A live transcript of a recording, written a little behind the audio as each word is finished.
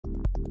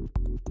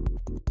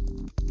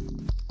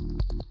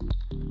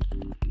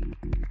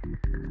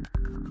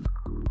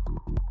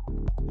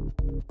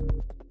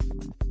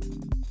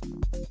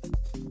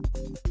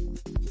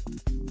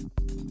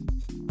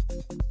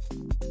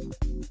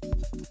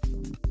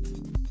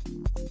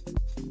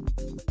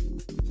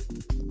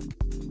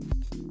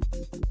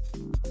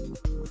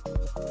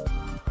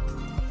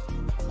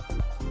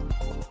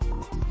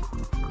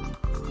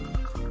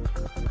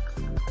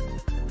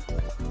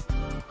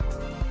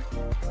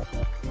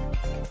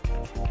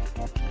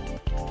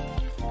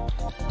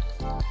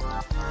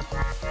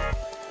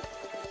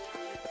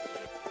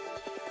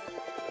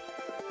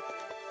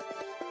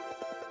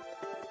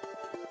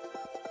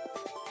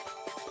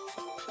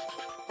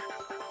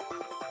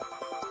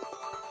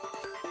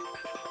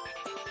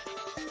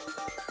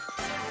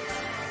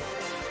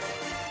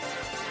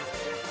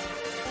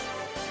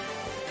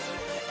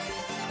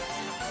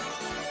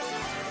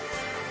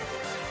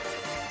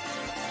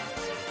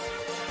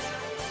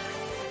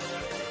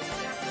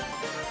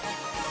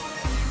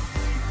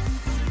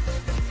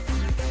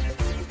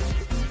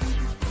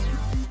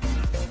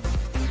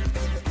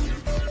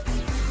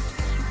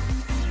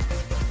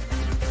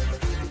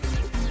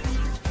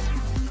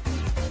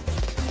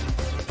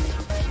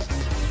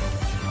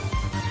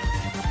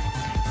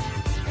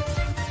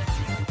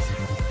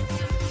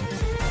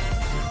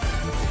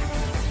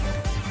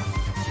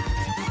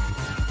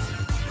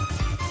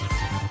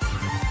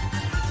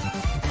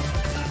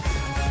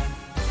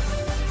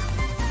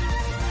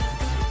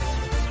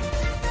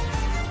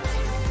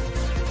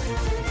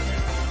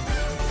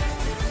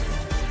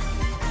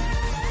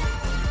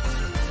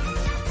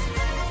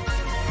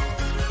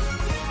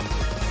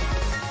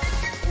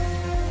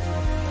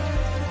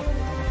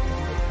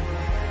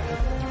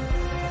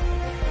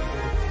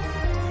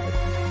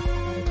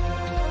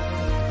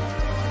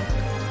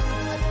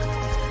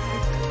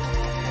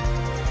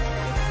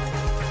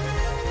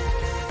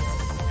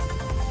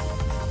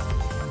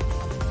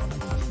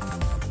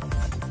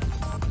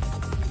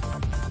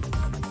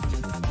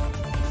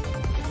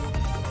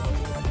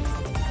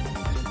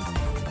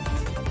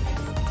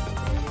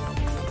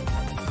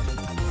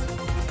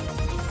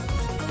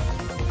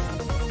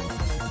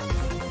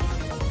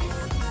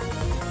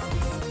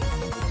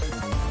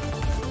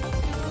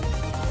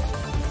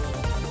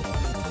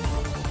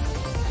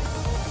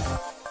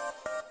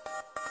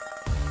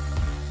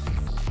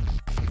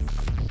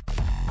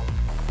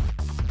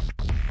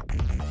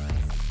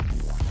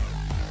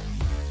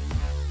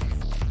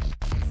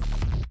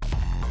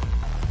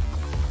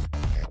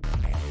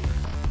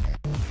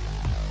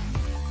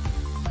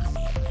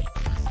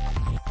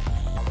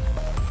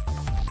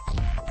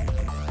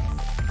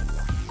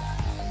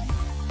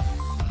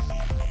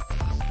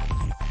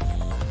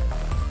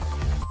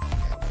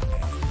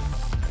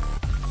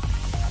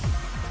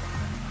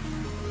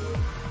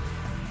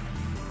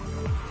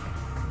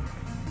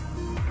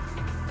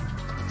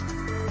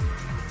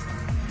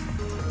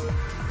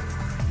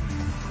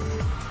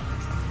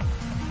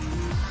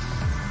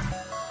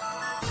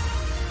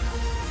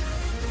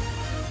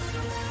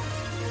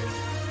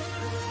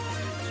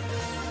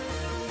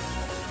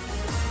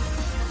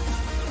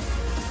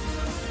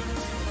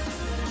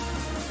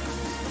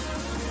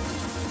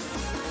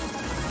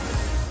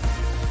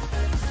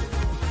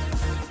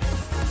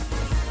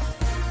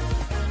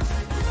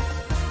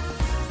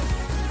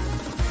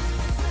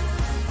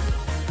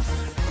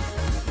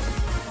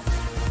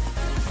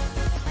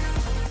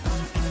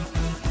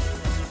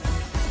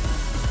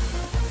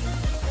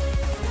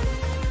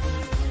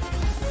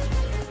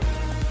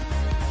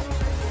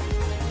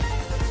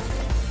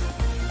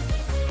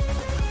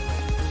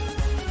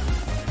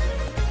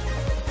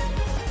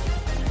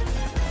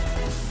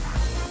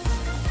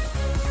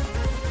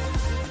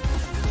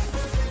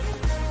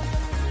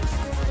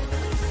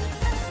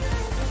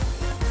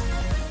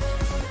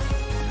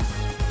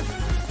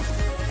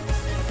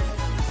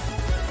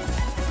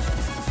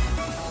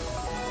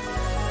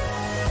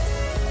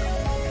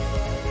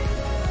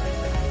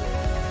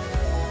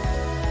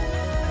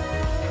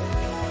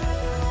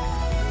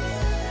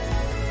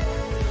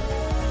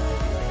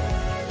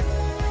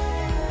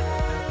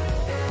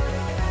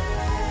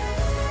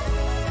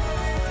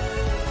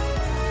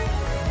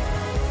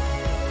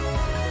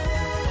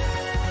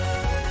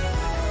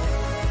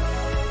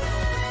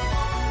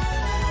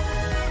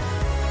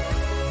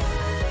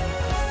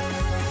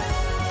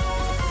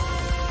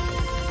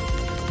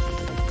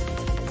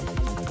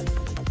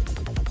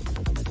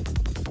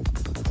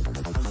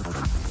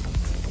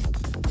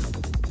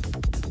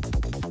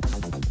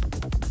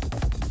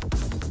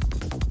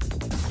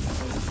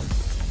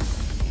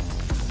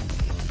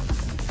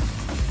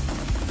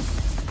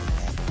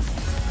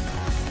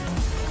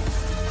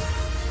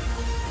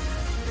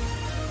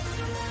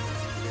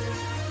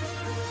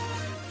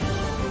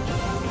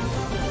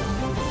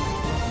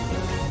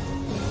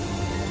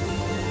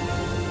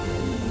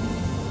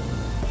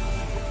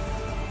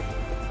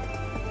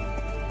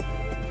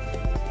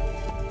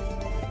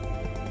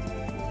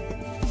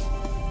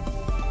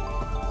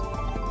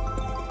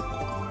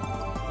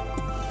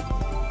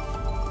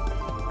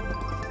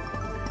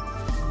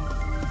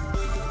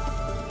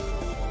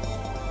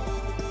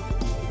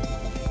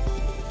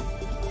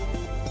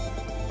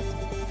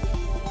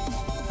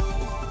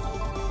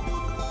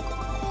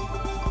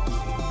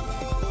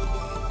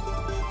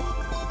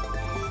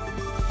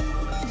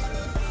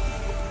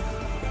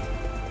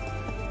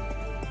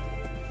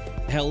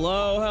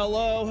Hello,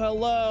 hello,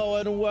 hello,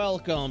 and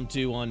welcome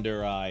to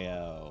Under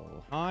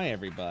IO. Hi,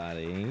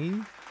 everybody.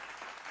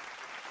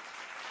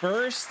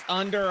 First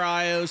Under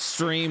IO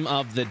stream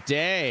of the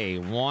day.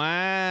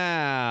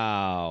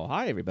 Wow.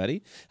 Hi,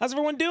 everybody. How's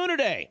everyone doing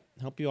today?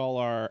 Hope you all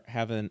are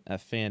having a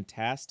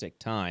fantastic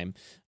time.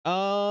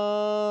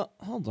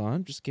 Hold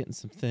on. Just getting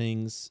some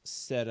things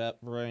set up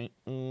right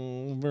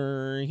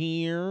over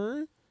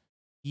here.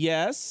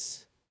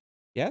 Yes.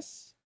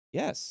 Yes.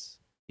 Yes.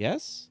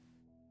 Yes.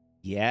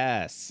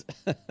 Yes.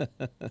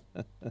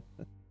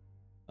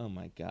 Oh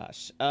my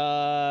gosh.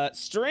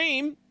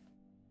 Stream,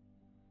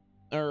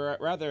 or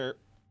rather,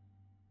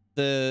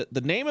 the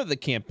name of the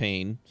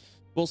campaign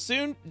will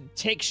soon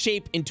take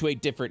shape into a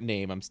different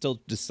name. I'm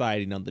still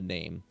deciding on the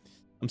name.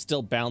 I'm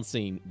still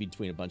bouncing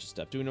between a bunch of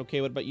stuff. Doing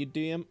okay? What about you,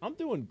 DM? I'm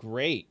doing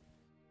great.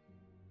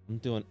 I'm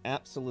doing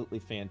absolutely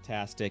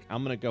fantastic.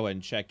 I'm gonna go ahead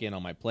and check in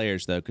on my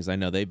players though, because I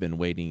know they've been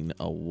waiting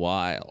a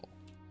while.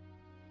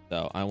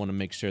 So I want to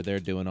make sure they're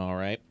doing all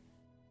right.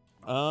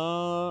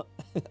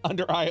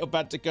 Under IO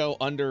about to go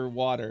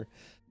underwater.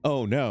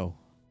 Oh no,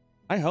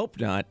 I hope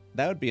not.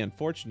 That would be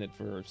unfortunate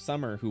for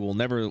Summer, who will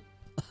never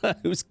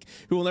who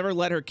will never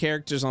let her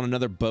characters on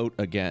another boat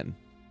again.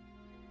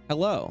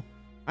 Hello.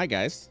 Hi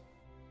guys.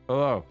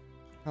 Hello.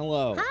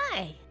 Hello.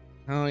 Hi.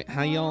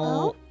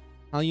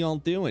 How y'all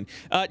doing?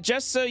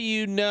 Just so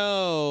you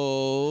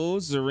know,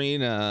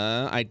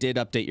 Zerina, I did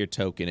update your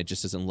token. It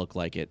just doesn't look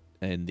like it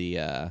in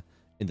the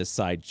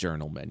side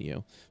journal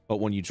menu. But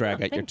when you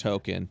drag out your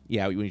token,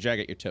 when you drag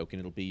out your token,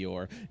 it'll be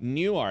your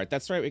new art.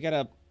 That's right. We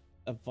got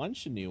a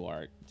bunch of new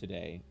art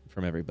today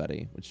from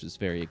everybody, which is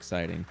very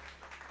exciting.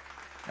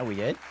 Oh, we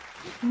did?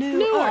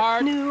 New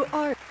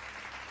art.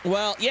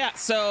 Well, yeah.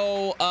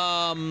 So,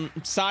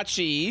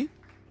 Sachi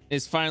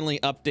is finally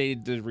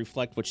updated to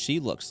reflect what she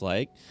looks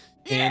like.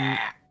 And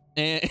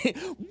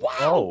wow.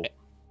 Oh.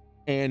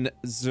 And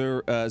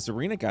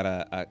Zerina got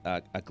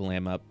a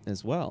glam up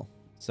as well.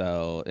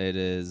 So it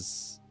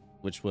is,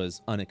 which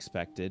was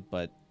unexpected,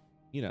 but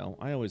you know,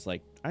 I always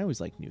like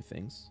new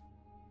things.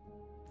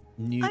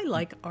 I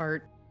like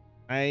art.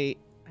 I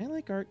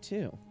like art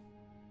too.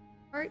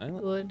 Art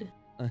good.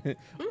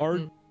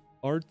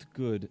 Art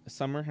good.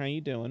 Summer, how you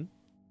doing?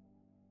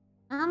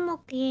 I'm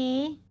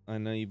okay. I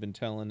know you've been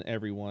telling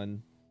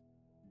everyone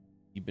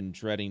you've been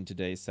dreading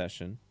today's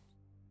session.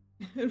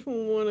 I don't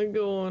want to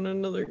go on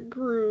another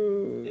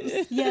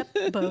cruise.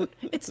 Yep, boat.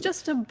 It's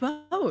just a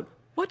boat.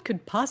 What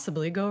could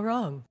possibly go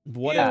wrong?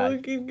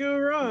 What could go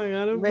wrong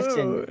on a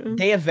Listen, boat?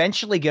 they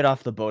eventually get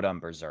off the boat on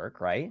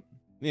Berserk, right?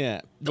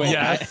 Yeah.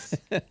 Yes.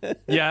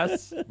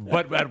 Yes.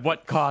 But at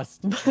what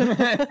cost?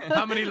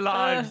 How many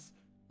lives?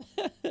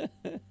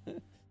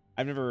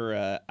 I've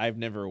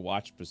never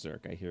watched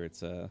Berserk. I hear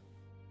it's a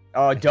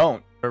Oh,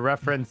 don't. For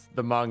reference,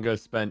 the manga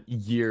spent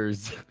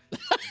years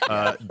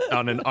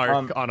on an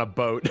arc on a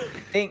boat.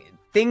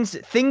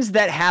 Things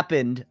that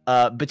happened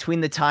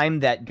between the time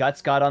that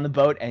Guts got on the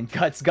boat and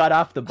Guts got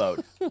off the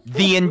boat.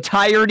 The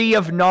entirety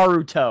of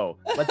Naruto.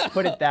 Let's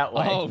put it that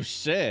way. Oh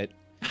shit.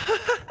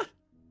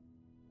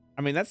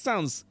 I mean, that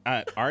sounds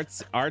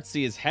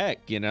artsy as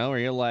heck, you know, where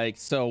you're like,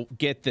 so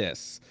get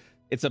this.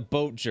 It's a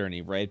boat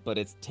journey, right? But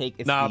it's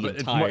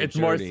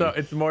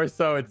more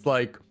so it's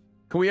like,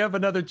 can we have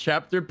another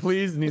chapter,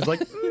 please? And he's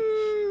like,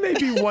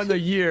 maybe one a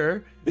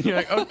year. And you're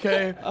like,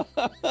 okay.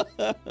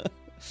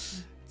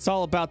 It's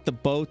all about the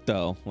boat,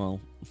 though. Well,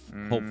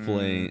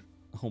 hopefully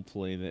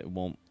that it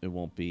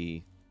won't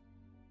be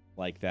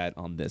like that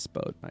on this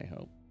boat. I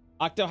hope.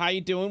 Octo, how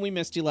you doing? We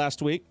missed you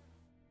last week.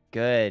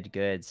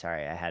 Good.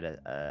 Sorry, I had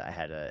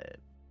a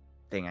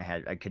thing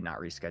I could not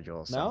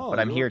reschedule. So, but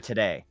I'm here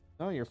today.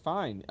 No, you're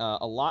fine.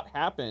 A lot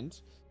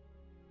happened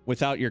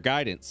without your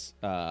guidance.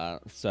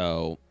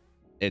 So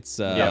it's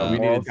we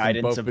needed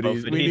guidance some of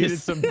Boffides. We needed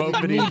some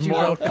Boffides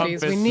moral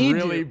compass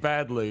really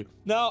badly.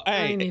 No,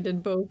 hey, I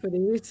needed both of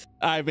these.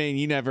 I mean,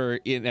 you never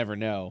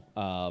know.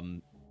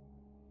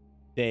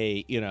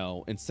 They, you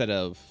know, instead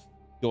of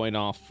going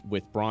off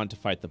with Braun to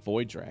fight the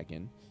Void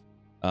Dragon,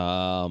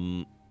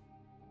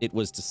 it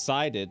was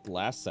decided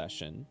last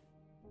session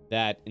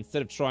that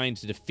instead of trying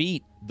to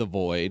defeat the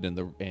Void and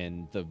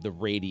the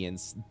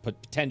Radiance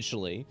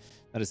potentially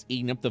that is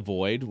eating up the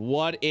Void,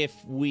 what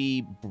if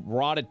we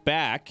brought it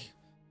back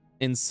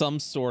in some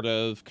sort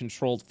of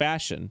controlled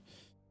fashion?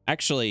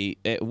 Actually,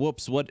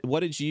 Whoops, what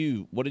did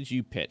you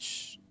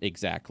pitch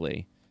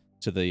exactly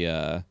to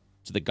the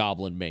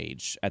Goblin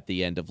Mage at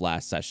the end of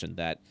last session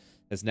that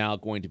is now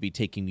going to be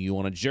taking you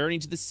on a journey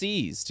to the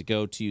seas to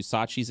go to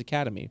Sachi's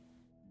Academy?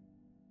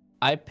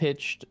 I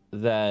pitched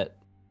that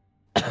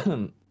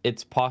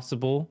it's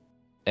possible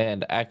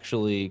and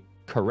actually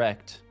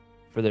correct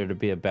for there to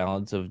be a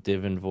balance of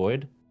Div and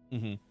Void.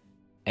 Mm-hmm.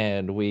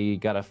 And we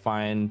gotta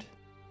find,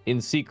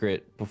 in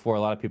secret, before a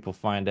lot of people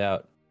find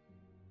out,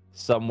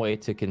 some way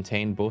to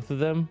contain both of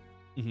them,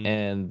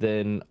 and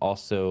then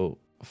also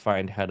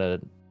find how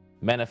to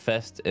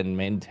manifest and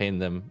maintain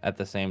them at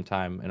the same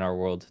time in our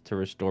world to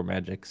restore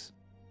magics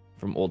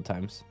from old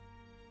times.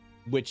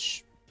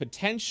 Which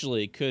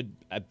potentially could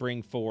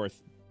bring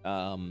forth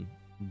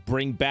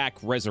bring back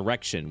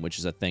resurrection, which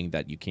is a thing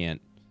that you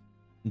can't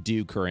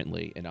do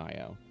currently in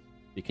IO.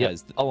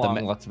 Because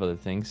along lots of other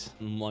things.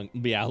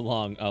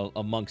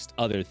 Amongst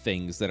other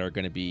things that are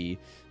going to be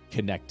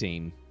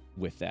connecting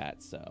with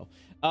that. So,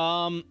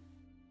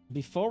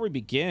 before we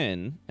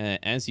begin,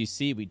 as you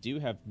see, we do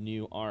have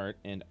new art,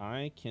 and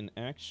I can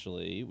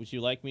actually. Would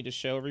you like me to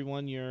show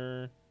everyone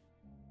your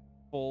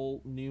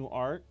full new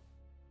art,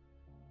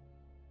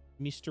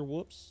 Mr.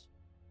 Whoops?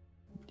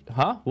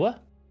 Huh?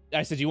 What?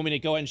 I said, you want me to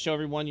go ahead and show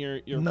everyone your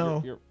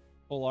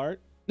full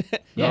art?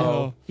 Yeah.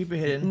 No. Keep it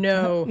hidden.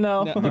 No.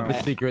 No. Keep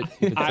it secret.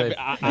 Keep it safe.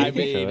 I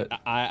mean,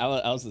 I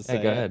was to say.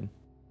 Hey, go ahead.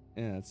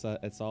 Yeah,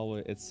 it's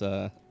always it's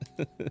up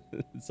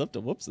to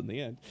Whoops in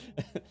the end.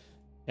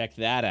 Check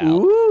that out.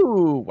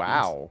 Ooh,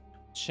 wow.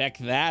 Check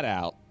that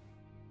out.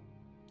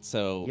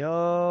 So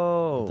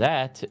Yo.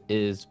 That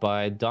is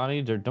by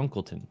Donnie der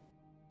Dunkelton.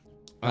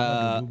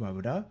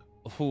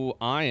 who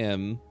I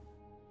am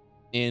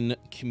in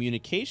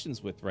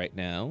communications with right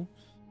now,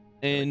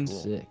 and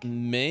Sick.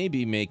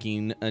 maybe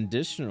making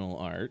additional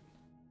art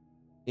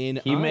in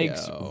He IO.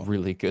 makes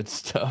really good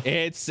stuff.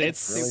 It's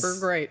Super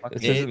great.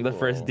 This isn't the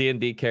first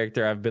D&D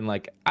character I've been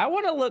like, I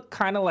want to look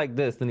kind of like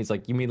this. Then he's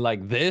like, you mean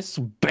like this?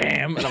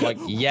 Bam! And I'm like,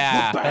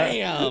 yeah.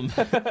 Bam!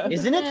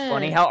 Isn't it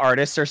funny how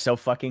artists are so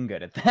fucking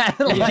good at that?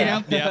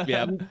 Like,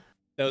 Yep.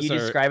 Those you are,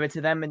 describe it to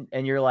them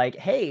and you're like,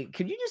 hey,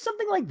 could you do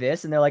something like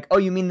this? And they're like, oh,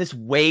 you mean this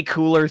way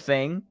cooler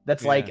thing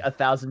that's like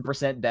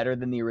 1,000% better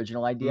than the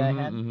original idea I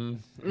had?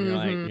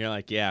 You're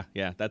like, yeah,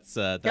 that's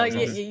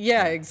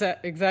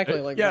Exactly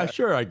like Yeah, that.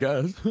 sure, I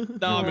guess.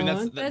 No, I mean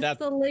That's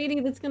the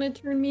lady that's gonna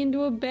turn me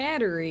into a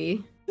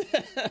battery.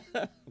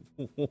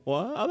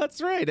 Well,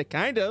 that's right. It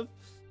kind of,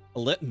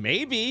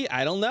 maybe,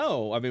 I don't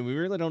know. I mean, we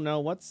really don't know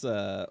what's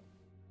how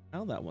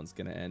that one's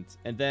gonna end.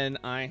 And then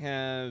I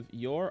have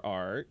your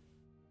art.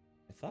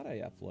 I thought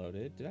I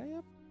uploaded. Did I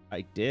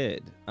I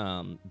did.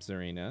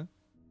 Zerina.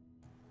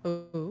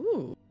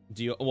 Ooh.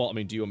 Do you want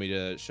me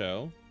to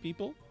show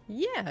people?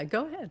 Yeah,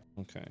 go ahead.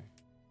 Okay.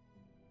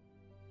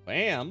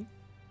 Bam.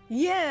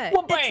 Yeah.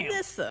 Well, bam.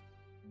 It's Nissa.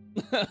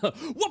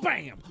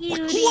 Wha-bam!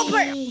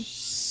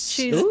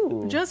 She's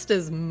Ooh. just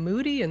as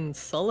moody and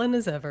sullen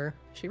as ever.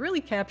 She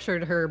really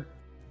captured her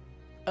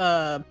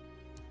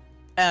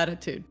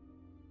attitude.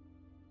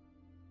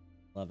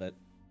 Love it.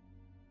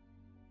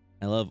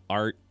 I love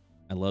art.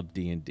 I love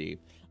D&D.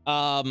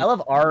 I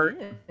love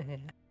art.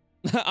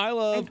 I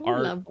love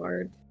art. Love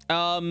art.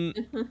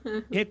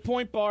 Hit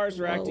point bars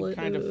are acting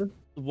kind of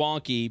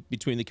wonky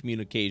between the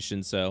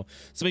communication. So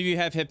some of you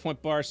have hit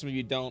point bars, some of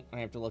you don't. I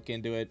have to look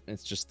into it.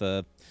 It's just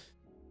the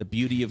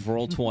beauty of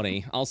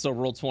Roll20. Also,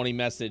 Roll20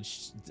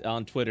 message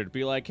on Twitter to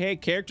be like, "Hey,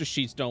 character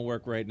sheets don't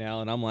work right now,"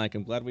 and I'm like,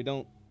 "I'm glad we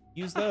don't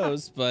use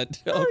those." But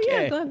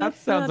okay, That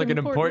sounds like an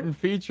important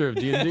feature of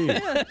D&D. Maybe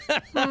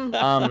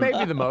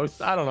the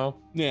most. I don't know.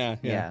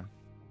 Yeah.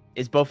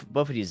 Is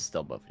Bophades is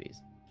still Bophades.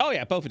 Oh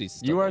yeah, both of these.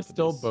 You are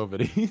still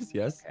Bophades,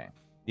 yes. Okay.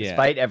 Yeah.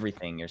 Despite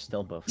everything, you're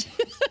still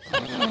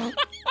Bophades.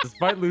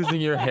 Despite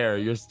losing your hair,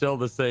 you're still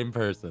the same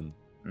person.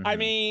 I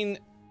mean,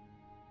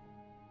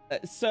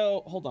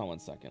 so hold on one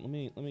second.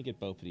 Let me get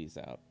both of these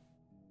out.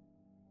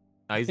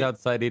 He's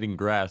outside eating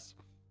grass.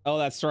 Oh,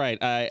 that's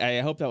right. I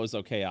hope that was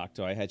okay,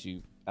 Octo. I had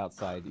you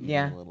outside eating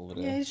a little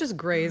bit. Yeah, he's just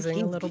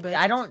grazing a little bit.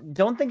 I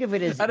don't think of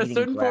it as At a eating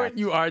certain grass. point,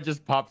 you are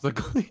just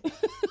popsicle.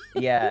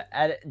 Yeah,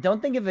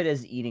 don't think of it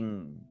as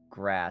eating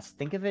grass.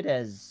 Think of it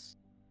as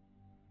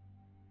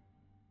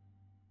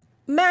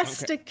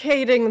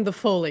masticating the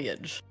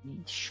foliage.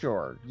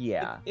 sure.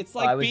 Yeah. It's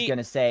Well, like I was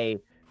gonna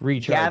say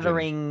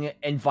gathering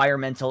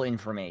environmental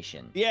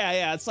information.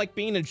 Yeah. It's like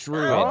being a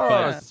druid, Oh,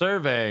 but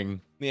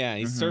surveying. yeah,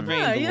 he's Mhm. surveying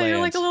Yeah, the yeah, land. you're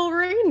like a little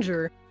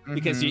ranger.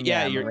 Because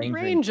you're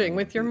Ranging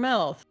with your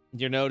mouth.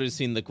 You're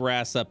noticing the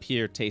grass up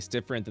here tastes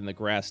different than the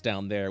grass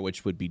down there,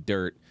 which would be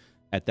dirt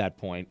at that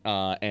point,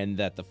 and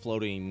that the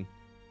floating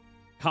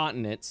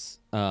continents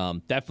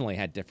definitely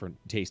had different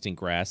tasting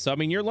grass. So I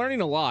mean, you're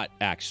learning a lot,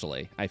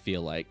 actually. I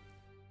feel like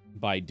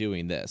by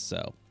doing this.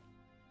 So,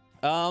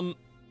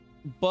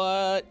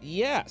 but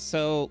yeah.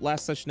 So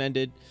last session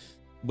ended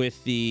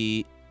with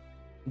the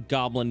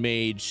Goblin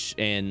Mage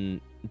and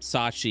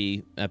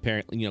Sachi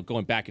apparently,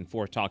 going back and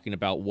forth talking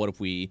about what if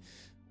we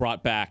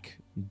brought back,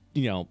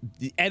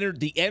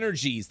 the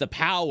energies, the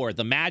power,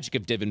 the magic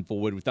of Divin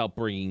Void without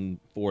bringing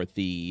forth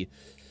the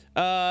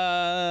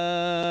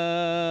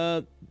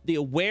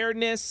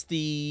awareness,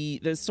 the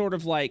sort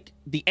of like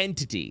the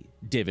entity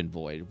Divin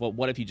Void. Well,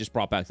 what if you just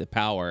brought back the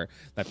power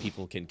that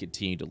people can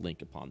continue to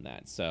link upon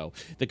that? So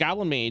the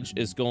Goblin Mage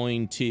is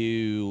going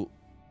to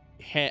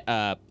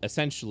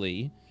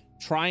essentially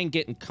try and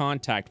get in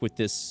contact with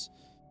this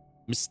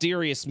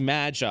mysterious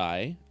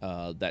magi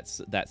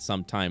that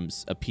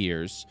sometimes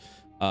appears.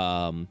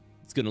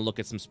 It's going to look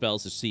at some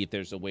spells to see if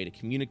there's a way to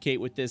communicate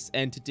with this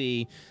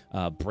entity,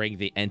 bring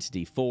the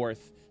entity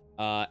forth,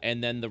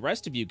 and then the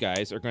rest of you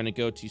guys are going to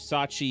go to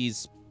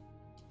Sachi's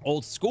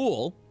old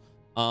school,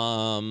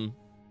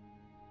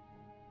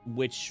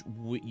 which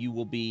you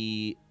will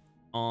be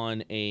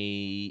on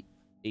a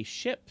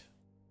ship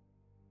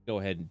go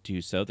ahead and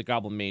do so. The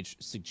Goblin Mage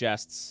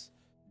suggests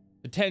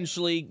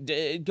potentially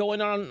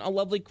going on a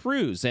lovely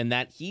cruise, and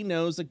that he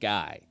knows a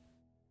guy.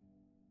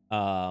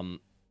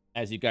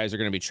 As you guys are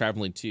going to be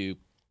traveling to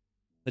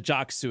the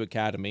Joxu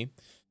Academy.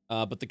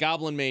 But the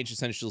Goblin Mage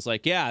essentially is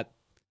like, yeah,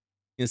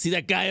 you see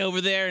that guy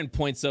over there? And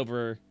points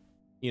over,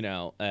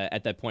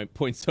 at that point,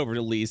 points over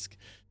to Leask.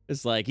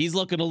 It's like, he's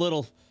looking a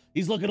little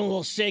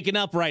shaken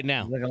up right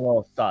now. Looking a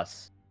little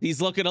sus. He's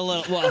looking a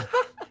little, well,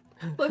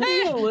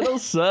 Looking a little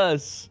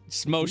sus.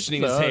 just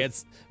motioning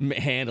his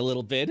hand a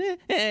little bit.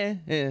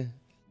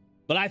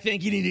 But I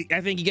think you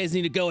guys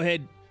need to go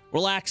ahead,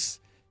 relax,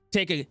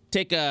 take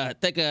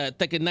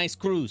a nice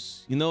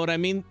cruise. You know what I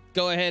mean?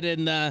 Go ahead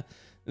and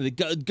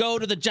go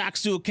to the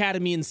Joxu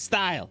Academy in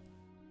style.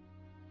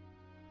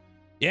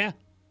 Yeah,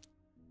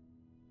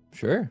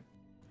 Sure.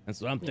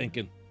 that's what I'm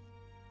thinking.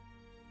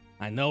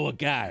 I know a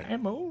guy.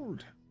 I'm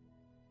old.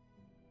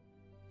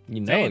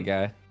 You know a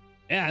guy.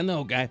 Yeah, I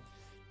know a guy.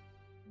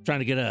 Trying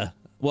to get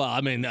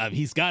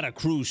he's got a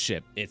cruise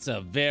ship. It's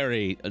a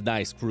very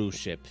nice cruise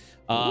ship.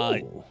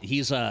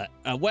 He's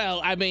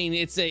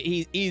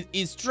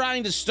he's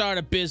trying to start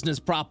a business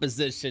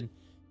proposition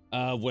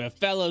where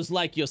fellows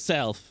like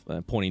yourself,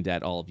 pointing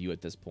at all of you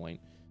at this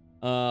point,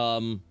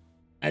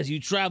 as you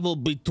travel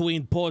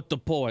between port to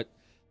port,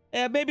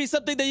 maybe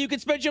something that you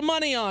could spend your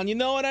money on. You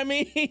know what I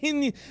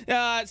mean?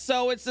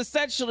 So it's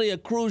essentially a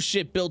cruise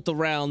ship built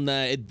around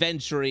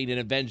adventuring and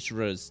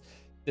adventurers.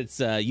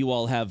 It's you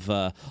all have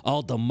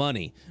all the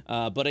money,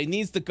 but he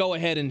needs to go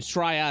ahead and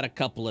try out a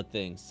couple of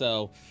things.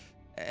 So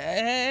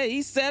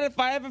he said if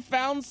I ever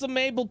found some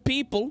able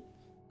people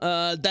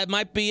that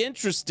might be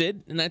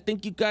interested, and I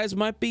think you guys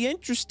might be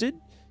interested,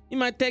 you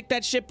might take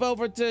that ship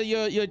over to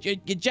your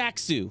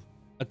Joxu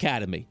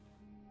Academy.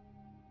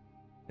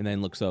 And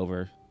then looks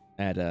over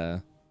at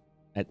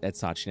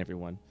Sachi and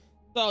everyone.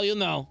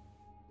 So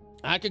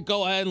I could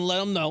go ahead and let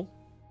them know.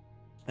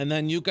 And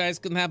then you guys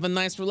can have a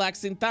nice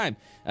relaxing time.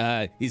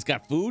 He's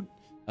got food.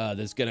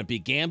 There's gonna be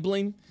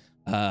gambling.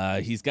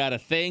 He's got a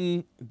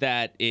thing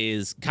that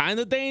is kind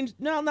of dangerous.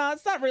 No,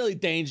 it's not really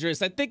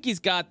dangerous. I think he's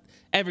got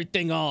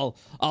everything all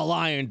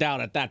ironed out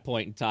at that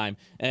point in time.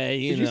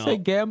 Did you say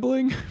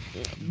gambling?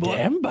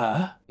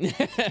 Gamba.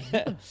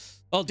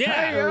 Oh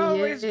yeah. I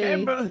always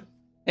gamble.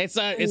 It's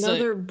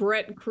Another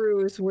Brett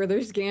cruise where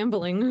there's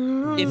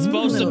gambling. It's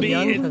supposed to be.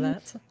 Young for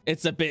that.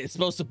 It's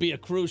supposed to be a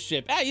cruise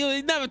ship. Hey,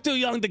 you're never too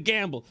young to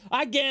gamble.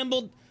 I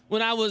gambled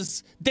when I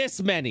was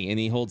this many, and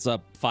he holds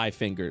up 5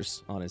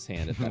 fingers on his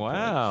hand at that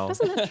Wow.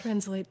 Doesn't that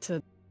translate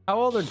to? How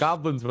old are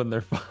goblins when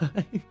they're 5?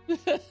 point.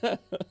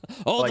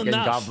 Old Like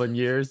enough. in goblin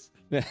years?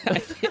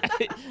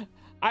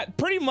 I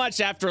pretty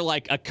much after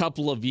like a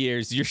couple of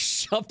years, you're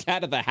shoved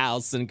out of the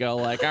house and go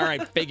like, all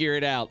right, figure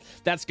it out.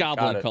 That's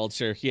goblin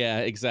culture. Yeah,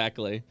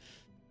 exactly.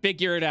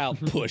 Figure it out.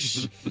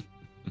 Push.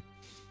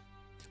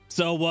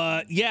 So,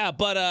 but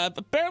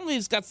apparently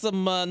he's got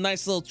some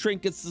nice little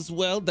trinkets as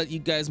well that you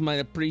guys might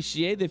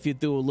appreciate if you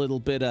do a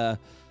little bit of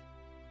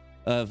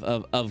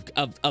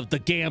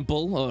the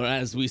gamble, or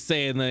as we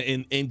say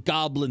in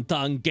goblin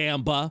tongue,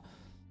 gamba.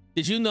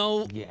 Did you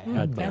know?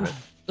 Yeah.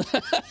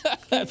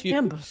 Have you-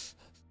 Gamba.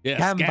 Yes,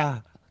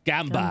 Gamba.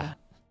 Gamba.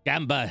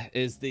 Gamba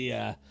is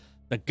the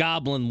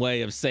goblin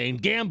way of saying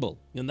gamble,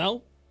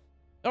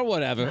 or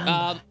whatever.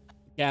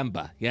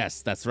 Gamba.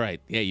 Yes, that's right.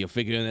 Yeah, you're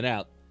figuring it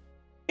out.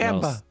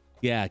 Gamba. Well,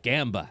 yeah,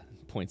 Gamba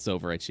points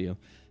over at you.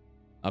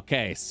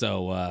 Okay,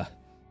 so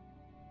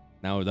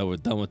now that we're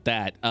done with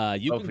that,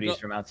 you can go.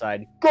 From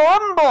outside.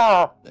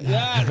 Gamba.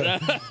 Yeah.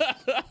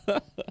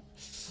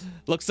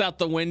 Looks out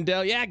the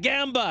window. Yeah,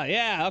 Gamba.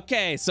 Yeah,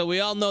 okay. So we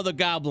all know the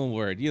goblin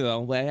word.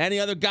 Any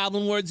other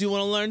goblin words you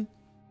want to learn?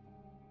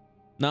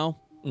 No?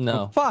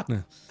 No. Fuck.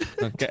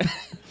 Okay.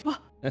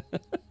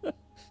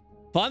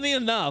 Funny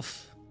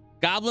enough,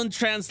 goblin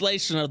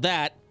translation of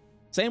that,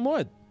 same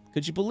word.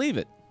 Could you believe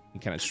it? He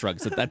kind of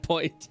shrugs at that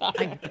point in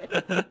time.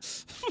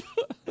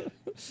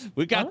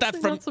 We got that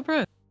Honestly, from not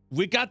surprised.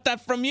 we got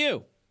that from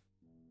you.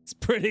 It's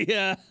pretty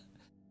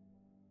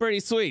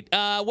sweet.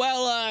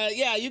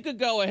 Yeah, you could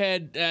go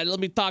ahead and let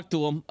me talk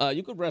to him.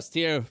 You could rest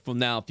here from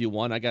now if you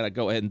want. I gotta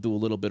go ahead and do a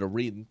little bit of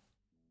reading.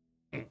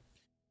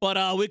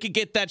 But we could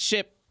get that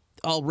ship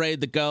all ready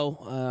to go.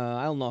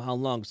 I don't know how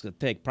long it's gonna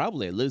take.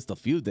 Probably at least a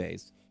few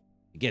days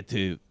to get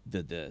to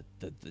the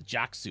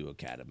Joxu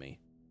Academy.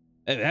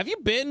 Have you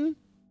been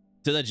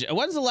to the?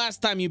 When's the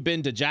last time you've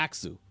been to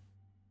Joxu?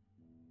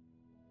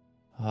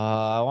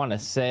 I want to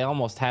say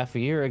almost half a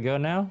year ago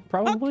now,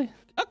 probably.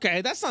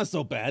 Okay, that's not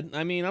so bad.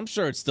 I mean, I'm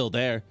sure it's still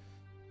there.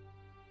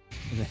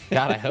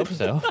 God, I hope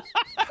so.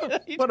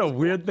 What a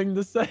weird thing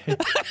to say.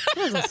 That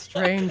was a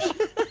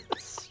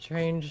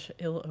strange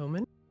ill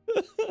omen.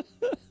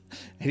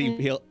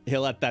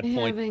 He'll at that I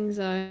point have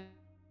anxiety.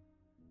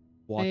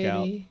 walk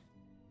out.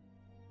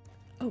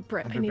 Oh,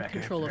 Brett, I need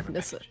control of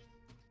Nissa.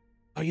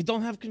 Oh, you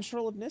don't have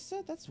control of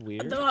Nissa? That's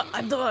weird.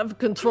 I don't have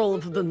control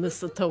of the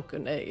Nissa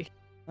token, eh?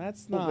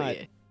 That's Oh, not.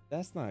 yeah.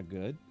 That's not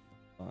good.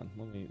 Hold on,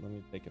 let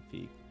me take a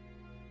peek.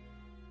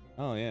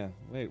 Oh yeah.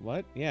 Wait,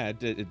 what? Yeah,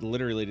 it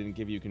literally didn't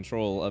give you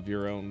control of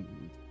your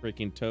own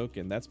freaking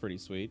token. That's pretty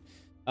sweet.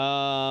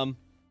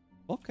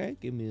 Okay,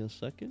 give me a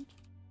second.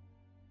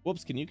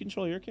 Whoops, can you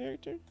control your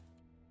character?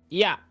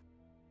 Yeah.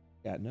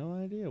 Got no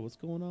idea what's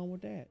going on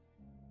with that.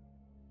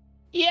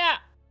 Yeah.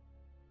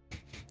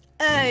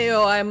 Hey,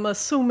 I'm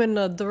assuming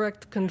a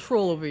direct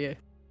control over you.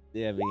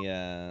 Yeah, me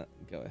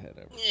go ahead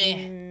over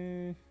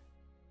here.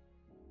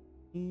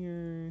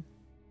 Here.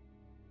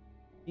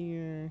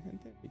 And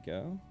there we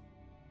go.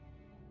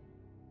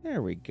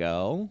 There we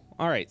go.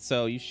 All right,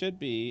 so you should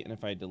be, and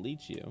if I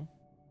delete you,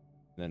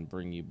 then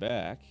bring you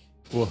back,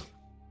 Whoa.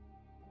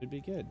 should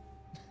be good.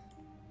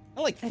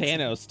 I like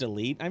Thanos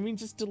delete. I mean,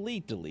 just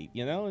delete,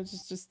 you know?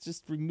 It's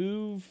just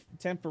remove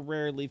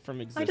temporarily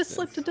from existence. I just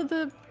slipped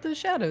into the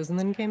shadows and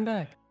then came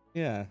back.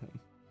 Yeah.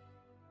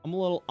 I'm a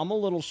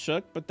little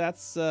shook, but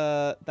that's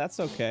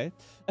okay.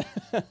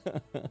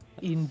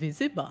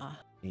 Invisible.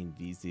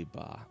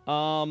 Invisible.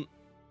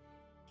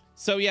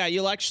 So yeah,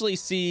 you'll actually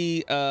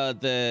see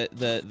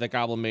the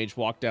Goblin Mage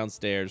walk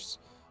downstairs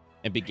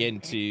and begin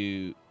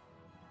to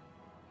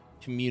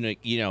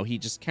communicate. You know, he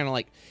just kind of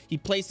like he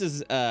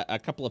places a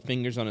couple of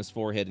fingers on his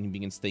forehead and he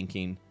begins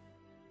thinking,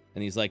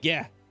 and he's like,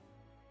 "Yeah,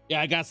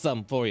 I got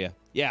something for you.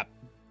 Yeah,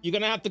 you're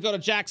gonna have to go to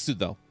Jaxu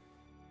though.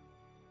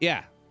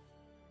 Yeah.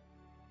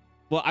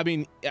 Well, I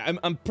mean,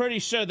 I'm pretty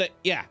sure that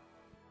yeah.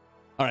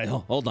 All right,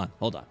 hold on.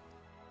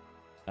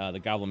 The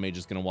Goblin Mage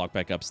is gonna walk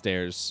back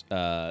upstairs.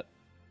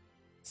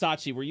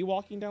 Sachi, were you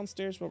walking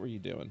downstairs? What were you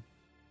doing?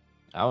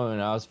 I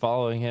was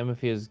following him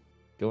if he was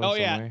going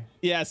somewhere.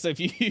 Yeah. So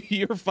if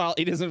you're following,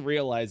 he doesn't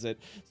realize it.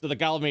 So the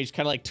Goblin Mage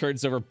kind of like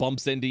turns over,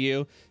 bumps into you,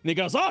 and he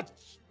goes, "Oh,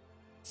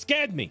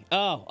 scared me.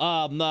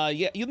 Oh,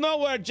 yeah, you know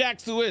where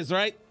Jaxu is,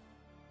 right?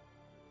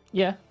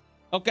 Yeah.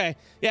 Okay,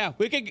 yeah,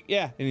 we can,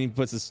 yeah." And he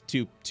puts his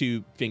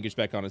two fingers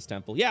back on his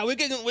temple. Yeah, we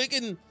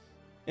can.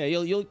 Yeah,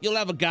 you'll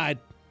have a guide,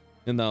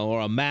 you know,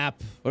 or a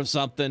map or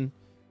something.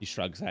 He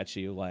shrugs at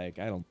you like,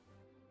 I don't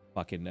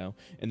fucking know.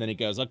 And then he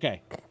goes,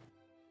 okay.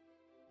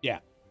 Yeah.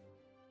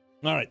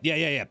 All right.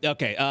 Yeah.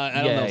 Okay.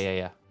 I don't know.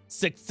 Yeah.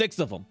 Six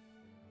of them.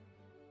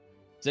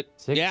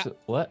 Six. Yeah.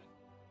 What?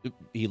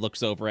 He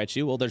looks over at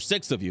you. Well, there's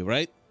 6 of you,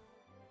 right?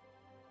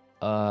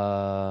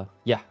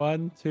 Yeah.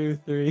 1, 2,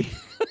 3.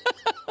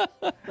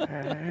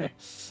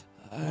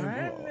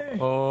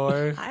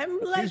 4. I'm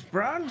like Is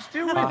Braun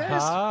still with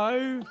us?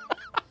 5.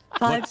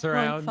 Looks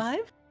around. 5.5.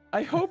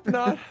 I hope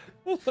not.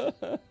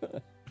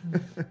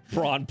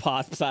 Braun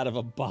pops out of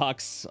a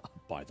box.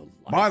 By the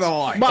lights. By the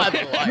light. By the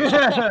way.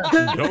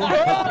 Don't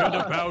forget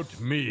about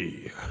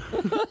me.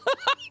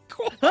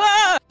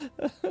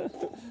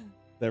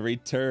 The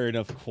return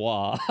of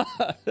Qua.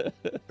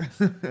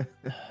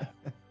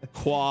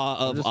 Qua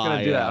of I'm just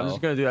gonna do that. I'm Io.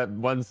 just gonna do that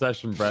one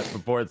session, Brett,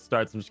 before it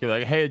starts. I'm just gonna be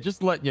like, hey,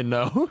 just letting you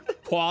know,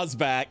 Qua's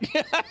back.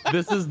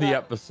 this is the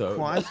episode.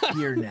 Qua's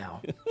here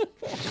now.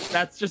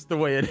 That's just the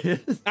way it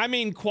is. I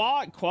mean,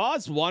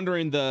 Qua's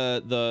wandering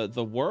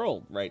the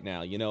world right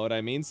now. You know what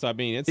I mean? So I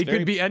mean, it's He very,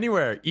 could be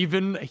anywhere,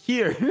 even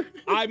here.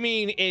 I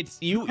mean, it's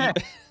you.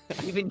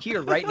 Even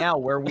here, right now,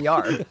 where we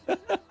are.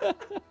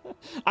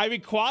 I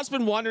mean, Qua's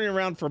been wandering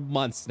around for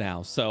months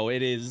now, so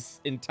it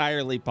is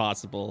entirely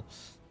possible,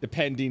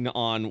 depending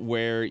on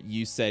where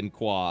you send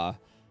Qua,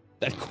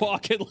 that Qua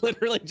can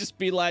literally just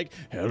be like,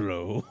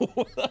 hello.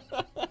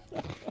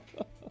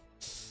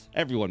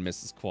 Everyone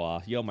misses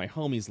Qua. Yo, my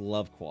homies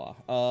love Qua.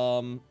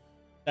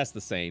 That's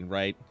the saying,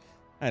 right?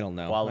 I don't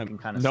know. While looking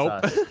kind of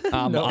Nope. sus.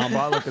 No, I'm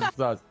not looking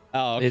sus.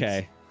 Oh,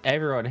 okay.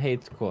 Everyone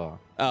hates Qua.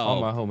 Oh. All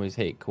my homies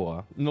hate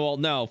Qua. Well,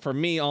 no, for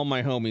me, all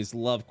my homies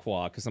love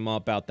Qua because I'm all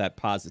about that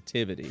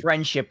positivity.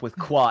 Friendship with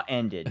Qua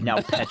ended.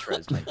 Now Petra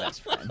is my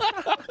best friend.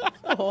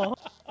 Oh,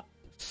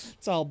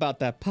 It's all about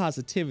that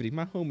positivity.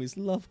 My homies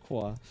love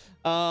Qua.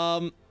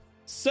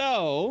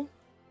 So,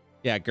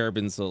 yeah,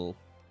 Gerbins will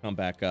come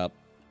back up.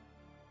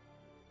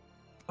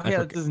 Oh, yeah,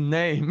 that's his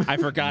name. I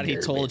forgot he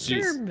told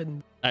you.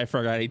 German. I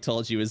forgot he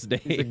told you his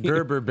He's a name.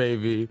 Gerber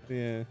baby.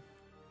 Yeah.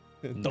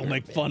 Don't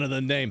make fun of the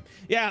name.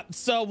 Yeah,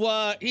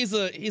 so he's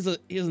an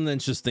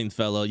interesting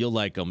fellow. You'll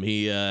like him.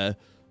 He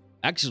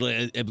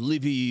actually I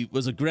believe he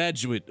was a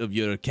graduate of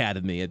your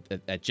academy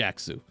at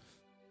Jaxu.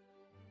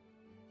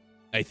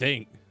 I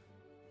think.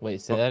 Wait,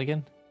 say that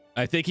again?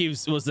 I think he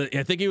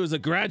was a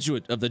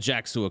graduate of the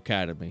Jaxu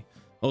Academy.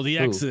 Oh, the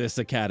Who? Exodus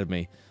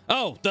Academy.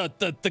 Oh,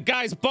 the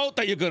guy's boat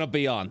that you're gonna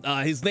be on.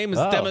 His name is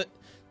Oh.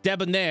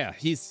 Debonair.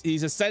 He's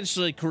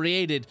essentially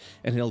created,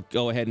 and he'll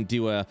go ahead and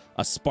do a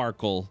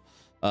sparkle,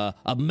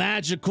 a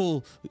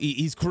magical.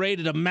 He's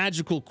created a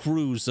magical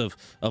cruise of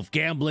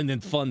gambling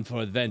and fun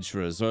for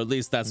adventurers, or at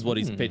least that's what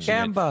he's pitching. it.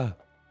 Gamba.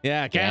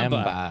 Yeah,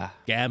 Gamba.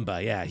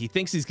 Yeah, he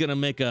thinks he's gonna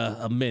make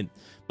a mint.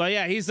 But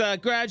yeah, he's a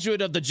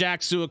graduate of the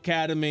Jaxu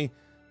Academy,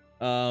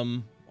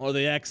 or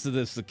the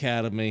Exodus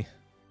Academy.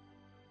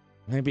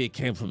 Maybe it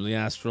came from the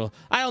Astral.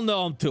 I don't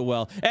know him too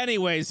well.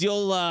 Anyways,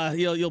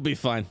 you'll be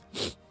fine.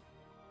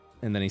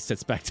 And then he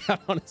sits back down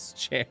on his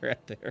chair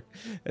right there,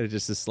 and it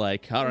just is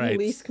like, all right.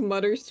 Leask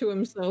mutters to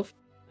himself,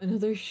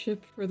 "Another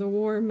ship for the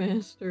War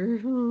Master."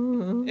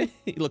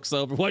 He looks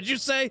over. What'd you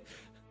say?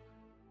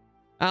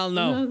 I don't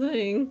know.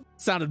 Nothing.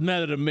 Sounded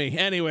meta to me.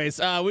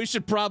 Anyways, we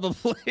should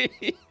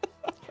probably...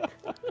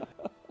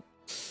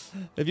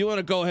 If you want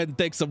to go ahead and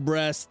take some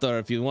rest, or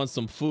if you want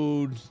some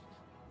food,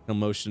 he'll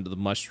motion to the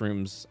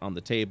mushrooms on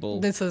the table.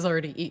 This has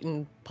already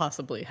eaten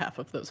possibly half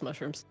of those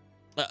mushrooms.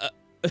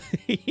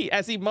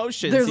 As he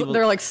motions,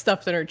 They're like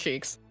stuffed in her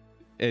cheeks.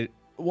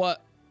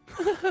 What?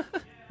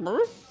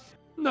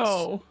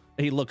 No.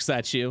 He looks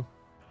at you.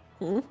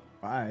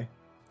 Bye.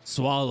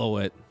 Swallow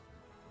it.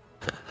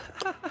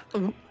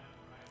 All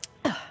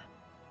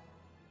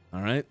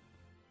right.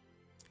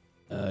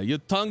 Your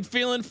tongue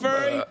feeling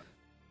furry?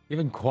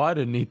 Even Quad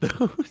didn't eat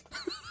those.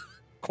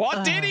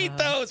 Quad did eat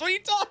those. What are you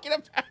talking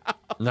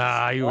about?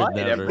 Nah, you would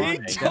never. He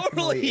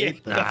totally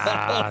ate those.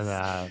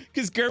 Nah.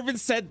 Because Gervin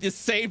said the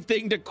same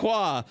thing to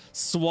Qua.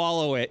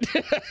 Swallow it.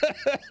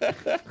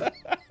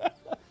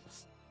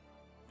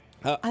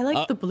 I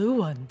like the blue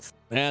ones.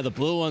 Yeah, the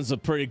blue ones are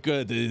pretty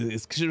good.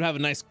 It should have a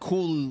nice,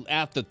 cool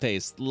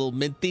aftertaste. A little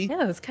minty.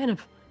 Yeah, it's kind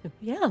of,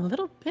 a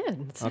little bit.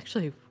 It's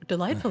actually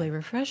delightfully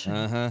refreshing.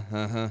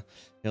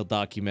 He'll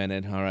document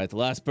it. All right, the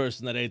last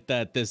person that ate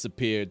that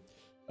disappeared.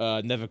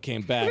 Never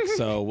came back,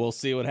 so we'll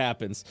see what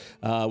happens.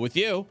 With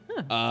you,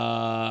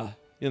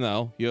 you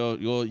know,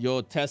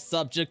 you're test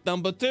subject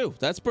number 2.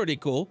 That's pretty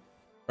cool,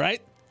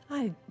 right?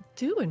 I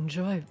do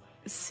enjoy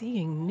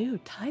seeing new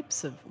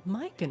types of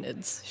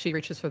myconids. She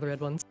reaches for the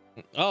red ones.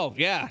 Oh,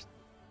 yeah.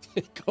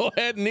 Go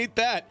ahead and eat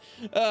that.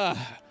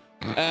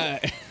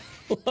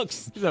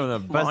 Looks... He's having the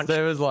best day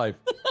of his life.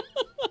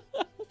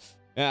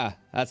 Yeah,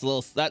 that's a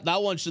little...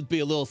 That one should be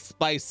a little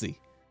spicy.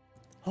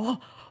 Oh.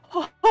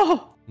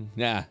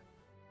 Yeah.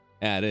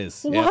 Yeah, it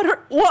is.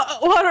 Water.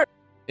 Water.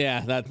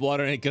 Yeah, that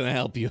water ain't gonna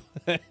help you.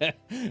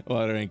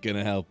 Water ain't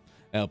gonna help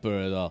her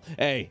at all.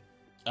 Hey,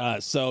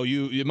 so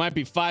you might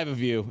be 5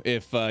 of you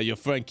if your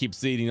friend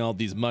keeps eating all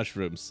these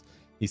mushrooms,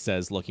 he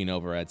says, looking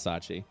over at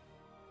Sachi.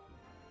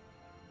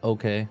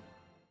 Okay.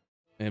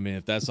 I mean,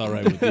 if that's all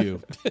right with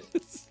you.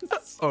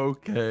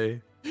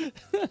 Okay.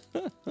 It's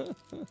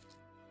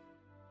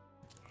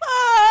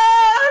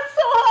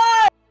so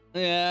hot!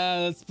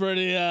 Yeah, that's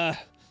pretty,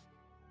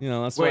 you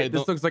know, that's why. Wait,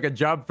 this looks like a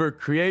job for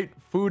create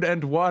food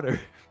and water.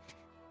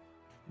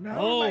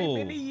 No, in my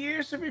many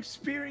years of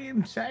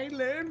experience, I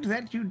learned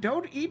that you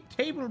don't eat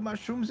table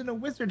mushrooms in a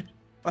wizard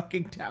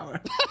fucking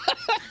tower.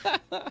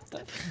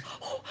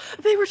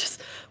 They were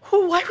just.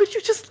 Why would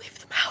you just leave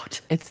them out?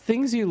 It's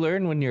things you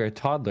learn when you're a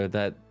toddler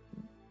that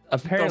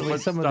apparently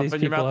some of these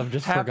people have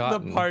just Half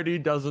forgotten. the party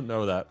doesn't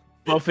know that.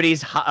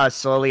 Bophades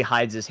slowly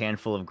hides his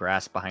handful of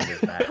grass behind his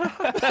back.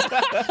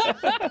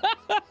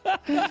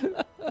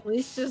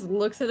 Elise just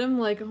looks at him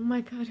like, oh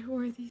my god, who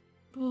are these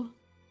people?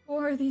 Who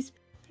are these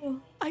people?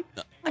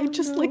 I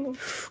just like.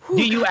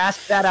 Do you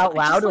ask that out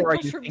I just loud, like or are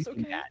you mushrooms,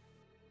 thinking okay? that?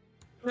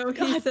 No,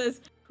 he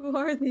says, who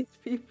are these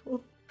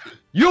people?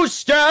 You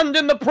stand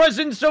in the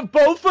presence of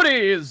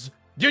Bophades!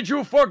 Did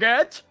you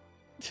forget?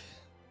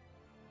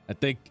 I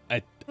think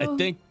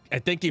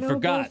he No,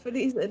 forgot. both of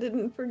these I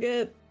didn't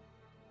forget.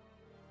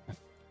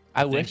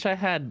 I wish I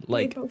had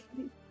like Both of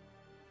these.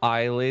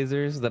 eye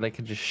lasers that I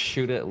could just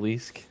shoot at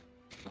Leask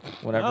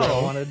whenever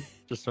I wanted.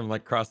 Just from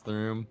like across the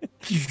room.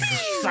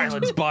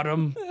 Silence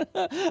bottom.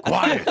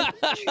 Quiet.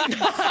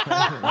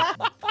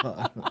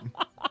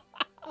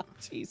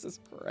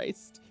 Jesus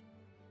Christ.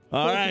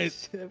 All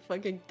right.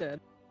 Fucking dead.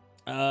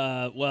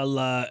 Hey,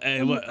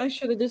 what I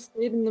should have just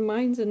stayed in the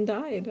mines and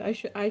died. I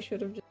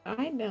should have just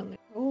died down there.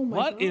 Oh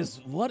my god.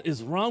 what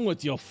is wrong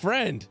with your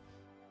friend?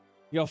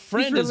 Your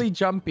friend He's really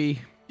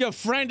jumpy. Your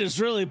friend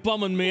is really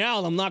bumming me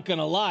out. I'm not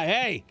gonna lie.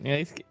 Hey,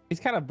 Yeah, he's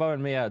kind of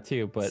bumming me out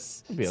too, but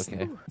it'll be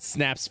okay.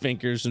 snaps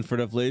fingers in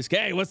front of Liz.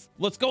 Hey,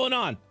 what's going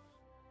on?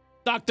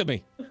 Talk to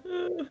me.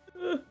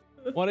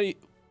 What are you?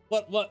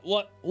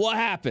 What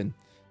happened?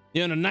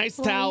 You're in a nice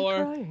Why are you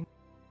tower. crying?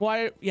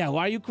 Why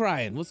are you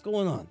crying? What's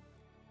going on?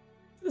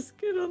 Just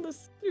get on the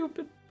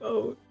stupid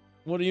boat.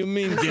 What do you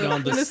mean get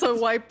on this? Vanessa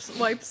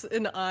wipes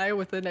an eye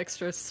with an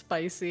extra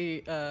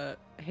spicy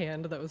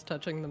hand that was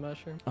touching the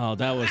mushroom. Oh,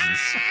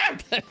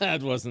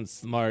 that wasn't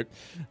smart.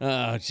 Oh,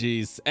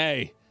 jeez.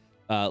 Hey,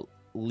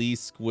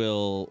 Leask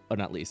will, oh,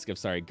 not Leask, I'm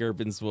sorry,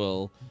 Gerbins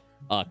will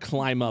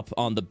climb up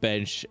on the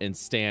bench and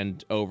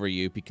stand over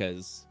you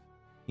because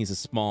he's a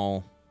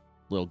small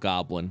little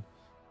goblin.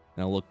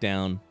 And I'll look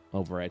down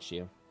over at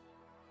you.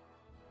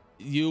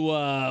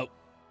 Yeah,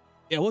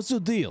 what's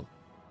your deal?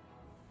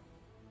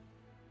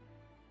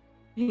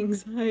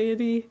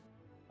 Anxiety.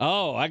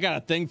 Oh, I got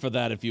a thing for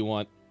that if you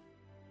want.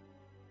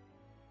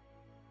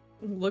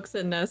 Looks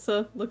at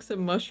Nessa. Looks at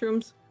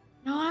mushrooms.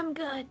 No, I'm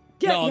good.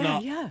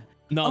 Yeah.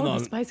 No, the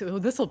spicy. Oh,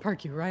 this will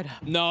perk you right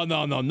up. No,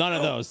 none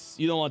of those.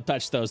 You don't want to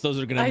touch those. Those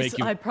are gonna make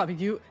you. I probably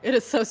you. It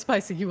is so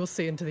spicy you will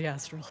see into the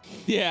astral.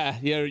 Yeah,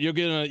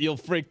 you'll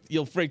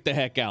freak the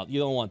heck out. You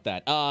don't want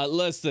that.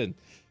 Listen.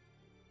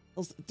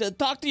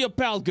 Talk to your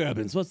pal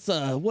Gerbins.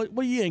 What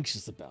are you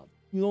anxious about?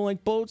 You don't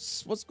like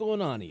boats? What's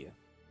going on here?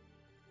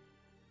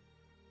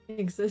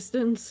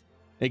 Existence.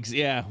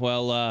 Yeah,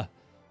 well,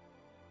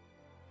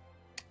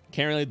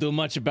 can't really do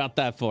much about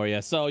that for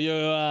you. So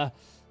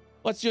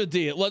What's your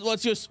deal?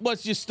 What's your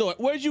story?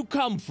 Where'd you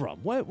come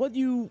from? What are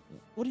you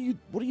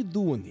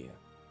doing here?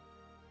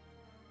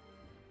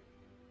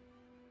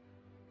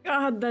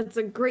 God, that's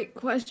a great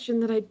question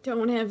that I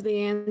don't have the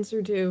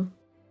answer to.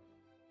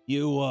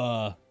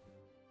 You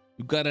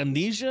got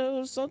amnesia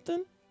or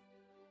something?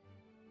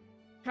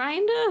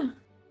 Kinda.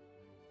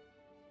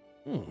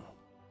 Oh,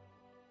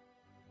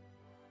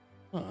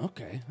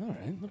 okay. All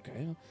right.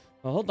 Okay.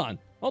 Well, hold on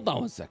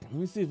 1 second. Let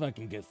me see if I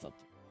can get something.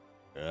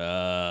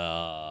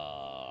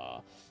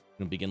 I'm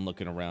gonna begin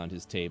looking around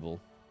his table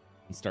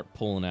and start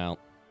pulling out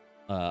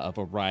a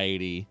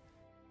variety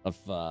of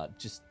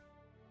just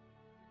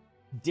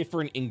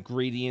different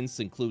ingredients,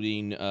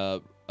 including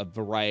a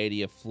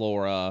variety of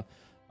flora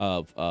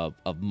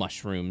of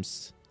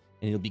mushrooms,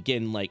 and he'll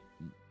begin like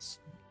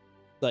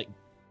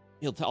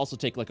he'll also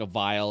take like a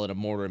vial and a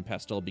mortar and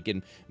pestle,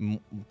 begin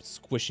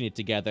squishing it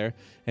together,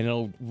 and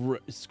he'll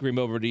scream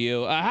over to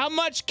you, how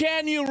much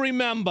can you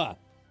remember?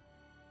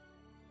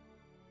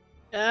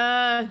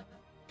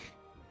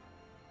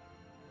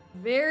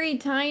 Very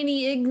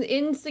tiny,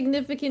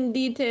 insignificant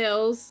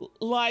details.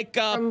 Like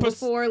from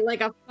before, like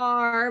a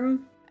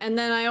farm, and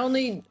then I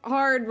only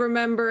hard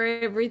remember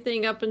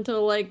everything up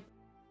until like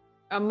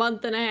a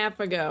month and a half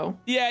ago.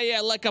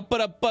 Yeah,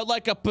 but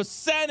like a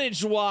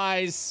percentage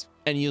wise.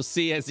 And you'll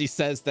see as he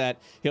says that,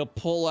 he'll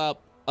pull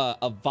up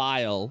a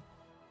vial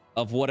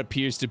of what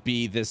appears to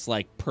be this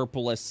like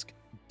purplish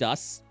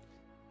dust,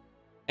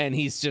 and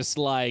he's just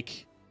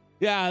like,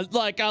 yeah,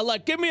 like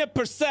give me a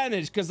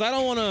percentage because I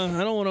don't want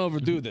to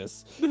overdo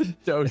this.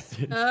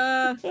 Dosage.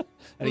 And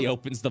he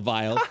opens the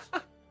vial.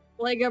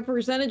 Like a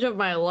percentage of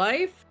my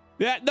life?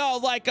 Yeah, no,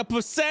 like a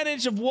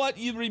percentage of what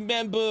you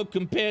remember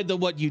compared to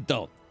what you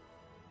don't.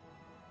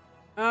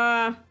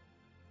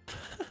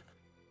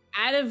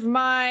 Out of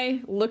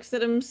my, looks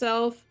at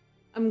himself,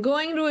 I'm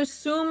going to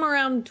assume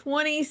around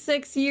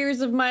 26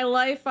 years of my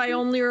life, I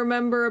only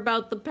remember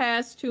about the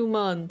past 2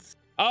 months.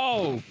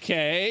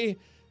 Okay.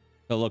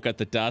 He'll look at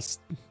the dust.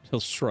 He'll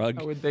shrug.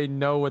 How would they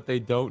know what they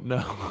don't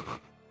know?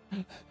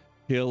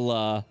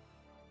 He'll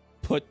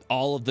put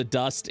all of the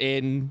dust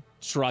in,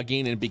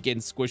 shrugging, and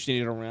begin squishing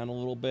it around a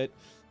little bit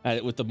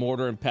with the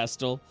mortar and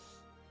pestle.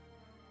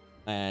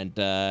 And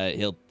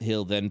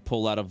he'll then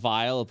pull out a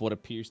vial of what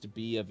appears to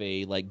be of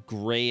a like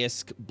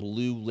grayish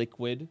blue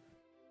liquid,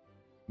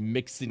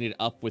 mixing it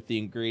up with the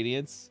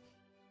ingredients,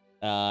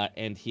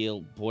 and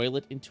he'll boil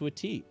it into a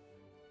tea.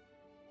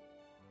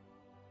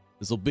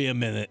 This'll be a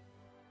minute.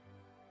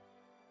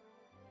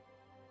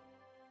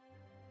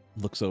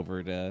 Looks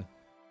over to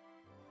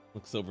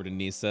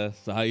Nisa.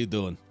 So how you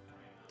doing?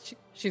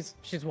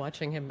 She's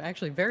watching him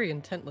actually very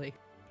intently.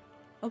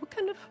 Oh, what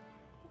kind of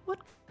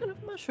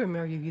mushroom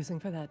are you using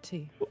for that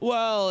tea?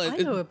 Well, I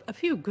know a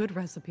few good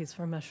recipes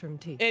for mushroom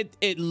tea.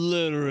 It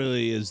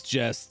literally is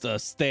just a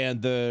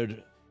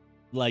standard,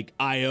 like,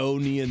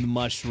 Ionian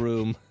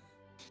mushroom.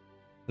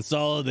 That's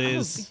all it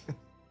is.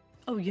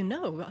 Oh,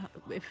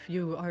 if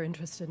you are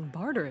interested in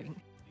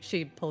bartering,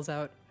 she pulls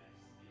out,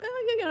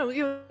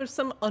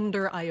 some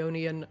under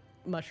Ionian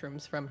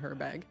mushrooms from her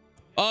bag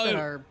that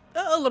are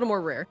a little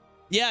more rare.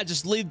 Yeah,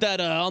 just leave that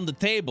on the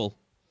table.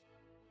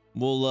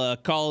 We'll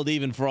call it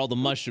even for all the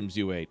mushrooms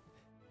you ate.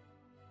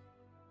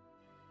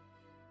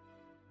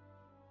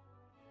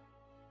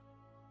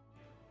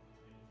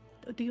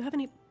 Do you have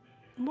any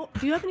more?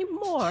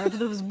 Of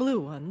those blue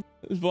ones?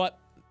 What?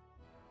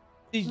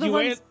 Did The you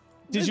ones- eat?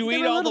 Did you they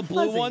eat were a all the little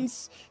blue fuzzy.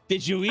 ones?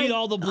 Did you eat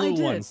all the blue I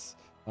did. ones?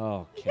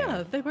 Okay.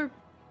 Yeah, they were.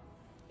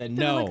 Then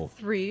There were no. like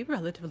 3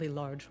 relatively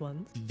large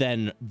ones.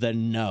 Then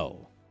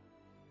no.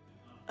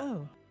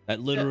 Oh, That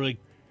literally.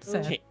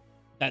 sad.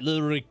 That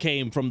literally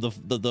came from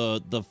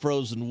the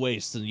frozen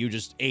waste, and you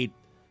just ate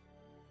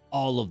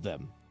all of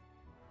them.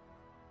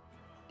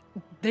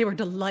 They were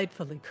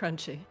delightfully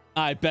crunchy.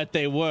 I bet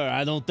they were.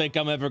 I don't think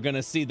I'm ever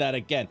gonna see that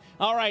again.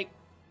 All right,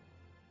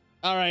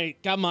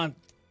 come on,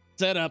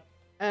 set up.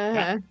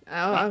 Okay.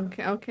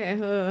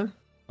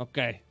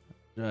 Okay,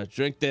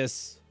 drink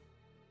this.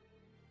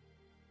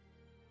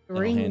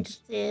 Drink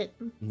it.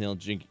 And he'll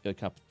drink a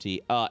cup of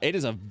tea. It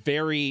is a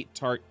very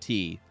tart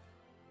tea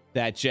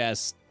that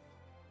just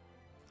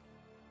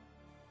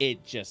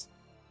gives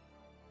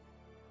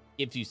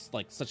you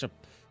like such a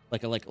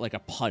like a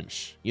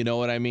punch. You know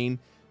what I mean?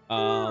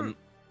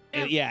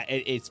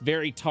 It's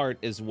very tart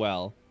as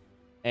well.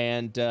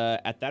 And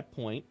at that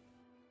point,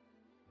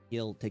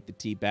 he'll take the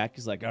tea back.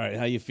 He's like, "All right,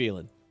 how you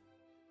feeling?"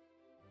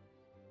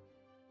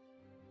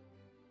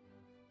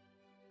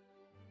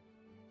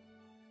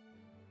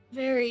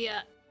 Very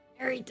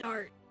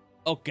tart.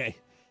 Okay.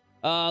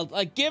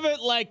 Like give it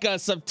like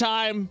some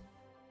time.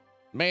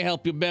 May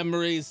help your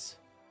memories,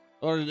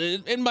 or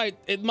it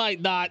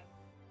might not.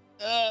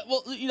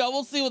 Well,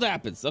 we'll see what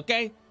happens.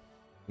 Okay.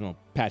 I'm gonna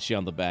pat you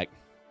on the back.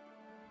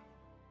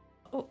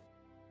 Oh.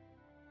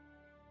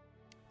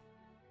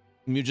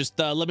 You just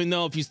let me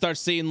know if you start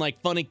seeing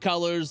like funny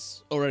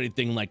colors or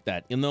anything like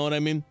that. You know what I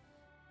mean?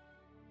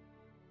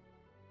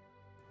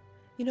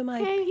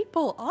 My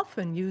people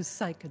often use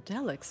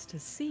psychedelics to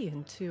see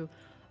into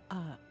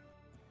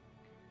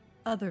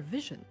other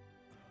vision.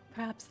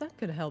 Perhaps that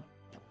could help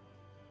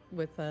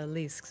with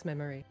Leesk's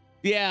memory.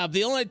 Yeah,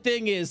 the only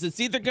thing is it's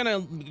either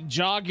gonna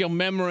jog your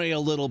memory a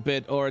little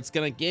bit or it's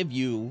gonna give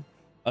you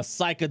a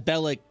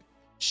psychedelic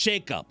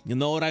shakeup. You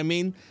know what I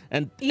mean?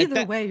 And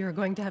Either way, you're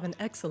going to have an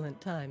excellent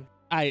time.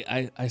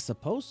 I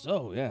suppose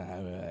so.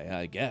 Yeah,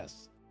 I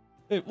guess.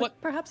 Hey, what?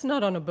 But perhaps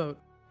not on a boat.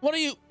 What are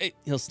you? Hey,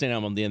 he'll stand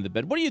up on the end of the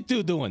bed. What are you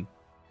two doing?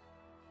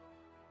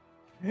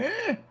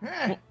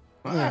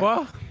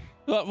 What?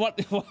 What?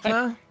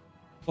 Huh?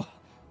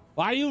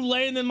 Why are you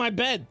laying in my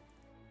bed?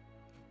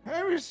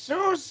 I was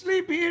so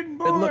sleepy and It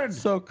bored. looked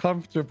so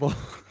comfortable.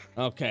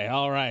 Okay,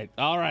 all right.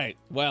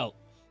 Well,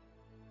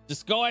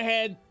 just go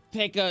ahead,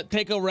 take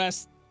a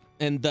rest,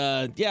 and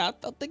yeah,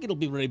 I think it'll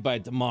be ready by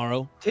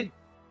tomorrow. Did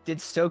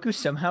Stoku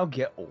somehow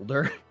get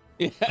older?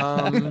 Yeah.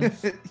 I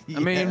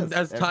mean,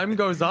 as time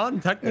goes on,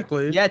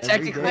 technically. Yeah, Every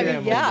technically. day I mean,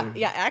 I'm yeah, older.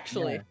 yeah,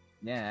 actually.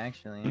 Yeah,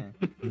 actually,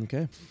 yeah.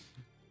 Okay.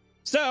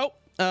 So,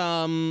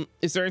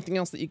 is there anything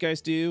else that you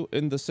guys do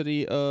in the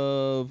city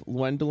of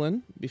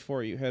Lwendalen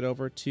before you head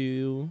over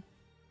to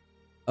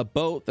a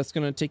boat that's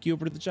going to take you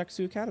over to the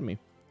Jacksu Academy?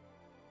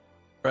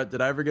 Brett,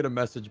 did I ever get a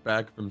message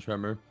back from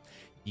Tremor?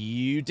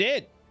 You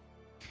did.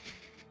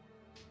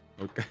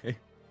 Okay.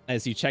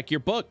 As you check your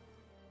book,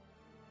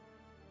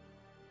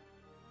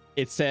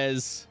 it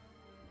says,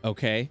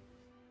 okay.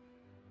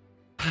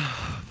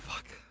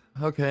 Fuck.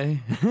 Okay.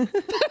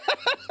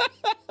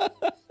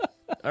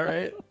 All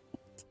right.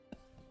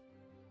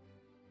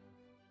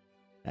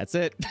 That's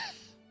it.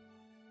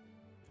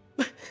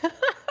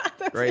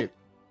 Great.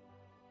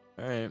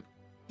 All right.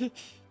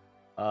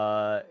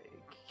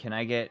 Can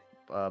I get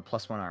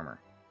 +1 armor?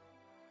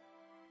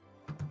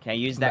 Can I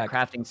use that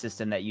crafting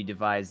system that you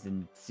devised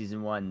in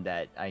season 1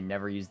 that I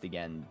never used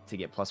again to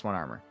get +1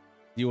 armor?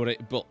 You want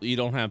to? But you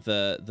don't have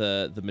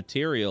the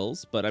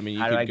materials. But I mean,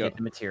 you How could do I go. get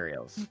the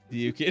materials?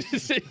 You could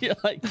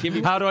like give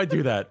me How do I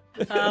do that?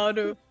 How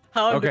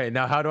Okay,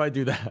 now how do I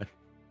do that?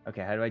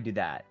 Okay, how do I do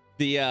that?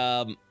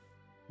 the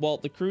Well,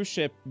 the cruise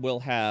ship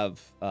will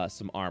have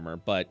some armor,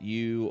 but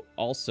you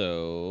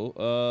also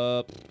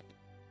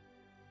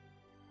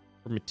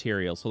for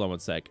materials. Hold on one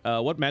sec.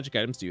 What magic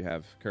items do you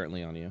have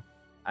currently on you?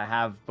 I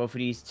have both of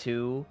these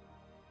 2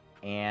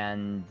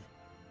 and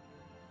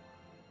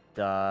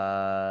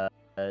the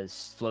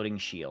floating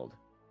shield.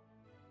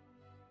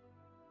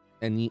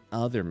 Any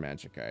other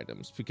magic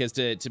items? Because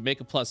to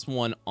make a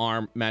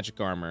 +1 magic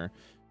armor,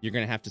 you're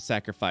gonna have to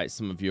sacrifice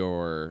some of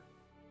your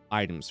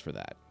items for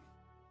that.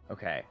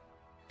 Okay.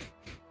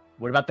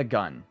 What about the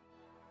gun?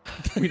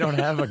 We don't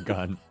have a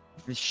gun.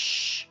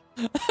 Shh.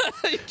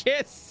 You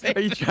can't say.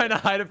 Are you trying to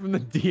hide it from the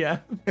DM?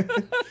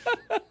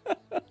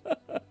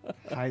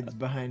 Hides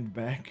behind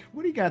back.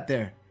 What do you got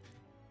there?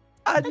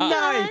 A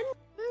knife.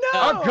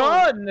 A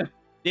gun!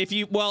 If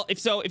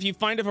you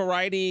find a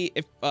variety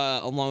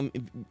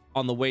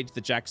on the way to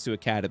the Jacksu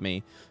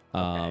Academy,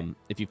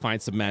 if you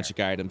find some magic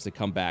items that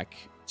come back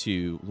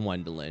to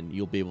Lwendalen,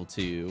 you'll be able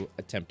to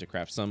attempt to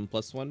craft some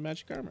 +1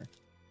 magic armor.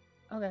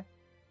 Okay.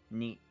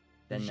 Neat.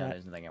 Then no,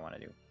 there's nothing I want to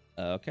do.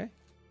 Okay.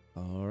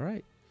 All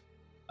right.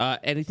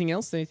 Anything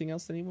else? Anything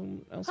else?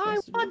 Anyone else? I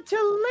wants to do? want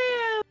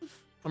to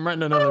live! I'm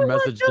writing another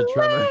message to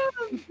Tremor.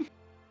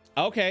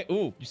 Okay.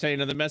 Ooh, you say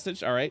another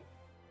message? All right.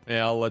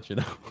 Yeah, I'll let you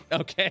know.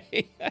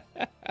 Okay.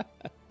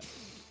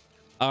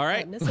 All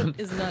right. Nissa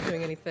is not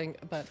doing anything,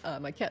 but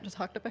my cat just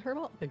hocked up at her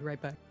wall. I'll be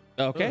right back.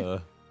 Okay.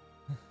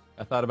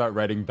 I thought about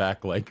writing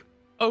back like,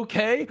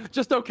 okay,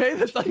 just okay.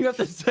 That's all you have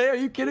to say. Are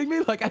you kidding me?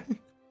 Like,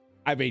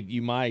 I mean,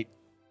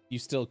 you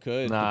still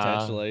could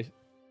potentially.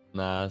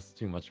 Nah, it's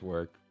too much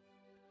work.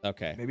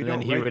 Okay. Maybe And then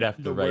don't he write would have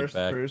to the write worst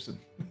back. person.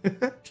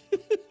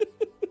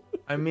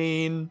 I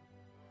mean,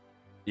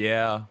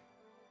 yeah.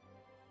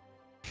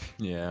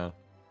 Yeah.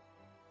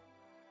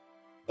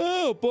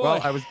 Oh boy.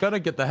 Well, I was gonna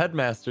get the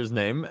headmaster's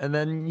name, and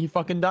then he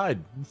fucking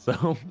died.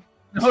 So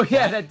Oh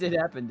yeah, that did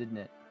happen, didn't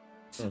it?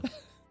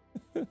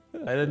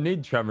 I didn't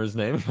need Tremor's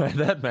name. I had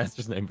the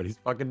headmaster's name, but he's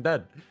fucking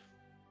dead.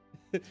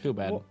 Too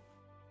bad.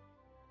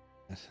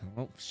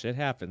 Well, shit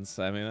happens.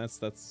 I mean,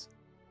 that's.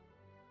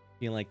 I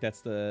feel like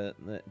that's the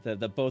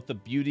both the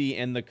beauty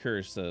and the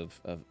curse of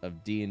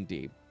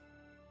D&D.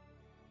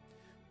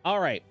 All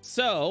right,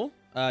 so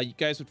you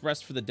guys would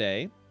rest for the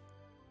day,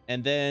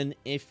 and then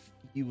if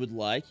you would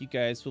like, you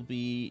guys will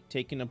be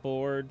taken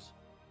aboard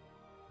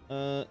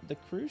the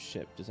cruise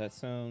ship. Does that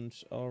sound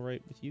all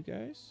right with you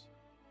guys?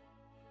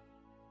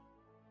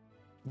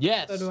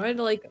 Yes. So do I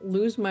like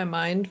lose my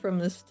mind from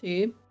this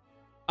tea?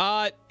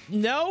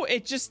 No,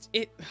 it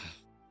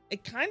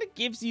kind of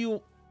gives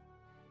you.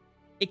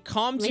 It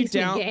calms you Makes me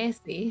down.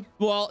 gassy.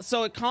 Well,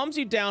 so it calms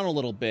you down a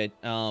little bit,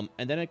 and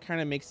then it kind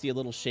of makes you a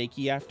little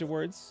shaky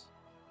afterwards.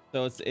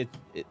 So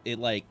it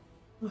like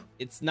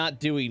it's not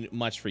doing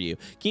much for you.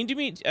 Can you do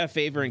me a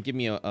favor and give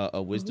me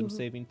a wisdom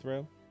saving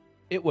throw?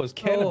 It was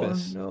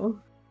cannabis. Oh, no.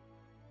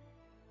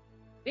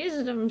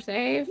 Wisdom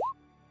save.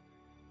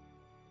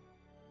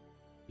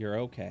 You're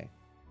okay.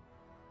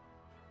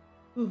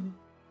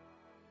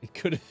 It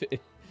could have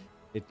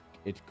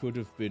it could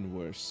have been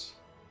worse.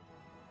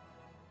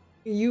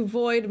 You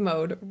void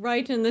mode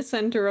right in the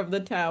center of the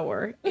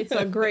tower. It's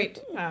a great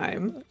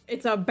time.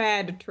 It's a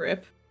bad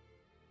trip.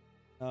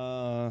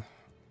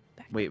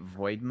 Wait,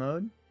 void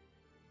mode?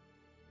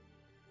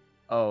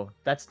 Oh,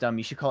 that's dumb.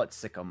 You should call it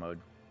sicko mode.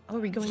 Oh, are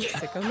we going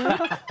sicko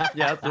mode?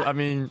 Yeah, I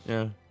mean,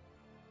 yeah.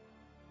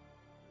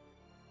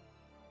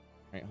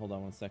 Alright, hold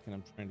on one second.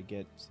 I'm trying to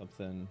get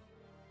something.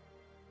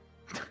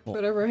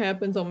 Whatever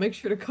happens, I'll make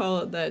sure to call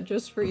it that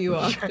just for you,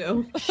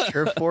 Octo.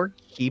 Surefork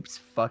keeps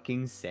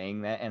fucking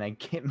saying that, and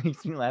it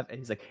makes me laugh. And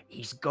he's like,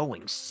 he's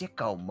going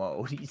sicko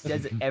mode. He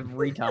says it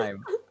every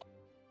time.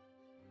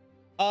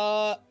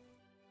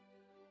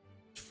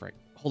 Frick.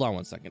 Hold on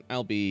one second.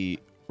 I'll be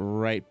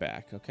right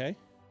back, okay?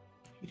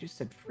 You just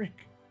said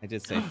frick. I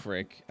did say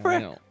frick.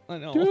 Frick. I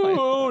know.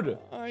 Dude!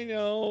 I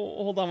know.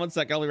 Hold on one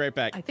sec. I'll be right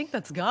back. I think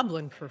that's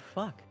goblin for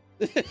fuck.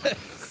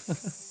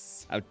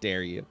 How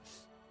dare you?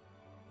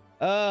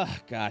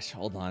 Gosh,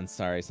 hold on.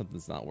 Sorry,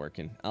 something's not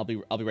working. I'll be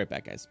right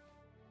back, guys.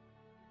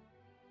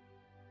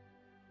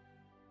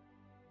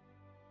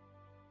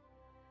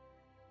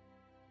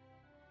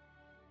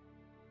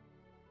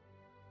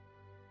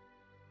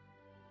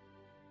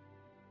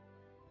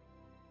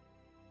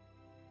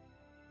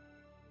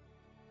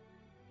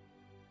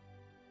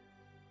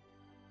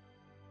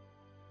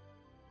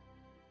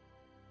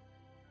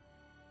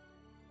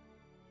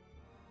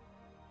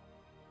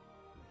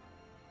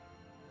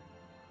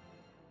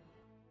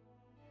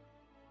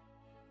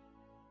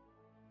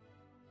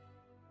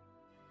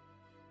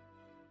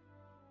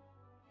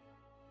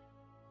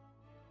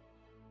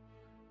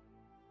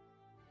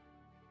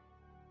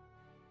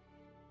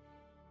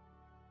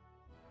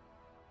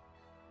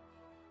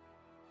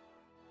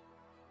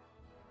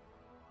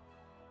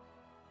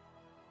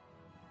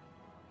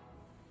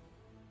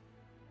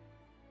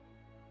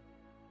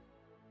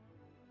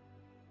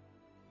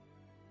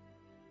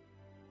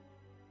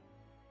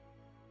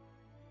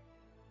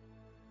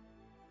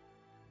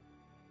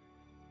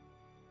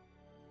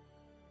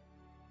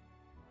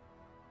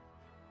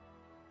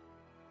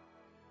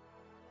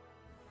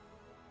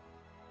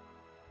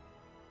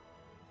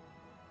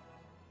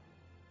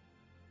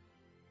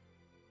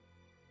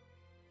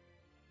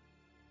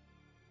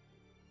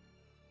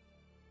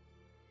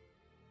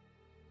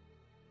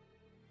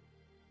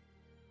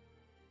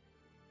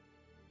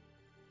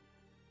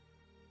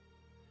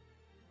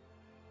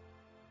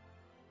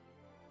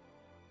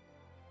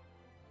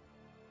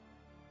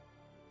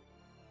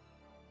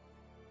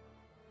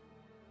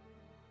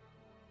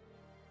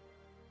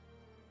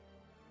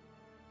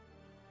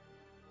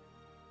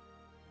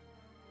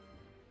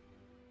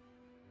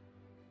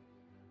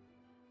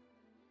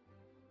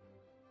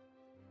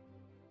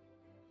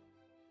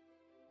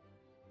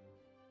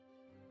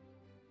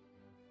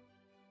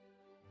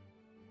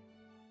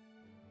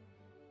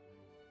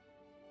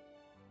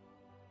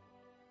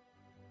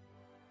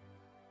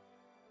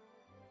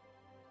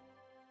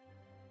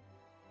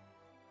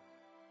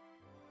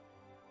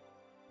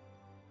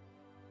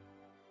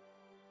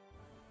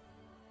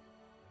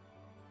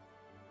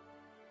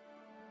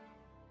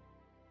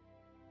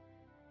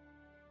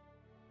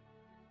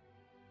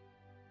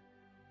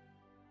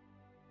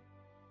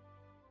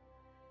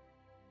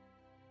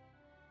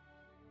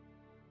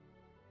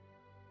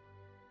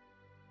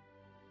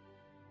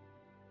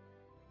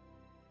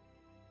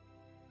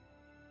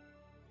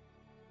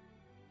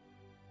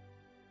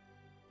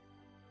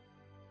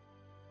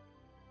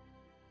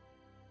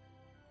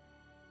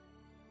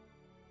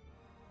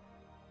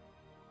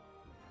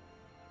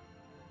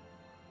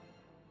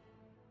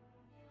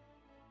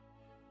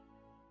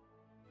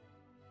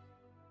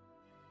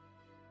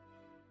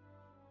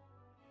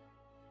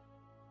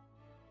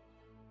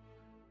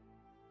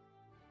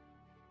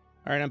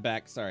 All right, I'm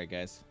back. Sorry,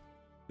 guys.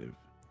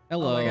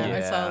 Hello. Oh my god,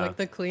 I saw Yeah. like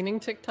the cleaning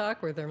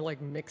TikTok where they're like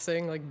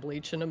mixing like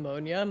bleach and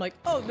ammonia. I'm like,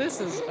 oh,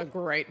 this is a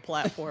great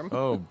platform.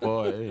 Oh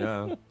boy,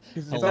 yeah.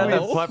 It's Is that that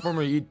always, platform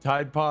where you eat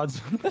Tide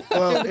Pods?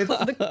 well, it's,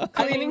 The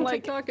I mean, cleaning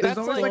like, TikTok there's is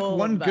always full like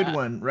one of good that.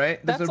 one, right?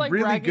 There's That's a like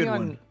really ragging good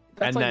on. one.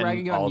 That's And like then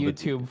ragging on all the-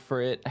 YouTube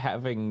for it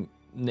having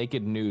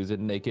naked news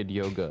and naked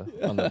yoga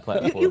on the You,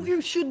 platform. you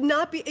should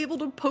not be able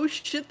to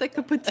post shit that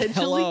could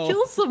potentially Hello.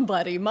 kill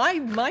somebody.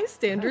 My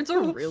standards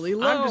are really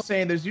low. I'm just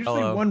saying, there's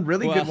usually Hello. one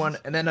really Well- good one,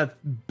 and then a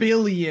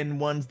billion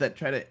ones that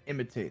try to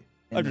imitate.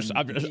 and I'm just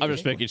then-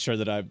 making sure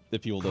that the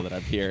people know that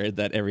I'm here and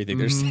that everything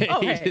they're saying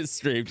Okay. is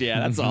streamed. Yeah,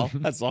 that's all.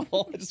 That's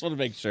all. I just want to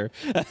make sure.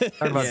 Talk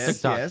about Yes,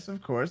 TikTok. yes,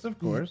 of course, of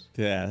course.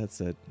 Yeah, that's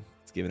it.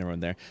 It's giving everyone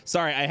there.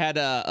 Sorry, I had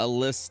a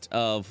list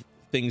of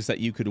things that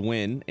you could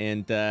win,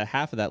 and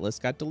half of that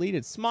list got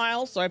deleted.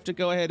 Smile, so I have to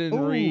go ahead and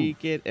Ooh.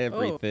 re-get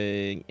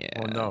everything. Yeah.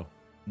 Oh no.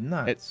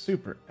 Not It's-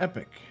 super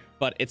epic.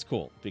 But it's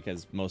cool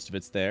because most of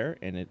it's there,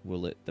 and it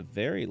will at the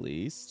very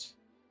least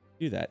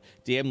do that.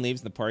 DM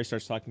leaves and the party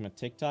starts talking about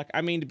TikTok.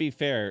 I mean, to be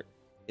fair,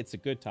 it's a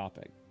good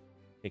topic,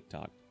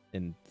 TikTok,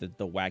 and the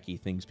wacky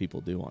things people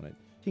do on it.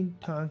 Tink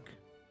tonk,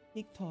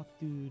 TikTok,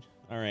 dude.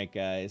 All right,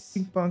 guys,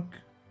 tink bunk.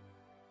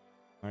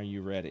 are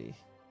you ready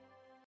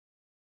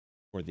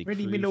for the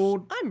Ready, my cruise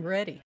lord. I'm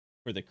ready.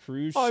 for the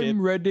cruise ship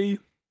I'm ready.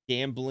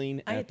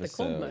 gambling I ate the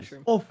cold episode.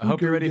 mushroom. I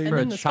hope you're ready And for a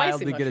then the child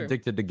spicy to get mushroom.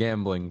 addicted to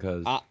gambling,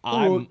 because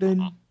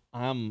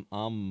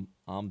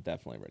I'm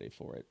definitely ready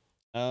for it.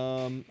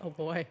 Oh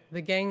boy,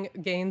 the gang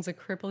gains a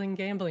crippling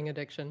gambling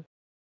addiction.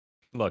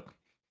 look,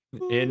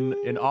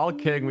 in all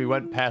kidding, we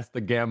went past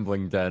the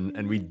gambling den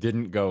and we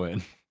didn't go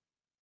in.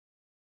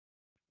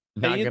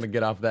 Not gonna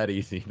get off that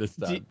easy this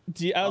time.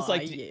 I was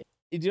like, yeah.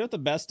 do you know what the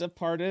best of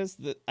part is?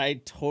 That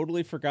I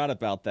totally forgot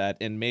about that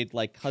and made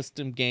like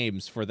custom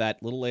games for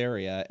that little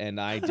area, and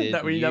I didn't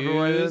That we never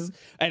went in?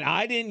 and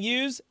I didn't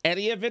use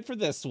any of it for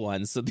this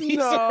one. So these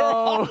No.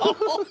 are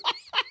all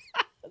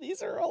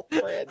these are all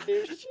brand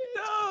new shit.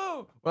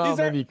 No. Well, These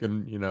are- maybe you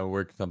can,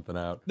 work something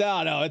out.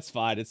 No, it's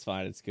fine. It's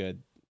fine. It's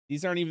good.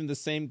 These aren't even the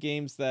same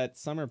games that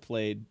Summer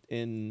played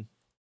in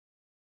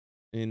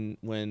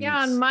when. Yeah,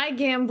 on my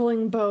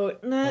gambling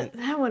boat.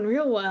 That went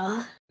real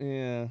well.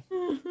 Yeah.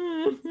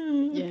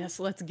 Yes,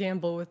 let's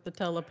gamble with the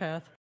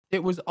telepath.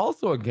 It was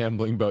also a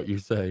gambling boat, you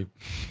say?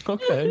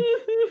 Okay.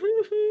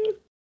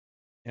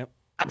 Yep.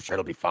 I'm sure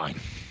it'll be fine.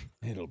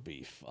 It'll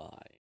be fine.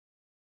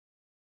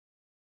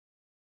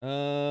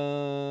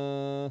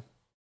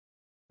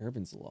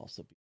 Urbans will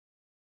also be.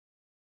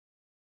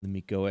 Let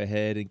me go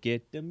ahead and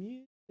get the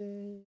music.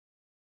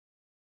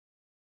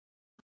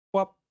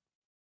 Whoop.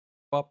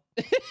 Whoop.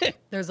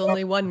 There's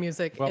only one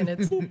music, Well- and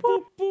it's Boop,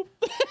 boop. whoop,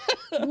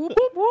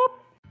 whoop,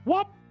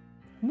 whoop,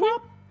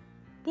 whoop,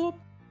 whoop.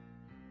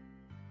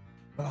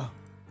 Oh,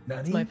 It's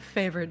Nani? my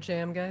favorite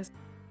jam, guys.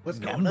 What's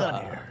going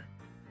on here?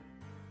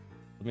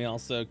 Let me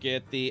also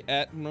get the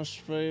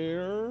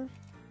atmosphere.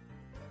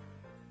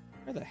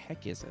 Where the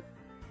heck is it?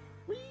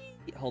 Whee!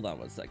 Hold on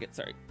one second.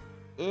 Sorry.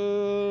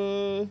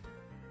 Is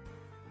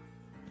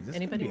this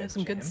Anybody gonna be know a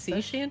some good jam sea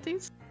session?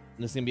 shanties?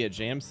 This is gonna be a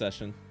jam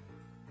session.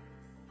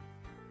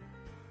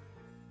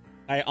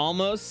 I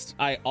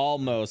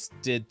almost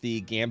did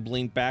the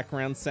gambling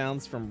background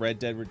sounds from Red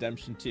Dead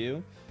Redemption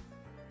 2,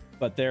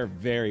 but they're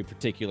very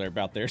particular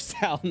about their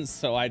sounds,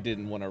 so I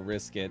didn't want to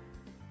risk it.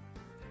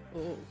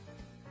 Oh,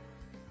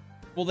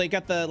 Well, they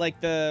got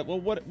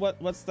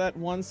what's that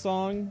one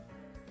song?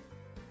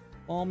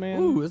 Oh man.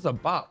 Ooh, it's a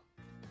bop.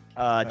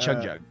 Chug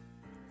Jug.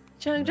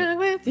 chug chug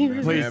with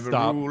you. Please Have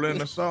stop. a rule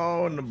and a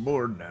saw on the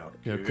board now.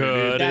 You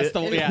could. That's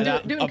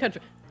the Doing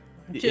country.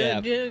 yeah.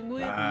 Chug jug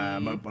with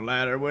I'm you. up a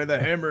ladder with a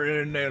hammer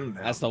and a nail.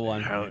 Now. That's the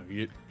one.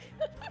 You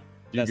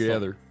That's the-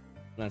 together.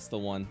 That's the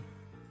one.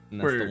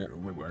 And that's the Where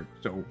one. we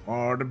worked so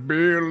hard to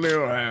build a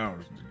little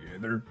house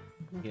together.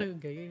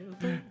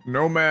 Together.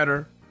 No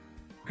matter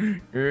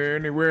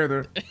any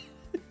weather,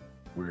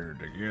 we're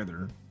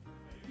together.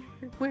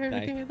 We're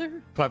Nice.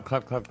 together. Clap,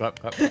 clap, clap, clap,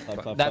 clap. Clap,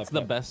 clap, That's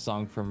clap, the best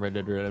song from Red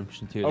Dead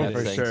Redemption 2. Oh, That's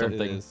for saying sure.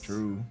 something. It is.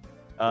 True.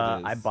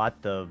 I is.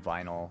 bought the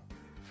vinyl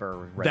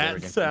for Red Dead That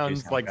Redemption 2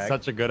 sounds like soundtrack.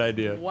 such a good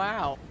idea.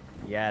 Wow.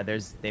 Yeah,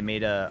 they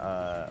made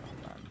a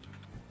hold on.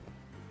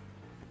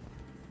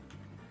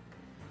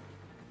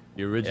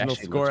 The original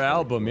actually score looks really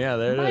album. Yeah,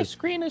 there it is.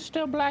 screen is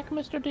still black,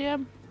 Mr.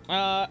 DM.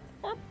 How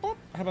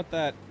about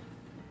that?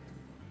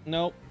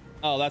 Nope.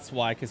 Oh, that's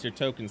why, because your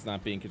token's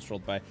not being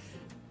controlled by.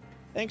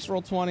 Thanks,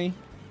 Roll20.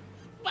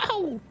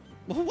 Wow!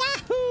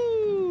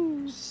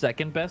 Wahoo!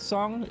 Second best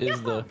song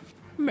is the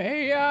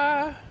May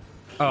I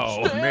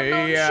Oh, Stand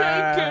me,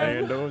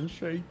 unshaken. stand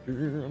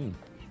unshaken.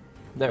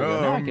 There we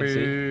go. Now I can see.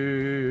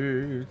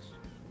 Miss.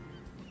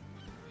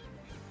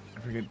 I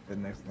forget the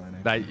next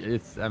line.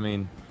 I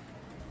mean,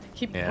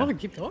 Keep Yeah. going,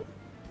 keep going.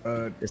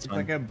 This It's one.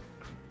 like a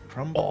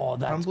Oh,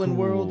 that's crumbling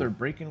world cool. or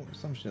breaking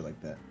some shit like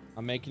that.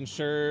 I'm making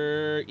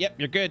sure. Yep,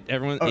 you're good.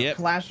 Everyone. Oh, Yep.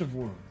 Clash of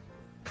Worlds.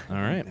 All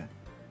right.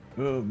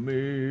 Of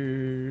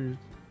me.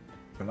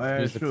 Clash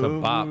Music's of a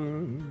bop.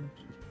 Worlds.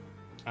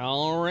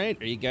 All right.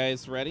 Are you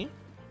guys ready?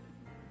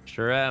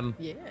 sure am.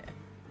 Yeah.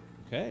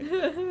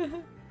 Okay.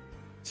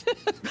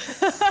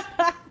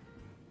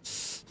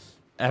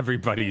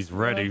 Everybody's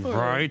ready,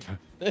 right?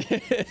 I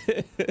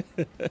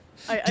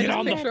just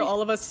on the picture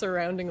all of us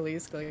surrounding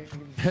Lee's, like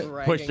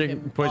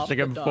dragging Pushing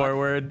him dock.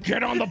 forward.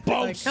 Get on the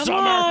boat, Like, come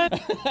Summer.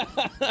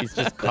 He's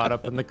just caught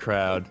up in the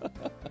crowd.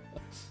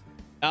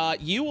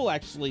 You will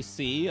actually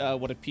see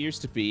what appears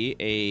to be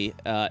a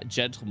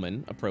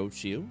gentleman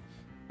approach you,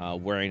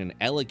 wearing an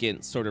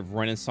elegant sort of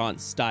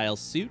Renaissance style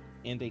suit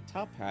and a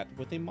top hat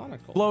with a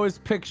monocle. Blow his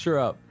picture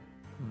up.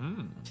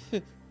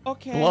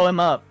 Okay. Blow him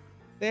up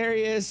There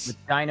he is.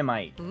 with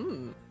dynamite.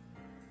 Mm,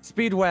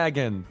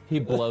 Speedwagon. He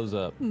blows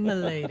up.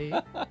 milady.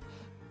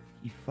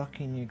 He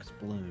fucking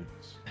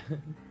explodes.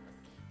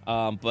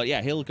 But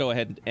yeah, he'll go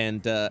ahead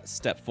and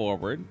step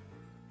forward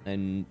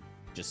and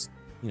just,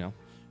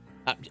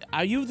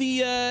 are you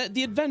the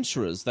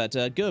adventurers that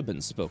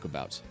Gerben spoke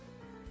about?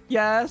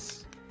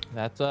 Yes.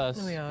 That's us.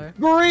 Here we are.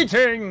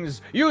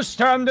 Greetings! You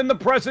stand in the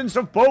presence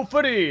of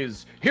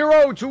Bophades,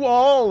 hero to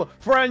all,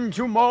 friend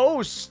to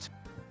most.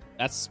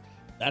 That's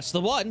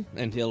the one,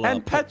 and he'll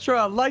And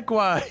Petra,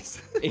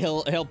 likewise.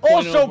 he'll point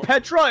Also, over,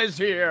 Petra is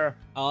here.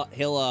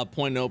 he'll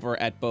point over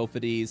at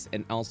Bophades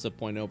and also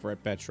point over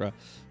at Petra, and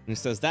he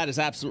says that is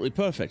absolutely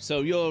perfect. So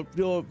you're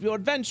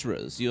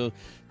adventurers, you're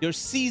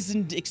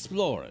seasoned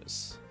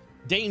explorers.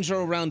 danger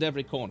around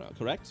every corner,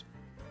 correct?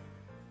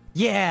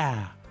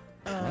 Yeah.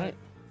 Right.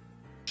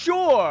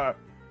 Sure.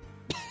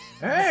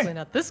 Obviously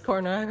not this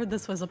corner. I heard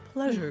this was a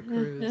pleasure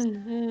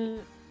cruise.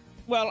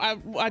 Well,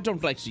 I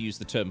don't like to use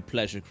the term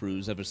pleasure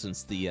cruise ever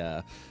since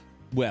the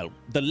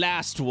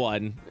last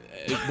one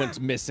went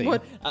missing.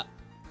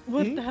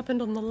 What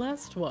happened on the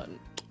last one?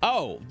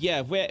 Oh,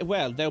 yeah,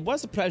 well, there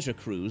was a pleasure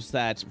cruise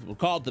that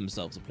called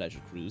themselves a pleasure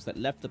cruise that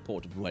left the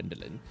port of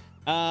Gwendolyn,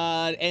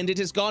 and it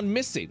has gone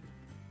missing.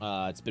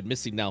 It's been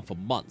missing now for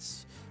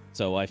months.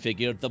 So I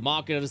figured the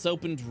market has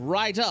opened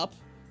right up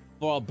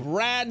for a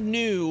brand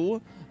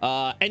new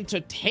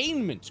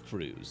entertainment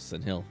cruise,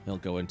 and he'll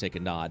go and take a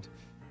nod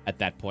at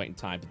that point in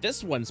time. But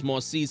this one's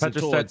more seasoned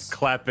Petra towards... starts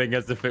clapping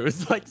as if it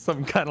was like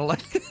some kind of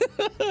like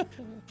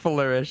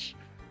flourish.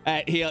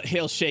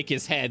 He'll shake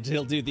his head.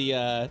 He'll do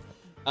the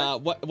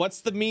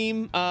what's the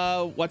meme?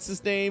 What's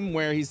his name?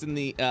 Where he's in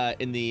the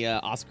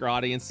Oscar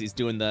audience, he's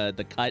doing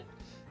the cut.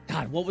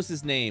 God, what was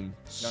his name?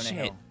 Jonah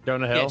Hill.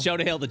 Jonah Hill. Yeah,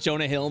 Jonah Hill. The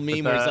Jonah Hill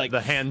meme where he's like the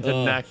hand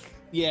and neck.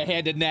 Yeah,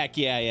 hand and neck.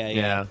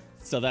 Yeah.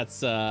 So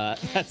that's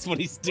what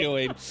he's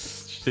doing.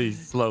 She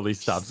slowly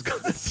stops.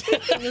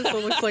 This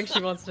one looks like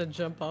she wants to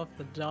jump off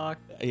the dock.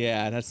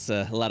 Yeah, that's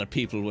a lot of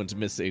people went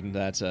missing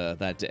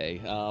that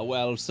day.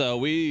 Well, so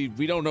we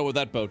don't know where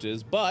that boat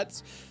is,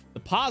 but the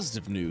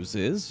positive news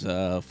is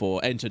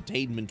for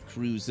entertainment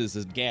cruises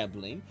and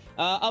gambling,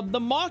 the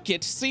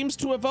market seems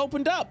to have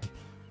opened up.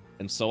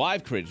 And so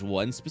I've created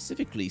one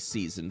specifically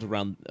seasoned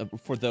around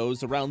for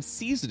those around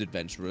seasoned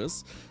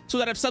adventurers, so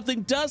that if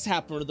something does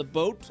happen to the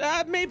boat,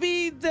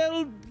 maybe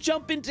they'll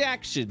jump into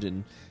action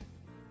and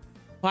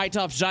fight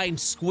off giant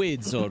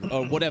squids or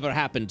whatever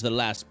happened to the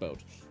last boat.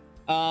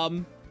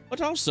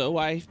 But also,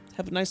 I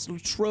have a nice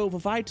little trove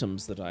of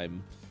items that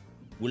I'm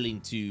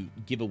willing to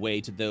give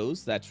away to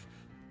those that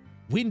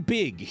win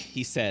big,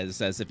 he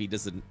says, as if he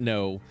doesn't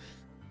know.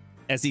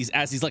 As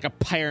he's like a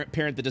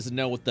parent that doesn't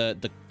know what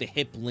the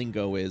hip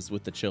lingo is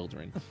with the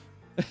children.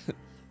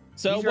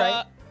 So, he's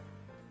right.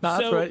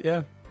 That's right,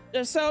 yeah.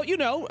 So,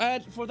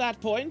 for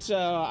that point,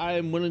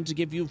 I'm willing to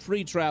give you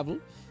free travel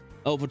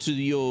over to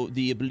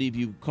I believe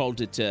you called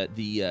it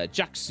the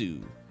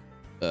Jaksu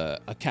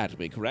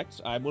Academy,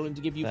 correct? I'm willing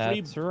to give you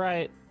free. That's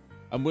right.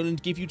 I'm willing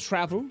to give you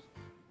travel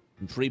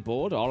and free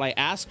board. All I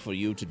ask for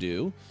you to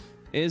do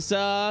is,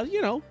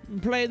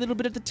 play a little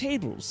bit at the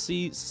table,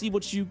 see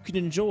what you can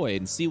enjoy,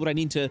 and see what I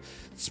need to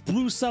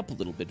spruce up a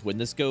little bit when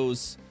this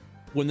goes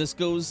live,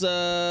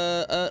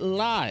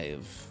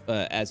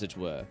 as it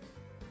were.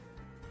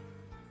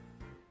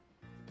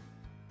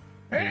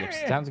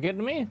 Sounds good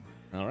to me.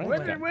 All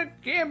right.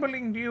 What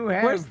gambling do you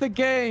have? Where's the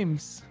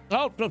games?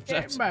 Oh,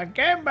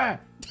 Gamba.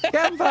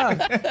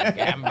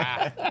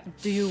 Gamba.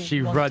 Do you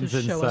She want runs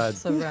to show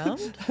us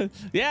around?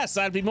 yes,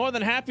 I'd be more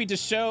than happy to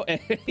show.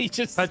 He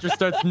just Petra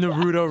starts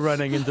Naruto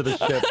running into the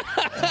ship.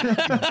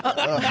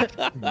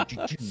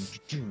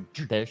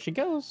 There she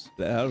goes.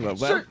 Well,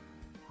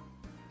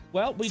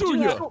 we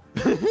do have.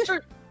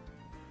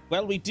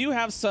 Well, we do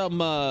have some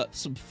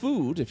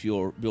food if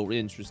you're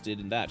interested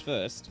in that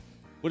first.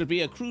 Would it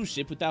be a cruise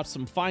ship without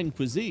some fine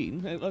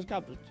cuisine? Let's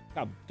come.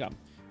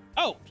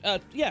 Oh,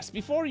 yes.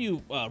 Before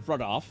you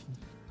run off.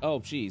 Oh,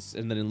 jeez.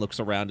 And then it looks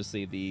around to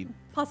see the.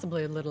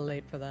 Possibly a little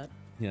late for that.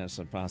 Yeah,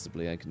 so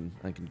possibly I can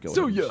go.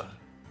 So ahead. yeah.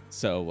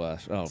 So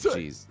oh,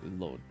 jeez,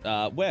 Lord.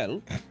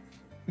 Well,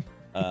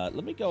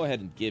 let me go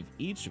ahead and give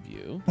each of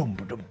you. Let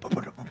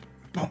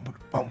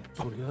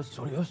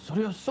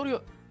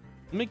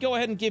me go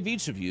ahead and give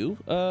each of you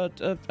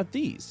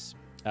these.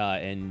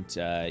 And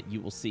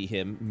you will see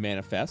him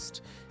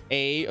manifest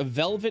a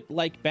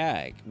velvet-like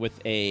bag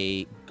with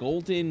a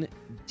golden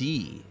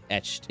D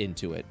etched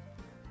into it.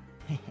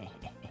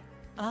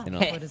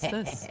 What is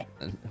this?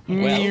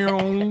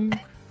 Well,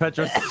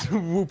 Petra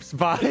swoops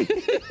by,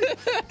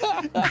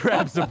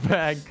 grabs a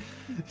bag,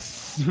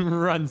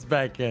 runs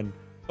back in.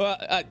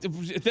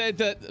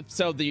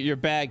 So your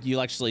bag,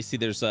 you'll actually see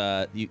there's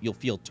you'll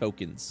feel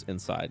tokens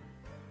inside.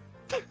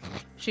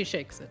 She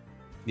shakes it.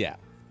 Yeah.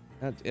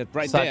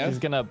 Right Sak there. is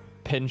gonna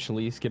pinch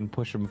Leask and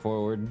push him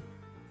forward.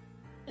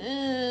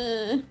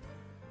 And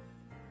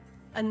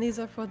these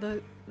are for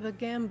the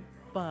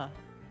gamba.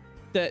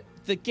 The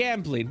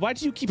gambling. Why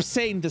do you keep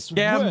saying this word?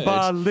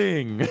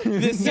 Gambling.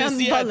 This is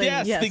Gambling,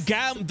 yes, yes. the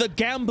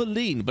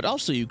gambling. But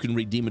also you can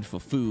redeem it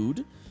for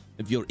food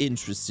if you're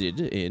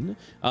interested in.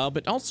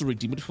 But also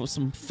redeem it for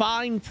some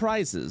fine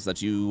prizes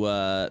that you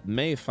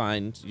may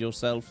find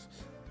yourself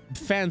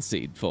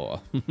fancied for.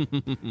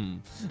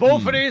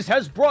 Bolfades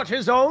has brought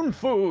his own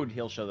food.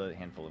 He'll show the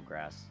handful of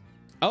grass.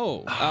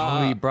 Oh,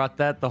 he brought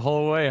that the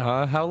whole way,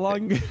 huh? How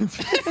long?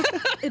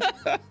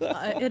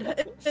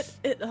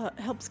 It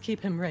helps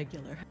keep him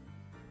regular.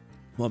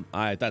 well,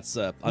 that's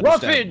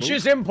Roughage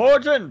is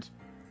important.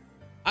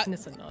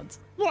 Nissa nods.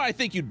 Well, I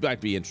think you might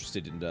be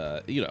interested in,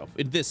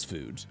 in this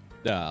food.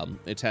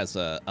 It has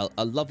a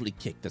lovely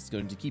kick that's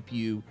going to keep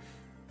you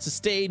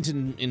sustained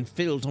and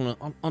filled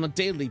on a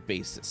daily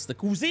basis. The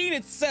cuisine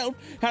itself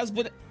has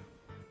been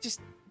just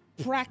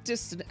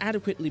practiced and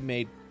adequately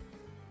made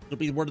It'll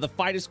be one of the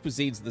finest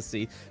cuisines of the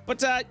sea.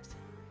 But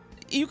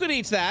you can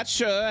eat that,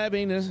 sure. I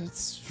mean,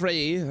 it's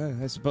free,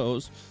 I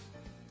suppose.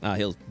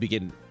 He'll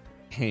begin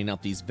handing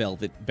out these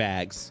velvet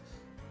bags.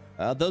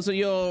 Those are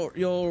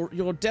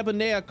your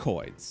debonair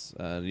coins.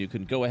 You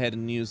can go ahead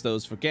and use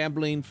those for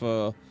gambling,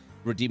 for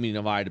redeeming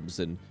of items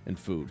and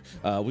food.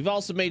 We've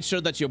also made sure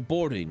that your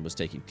boarding was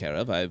taken care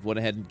of. I've went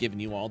ahead and given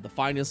you all the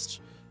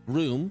finest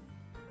room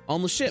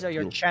on the ship. These are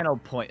your channel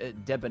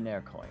point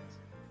debonair coins.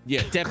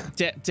 Yeah,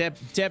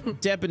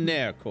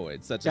 debonair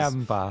coins.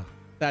 Gamba.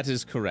 That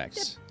is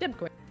correct. Deb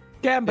quick.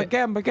 Gamba,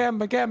 gamba,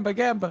 gamba, gamba,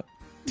 gamba.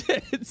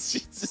 It's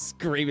just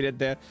screaming it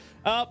there.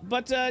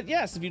 But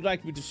yes, if you'd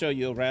like me to show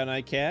you around,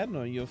 I can,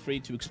 or you're free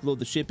to explore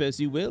the ship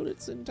as you will.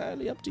 It's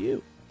entirely up to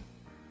you.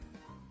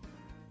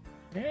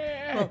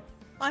 Yeah. Well,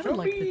 I would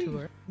like the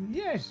tour.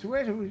 Yes,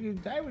 well,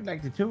 I would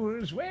like the tour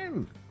as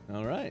well.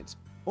 All right.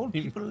 Old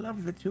people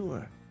love the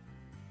tour.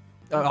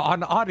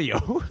 On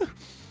audio.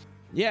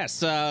 Yes,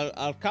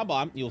 come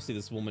on. You'll see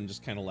this woman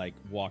just kind of like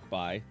walk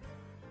by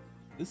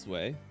this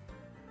way.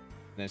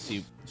 And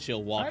then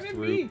she'll walk Pardon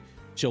through. me?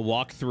 She'll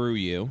walk through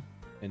you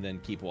and then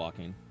keep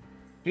walking.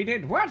 She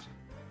did what?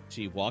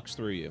 She walks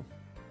through you.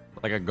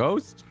 Like a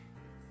ghost?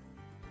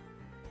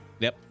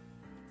 Yep.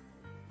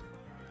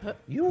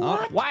 You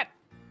what? What?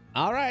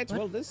 All right.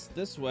 Well,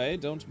 this way.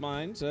 Don't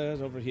mind.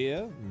 Over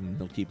here. And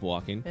he'll keep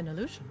walking. An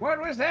illusion. What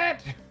was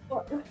that?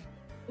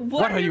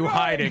 What are you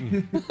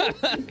hiding?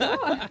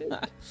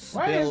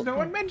 Why is no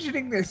one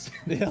mentioning this?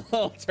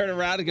 He'll turn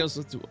around and goes,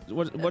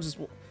 "What is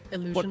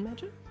Illusion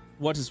magic?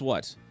 what is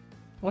what?"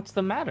 What's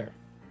the matter?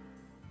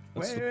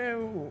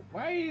 Well,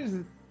 why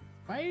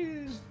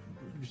is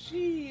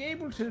she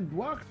able to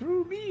walk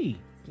through me?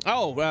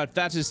 Oh,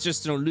 that is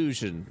just an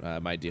illusion,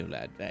 my dear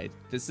lad.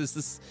 Since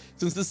this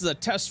is a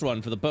test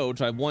run for the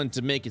boat, I wanted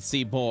to make it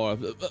seem more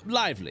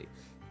lively.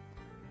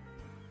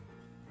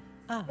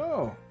 Ah.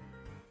 Oh,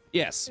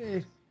 Yes.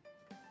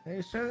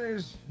 so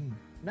there's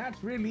not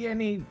really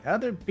any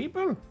other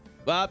people?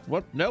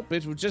 What? Nope.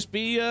 It would just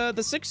be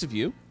the 6 of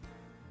you.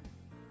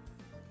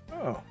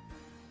 Oh,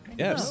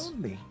 Yes.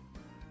 lonely.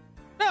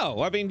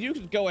 No, I mean you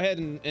could go ahead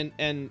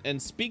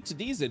and speak to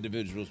these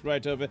individuals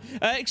right over.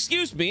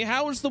 Excuse me,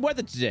 how was the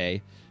weather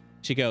today?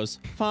 She goes,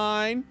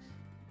 fine.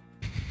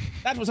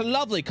 That was a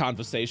lovely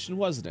conversation,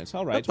 wasn't it?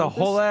 All right. That's a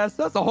whole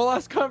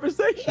ass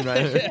conversation,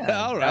 right?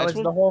 Yeah, all right. That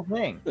was the whole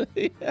thing.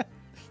 Yeah.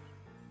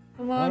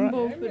 Come on, Alright.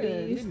 both of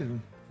these.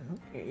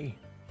 Okay.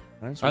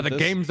 Are the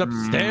games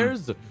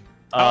upstairs?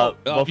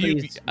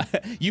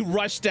 You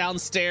rush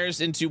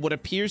downstairs into what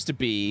appears to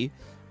be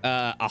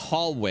a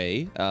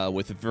hallway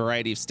with a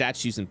variety of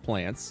statues and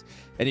plants.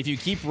 And if you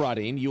keep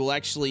running, you will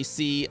actually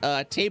see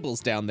tables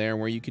down there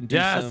where you can do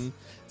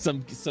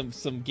some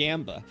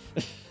gamba.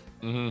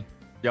 Mm-hmm.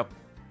 Yep.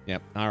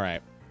 Yep. All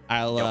right.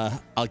 I'll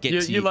get to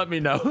you. You let me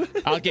know.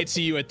 I'll get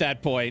to you at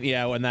that point.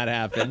 Yeah, when that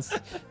happens.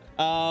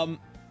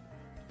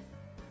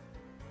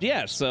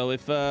 Yeah. So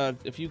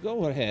if you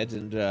go ahead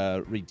and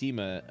redeem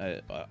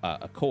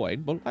a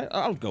coin, well,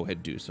 I'll go ahead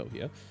and do so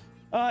here.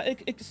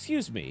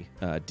 Excuse me,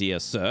 dear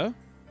sir.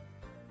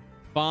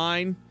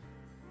 Fine.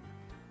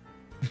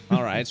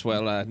 All right.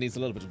 Well, it needs a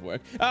little bit of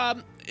work.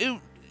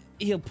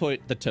 He'll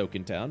put the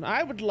token down.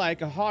 I would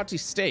like a hearty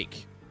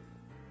steak.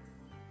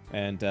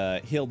 And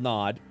he'll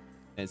nod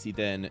as he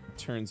then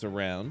turns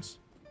around.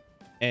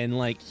 And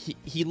like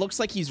he looks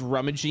like he's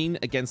rummaging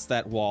against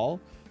that wall.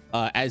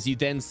 As you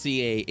then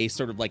see a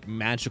sort of like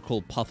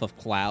magical puff of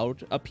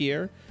cloud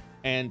appear.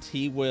 And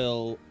he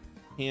will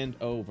hand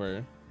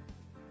over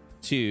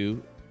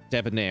to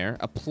Debonair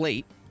a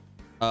plate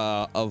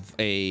of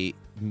a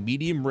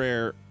medium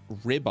rare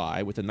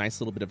ribeye with a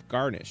nice little bit of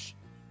garnish.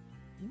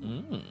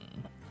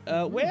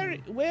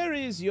 Where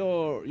is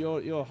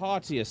your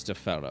heartiest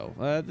fellow?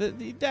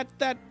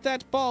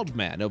 That bald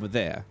man over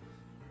there.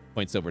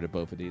 Points over to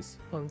Bofidis.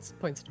 Points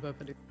to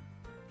Bofidis.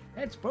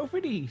 That's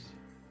Bofidis.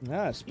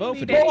 Ah, it's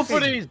Bofidis.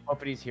 Bofidis!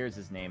 Bofidis hears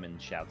his name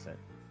and shouts it.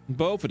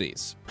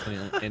 Bofidis.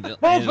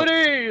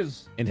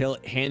 Bofidis! And he'll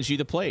hand you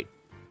the plate.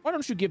 Why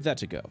don't you give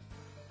that a go?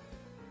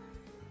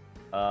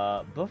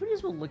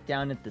 Bofidis will look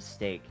down at the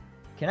steak.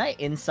 Can I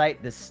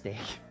insight this steak?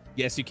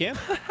 Yes, you can.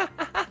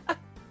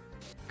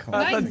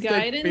 My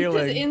guidance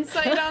is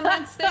insight on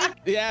that steak.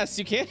 Yes,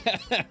 you can.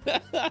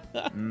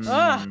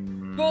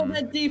 Roll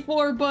that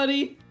D4,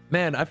 buddy.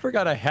 Man, I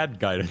forgot I had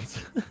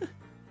guidance.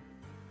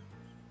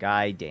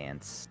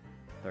 Guidance.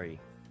 3.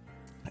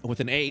 With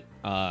an 8,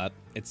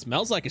 it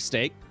smells like a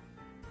steak.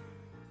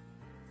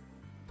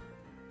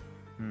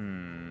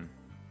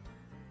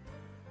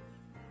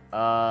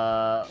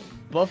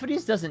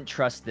 Bofidis doesn't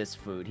trust this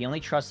food. He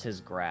only trusts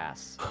his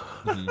grass.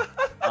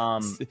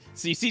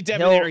 So you see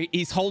Debonair,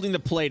 he's holding the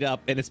plate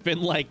up, and it's been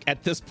like,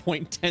 at this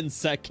point, 10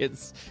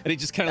 seconds. And he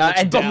just kind of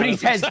looks and down.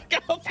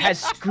 Bofidis has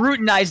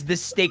scrutinized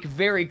this steak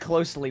very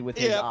closely with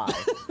his eye.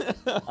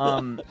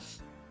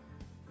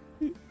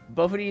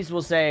 Bofidis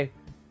will say,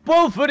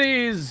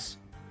 Bofidis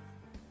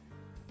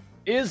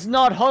is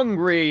not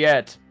hungry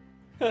yet.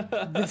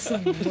 This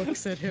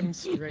looks at him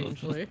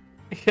strangely.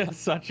 Yeah,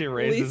 Sachi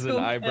raises an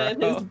eyebrow.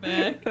 Pat his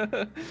back.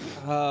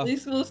 At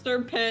least we'll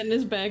start patting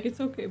his back. It's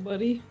okay,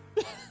 buddy.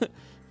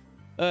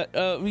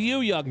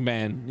 You young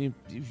man,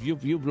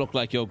 you look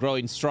like you're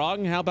growing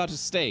strong. How about a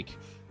steak?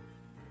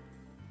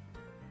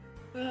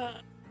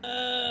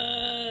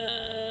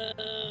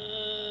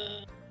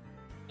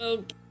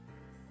 Oh.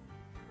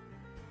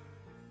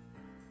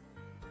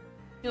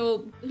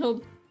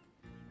 He'll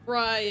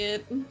fry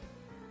it.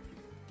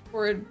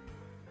 Or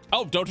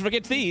Oh, don't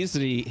forget these.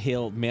 And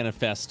he'll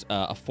manifest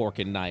a fork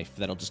and knife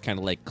that'll just kind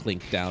of like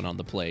clink down on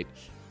the plate.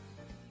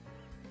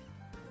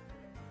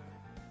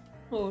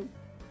 oh,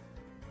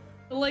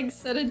 he'll like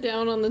set it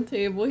down on the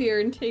table here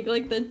and take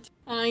like the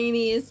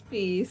tiniest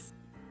piece.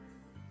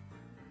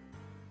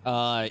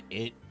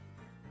 It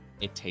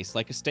tastes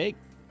like a steak.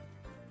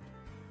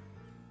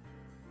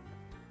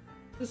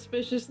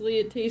 Suspiciously,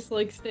 it tastes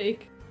like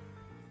steak.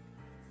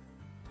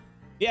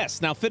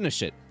 Yes, now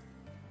finish it.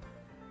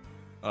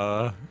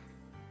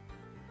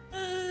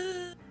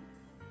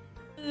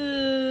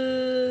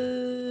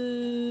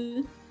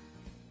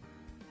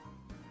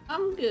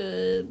 I'm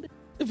good.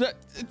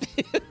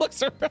 It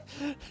looks around.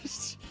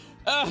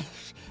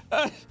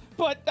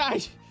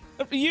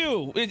 But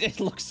you. It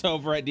looks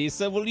over at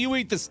Nisa. Will you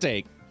eat the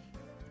steak?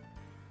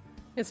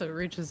 Yeah, so it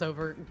reaches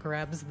over,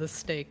 grabs the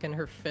steak in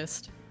her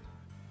fist,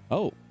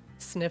 Oh.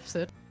 sniffs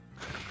it.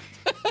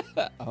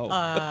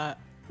 Oh.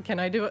 Can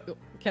I do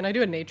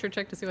a nature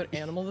check to see what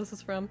animal this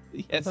is from?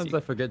 Yes. Sometimes I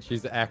forget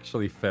she's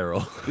actually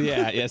feral.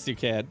 Yeah. Yes, you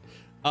can.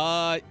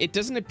 It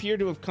doesn't appear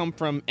to have come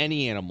from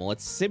any animal.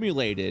 It's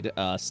simulated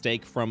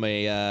steak from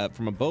a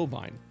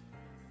bovine,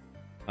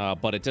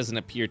 but it doesn't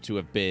appear to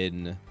have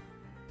been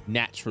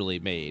naturally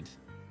made.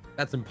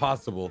 That's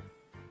impossible.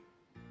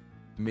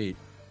 Meat.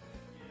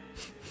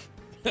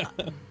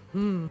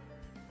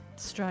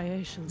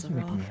 Striations are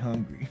Making me off.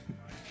 hungry.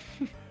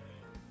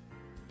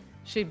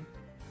 She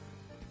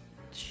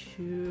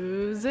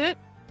chews it.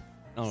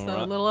 All So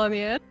right. a little on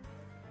the edge.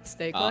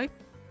 Steak like.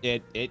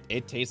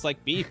 It tastes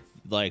like beef.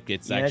 Like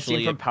it's You know that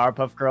actually scene from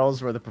Powerpuff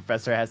Girls where the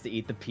professor has to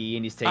eat the pea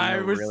and he's taking I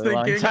a was really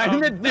long thinking time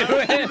of, to do I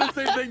was it. the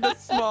same thing, the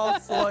small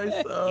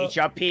slice. Eat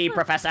your pea,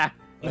 Professor.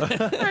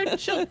 Right,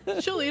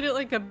 she'll eat it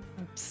like a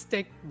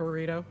steak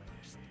burrito.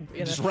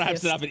 just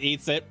wraps it up and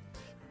eats it.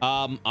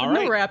 All No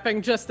right.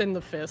 wrapping, just in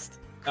the fist.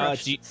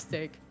 Crushed do you-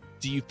 steak.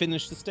 Do you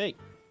finish the steak?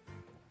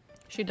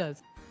 She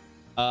does.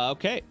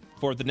 Okay.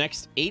 For the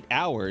next 8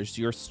 hours,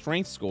 your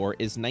strength score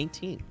is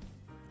 19.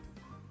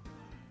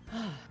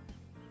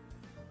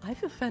 I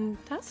feel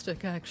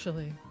fantastic,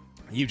 actually.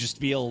 You just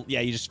feel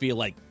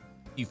like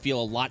you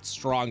feel a lot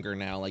stronger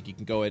now. Like you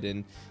can go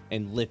ahead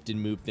and lift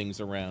and move things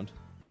around.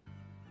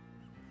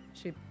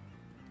 She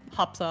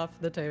hops off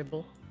the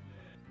table.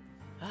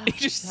 You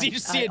just see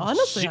it.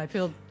 Honestly, I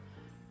feel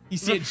You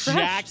see it refreshed.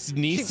 jacks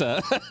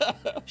Nisa.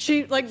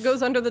 she like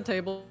goes under the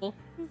table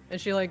and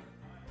she like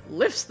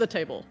lifts the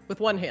table with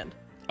one hand.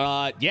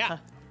 Yeah.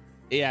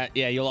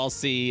 You'll all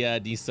see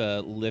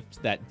Nisa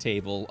lift that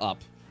table up,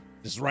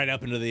 just right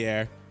up into the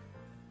air.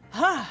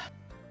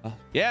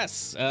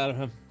 Yes,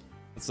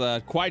 it's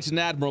quite an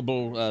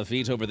admirable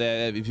feat over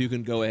there. If you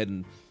can go ahead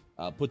and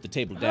put the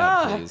table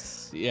down,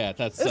 please. Yeah,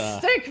 that's. This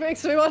steak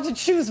makes me want to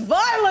choose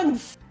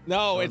violence.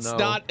 No, it's no.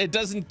 not. It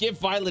doesn't give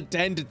violent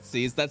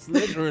tendencies. That's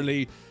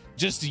literally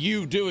just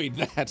you doing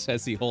that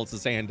as he holds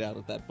his hand out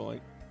at that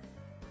point.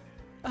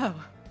 Oh,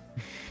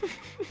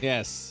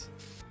 Yes.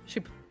 she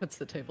puts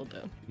the table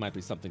down. Might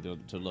be something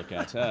to look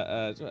at.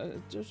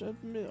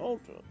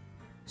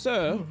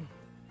 Sir,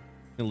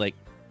 and like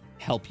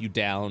help you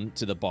down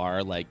to the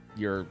bar like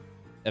you're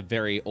a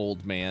very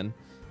old man.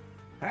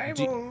 I'm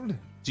Do- old.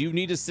 Do you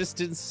need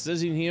assistance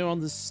sitting here on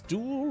the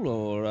stool,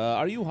 or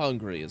are you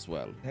hungry as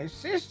well?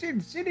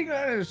 Assistant sitting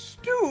on a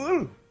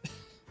stool?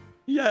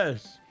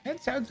 Yes.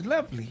 That sounds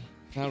lovely.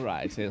 All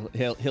right,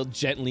 he'll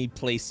gently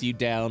place you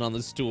down on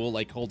the stool,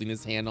 like holding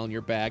his hand on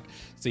your back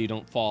so you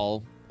don't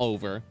fall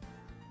over.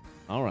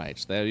 All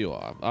right, there you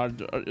are. Are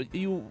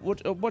you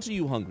what are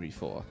you hungry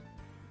for?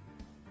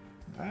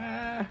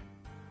 I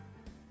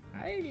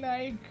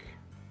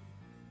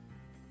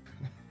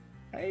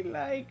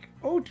like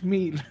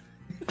oatmeal.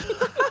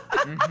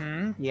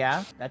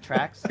 Yeah, that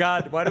tracks.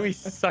 God, why do we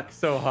suck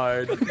so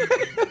hard?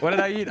 What did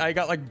I eat? I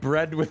got like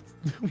bread with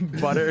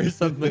butter or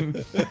something.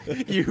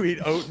 You eat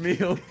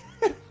oatmeal.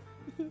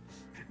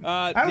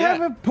 I'll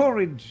have a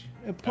porridge.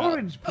 A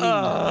porridge, please.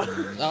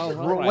 Oh, all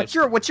right. What's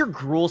your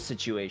gruel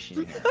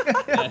situation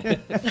here?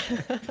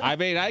 I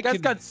mean, I That's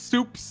could. got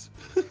soups.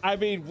 I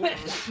mean,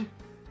 bless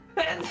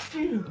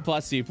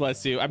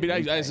you. I mean,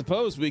 I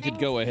suppose we could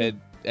go ahead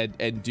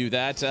and do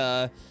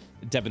that.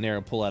 Debonair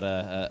will pull out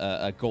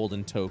a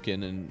golden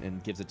token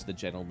and gives it to the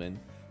gentleman.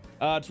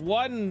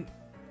 One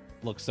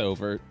looks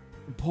over.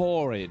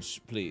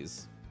 Porridge,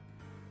 please.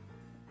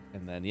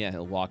 And then, yeah,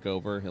 he'll walk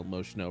over. He'll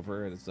motion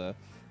over. And it's a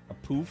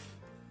poof.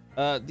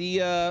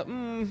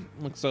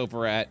 Looks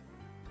over at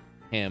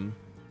him.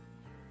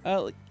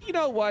 You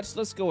know what?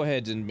 Let's go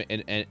ahead and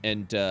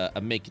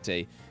make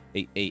it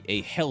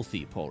a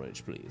healthy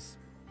porridge, please.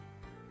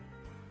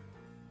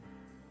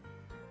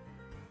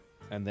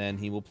 And then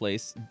he will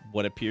place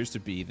what appears to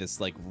be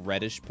this like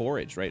reddish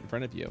porridge right in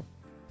front of you.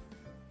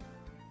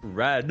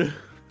 Red.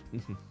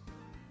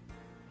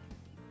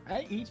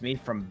 It's made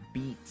from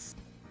beets.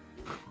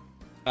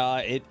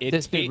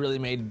 This dude really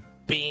made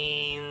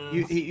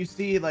beans. You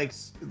see, like,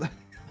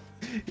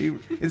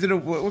 is it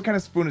what kind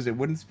of spoon is it?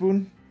 Wooden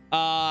spoon?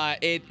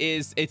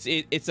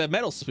 It's a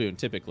metal spoon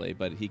typically,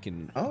 but he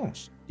can. Oh.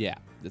 Yeah,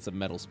 it's a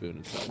metal spoon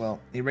itself. Well,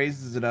 he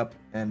raises it up,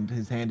 and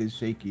his hand is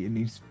shaky, and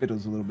he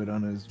spittles a little bit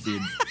on his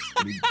beard.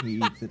 he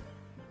eats it.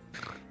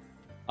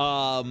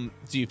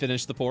 Do you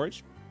finish the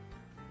porridge?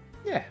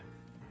 Yeah.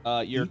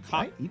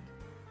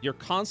 Your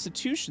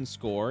Constitution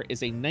score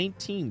is a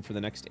 19 for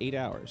the next 8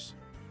 hours.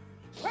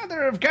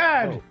 Mother of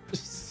God! Oh.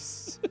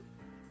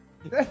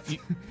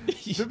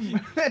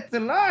 That's a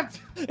lot.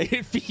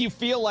 If you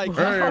feel like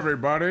Hey,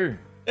 everybody!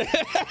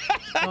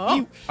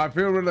 Oh, I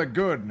feel really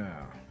good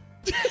now.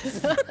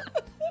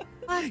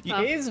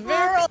 he's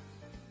very.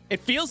 it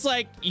feels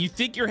like you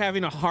think you're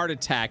having a heart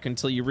attack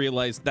until you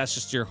realize that's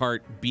just your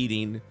heart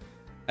beating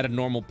at a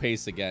normal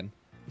pace again.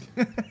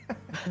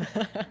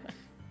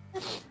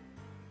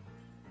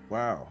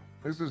 Wow,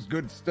 this is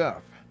good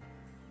stuff.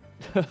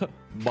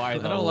 By I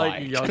the don't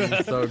light. like young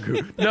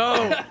Sogu.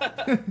 No!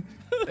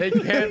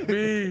 It can't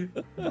be.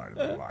 By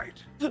the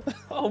light.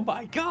 Oh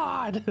my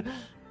god.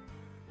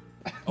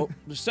 Oh,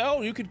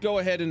 so you could go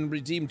ahead and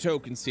redeem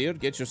tokens here,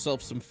 get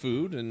yourself some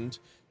food, and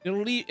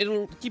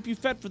it'll keep you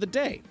fed for the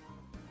day.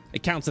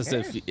 It counts as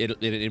if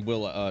it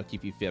will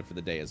keep you fed for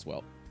the day as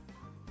well.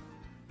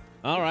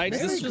 All right.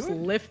 Very This is good. just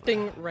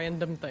lifting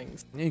random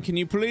things. And can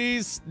you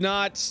please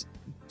not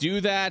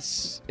do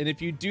that? And if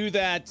you do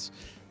that,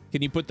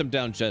 can you put them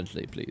down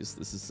gently, please?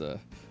 This is a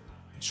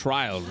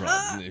trial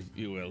run, if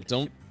you will.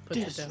 Don't. Puts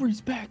it down.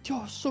 Disrespect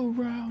your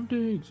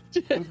surroundings.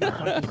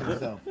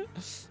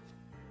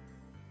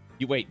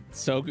 You wait.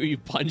 So you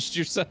punched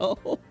yourself?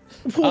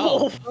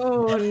 Oh,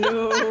 Oh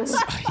no.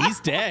 He's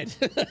dead.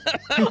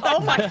 oh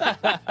my God.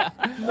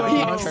 He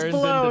He turns into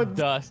explodes.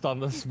 dust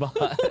on the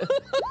spot.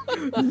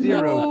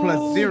 0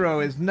 plus 0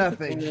 is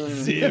nothing.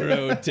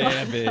 0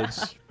 damage.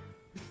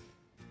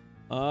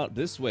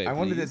 This way. I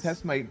wanted to please.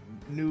 test my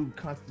new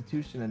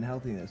constitution and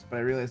healthiness, but I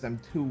realized I'm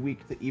too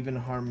weak to even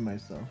harm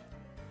myself.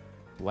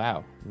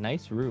 Wow,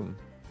 nice room.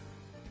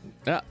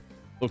 Well,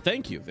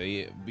 thank you.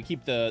 We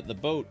keep the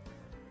boat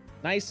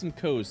nice and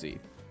cozy.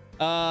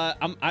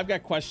 I've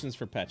got questions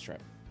for Petra.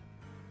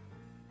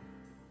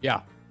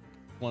 Yeah.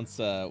 Once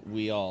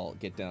we all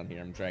get down here,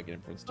 I'm dragging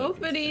him from Stokies.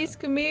 Bophades,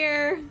 come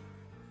here.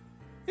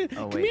 Oh,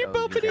 Come wait, here, oh,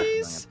 you're definitely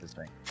Bophades. going up this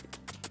way.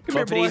 Come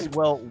here, boy. Bophades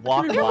will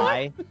walk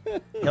by.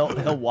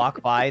 He'll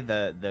walk by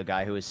the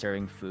guy who is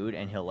serving food,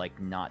 and he'll like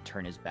not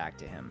turn his back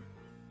to him.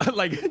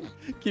 Like,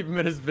 keep him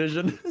in his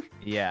vision.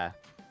 Yeah,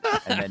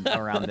 and then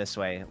around this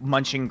way,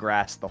 munching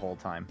grass the whole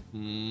time.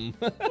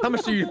 How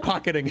much are you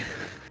pocketing?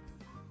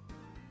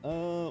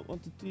 1, 2,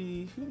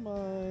 3. Who am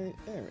I?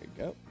 There we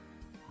go.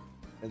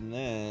 And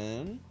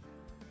then.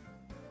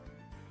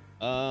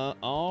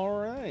 All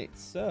right.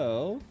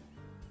 So.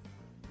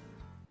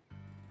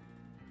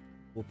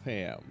 We'll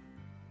pay him.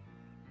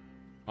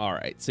 All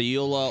right. So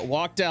you'll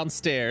walk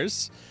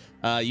downstairs.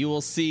 You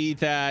will see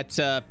that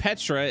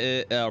Petra,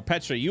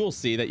 you will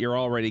see that you're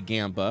already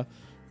Gamba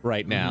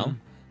right now.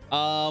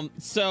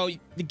 So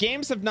the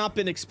games have not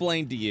been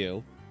explained to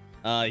you.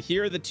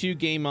 Here are the 2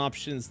 game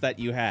options that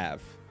you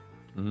have.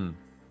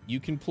 You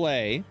can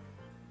play.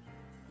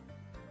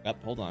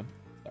 Hold on.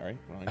 Sorry.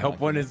 I hope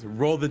one is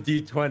roll the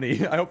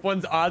d20. I hope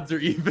one's odds are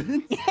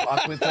even.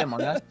 Walk with him,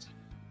 Among Us.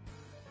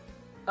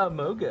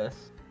 Among Us.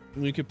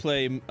 You could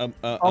play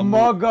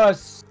Among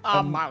Us.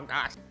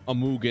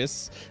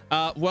 Amogus.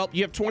 Well,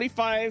 you have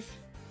 25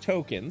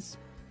 tokens.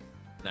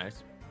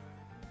 Nice.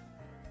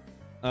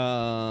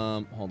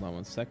 Hold on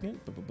one second.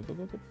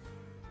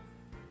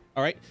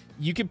 All right.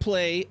 You can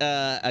play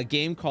a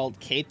game called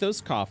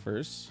Kathos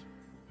Coffers.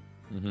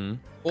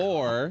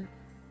 Or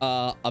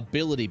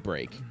Ability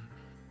Break.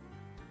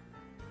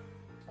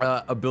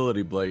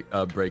 Ability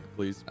break,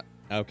 please.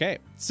 Okay.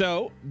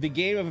 So the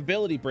game of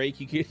Ability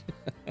Break, you could.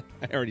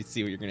 I already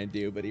see what you're gonna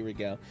do, but here we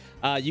go.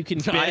 You can.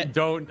 I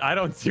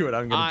don't see what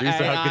I'm gonna do.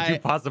 So how could you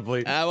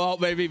possibly? Well,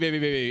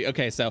 maybe.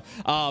 Okay, so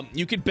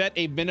you could bet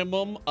a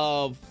minimum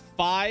of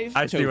 5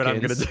 I tokens see what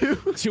I'm gonna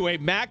do. to a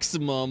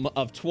maximum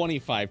of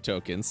 25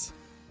 tokens.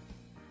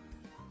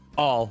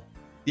 All.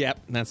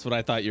 Yep, that's what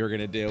I thought you were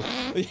gonna do.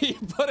 You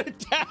put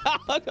it down.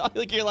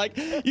 Like you're like,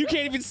 you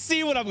can't even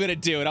see what I'm gonna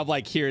do, and I'm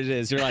like, here it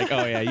is. You're like,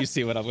 oh yeah, you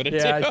see what I'm gonna do.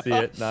 Yeah, I see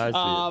it. No, I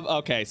see it.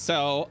 Okay,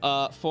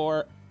 so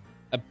for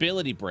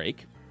Ability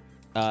Break,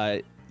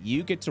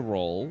 you get to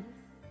roll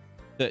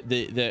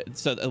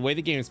so the way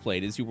the game is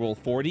played is you roll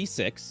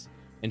 4d6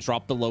 and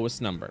drop the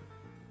lowest number.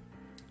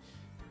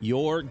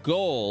 Your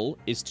goal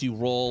is to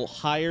roll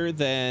higher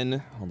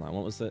than. Hold on,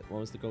 what was the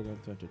goal?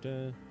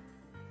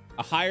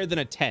 Higher than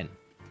a 10.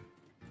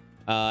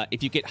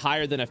 If you get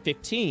higher than a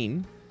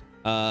 15,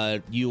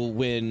 you'll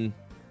win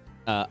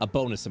a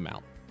bonus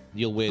amount.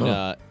 You'll win.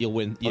 Yeah.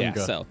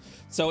 Okay.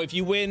 So if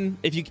you win,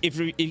 if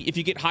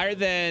you get higher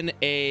than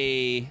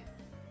a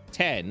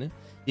 10,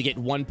 you get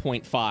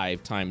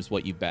 1.5 times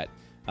what you bet.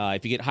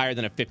 If you get higher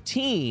than a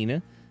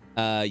 15,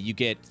 you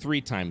get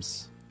 3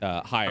 times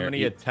higher. How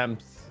many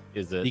attempts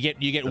is it?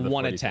 You get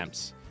 1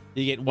 attempt.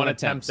 You get one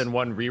attempt and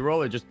 1 reroll,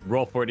 or just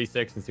roll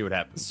 46 and see what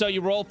happens. So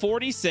you roll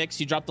 46,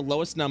 you drop the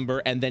lowest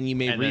number, and then you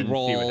may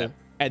re-roll,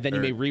 and then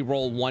you may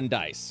re-roll 1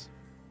 dice.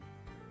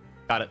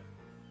 Got it.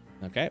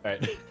 Okay. All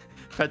right.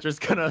 Petra's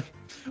gonna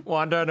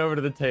wander on over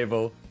to the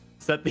table,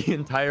 set the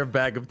entire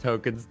bag of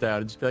tokens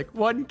down, and just be like,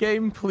 1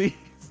 game, please.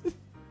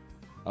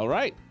 All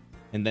right.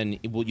 And then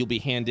you'll be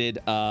handed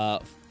 4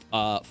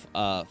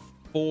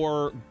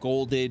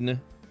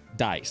 golden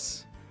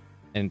dice,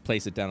 and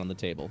place it down on the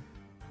table.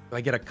 Do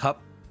I get a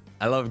cup?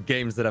 I love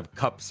games that have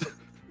cups.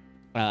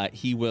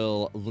 He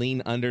will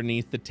lean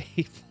underneath the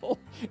table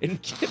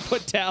and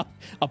put down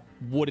a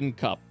wooden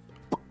cup.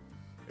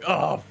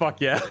 Oh,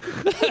 fuck yeah.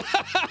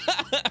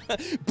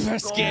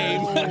 Best game.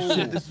 Oh,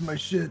 shit, this is my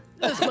shit.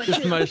 That's my This is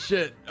shit. my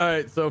shit. All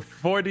right, so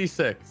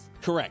 46.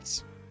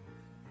 Correct.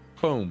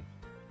 Boom.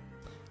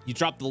 You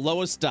drop the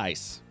lowest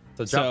dice.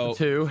 So drop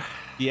the 2.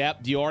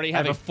 Yep, you already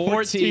have I a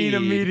 14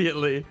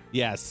 immediately.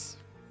 Yes.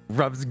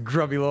 Rubs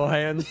grubby little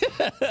hands.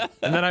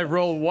 And then I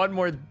roll 1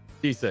 more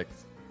d6.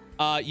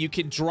 You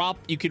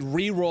could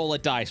re-roll a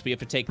dice, but you have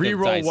to take the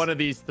Reroll dice. 1 of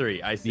these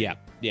 3. I see.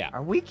 Yeah.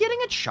 Are we getting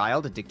a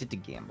child addicted to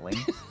gambling?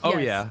 Oh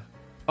Yes. yeah.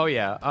 Oh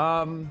yeah.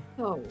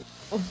 Oh.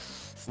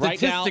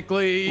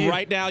 Statistically,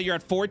 Right now you're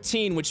at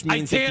 14, which I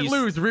means that can't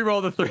lose.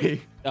 Reroll the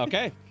 3.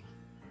 Okay.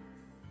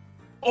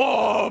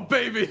 Oh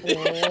baby.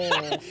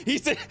 He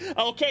said,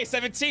 okay,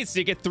 17, so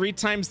you get 3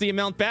 times the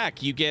amount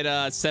back. You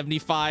get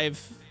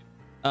 75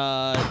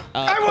 coins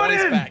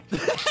back.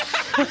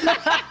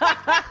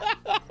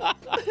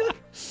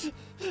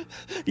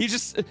 You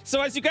just,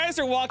 so as you guys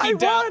are walking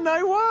down,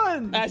 I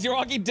won. as you're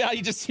walking down,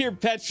 you just hear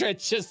Petra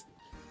just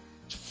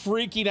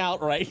freaking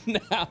out right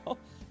now.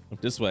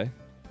 This way.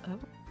 Oh.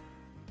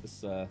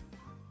 This,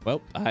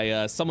 well,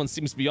 someone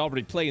seems to be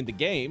already playing the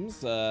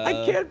games.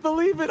 I can't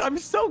believe it. I'm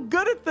so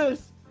good at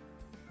this.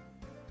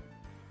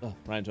 Oh,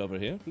 right over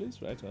here,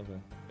 please. Right over.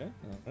 Okay,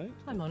 all right.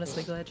 I'm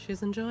honestly glad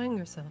she's enjoying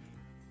herself.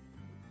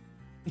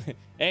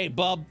 Hey,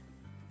 bub.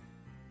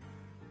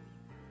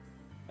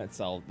 That's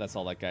all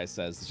that guy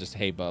says. It's just,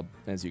 hey, bub,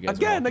 as you guys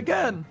are walking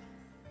Again.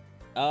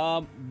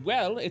 down.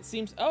 Well, it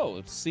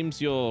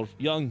seems your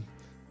young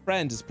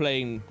friend is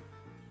playing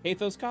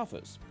Pathos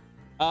Coffers.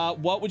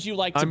 What would you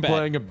like to I'm bet?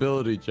 playing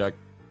ability check.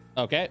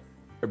 Okay.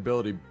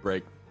 Ability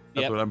break.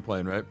 That's Yep. what I'm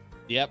playing, right?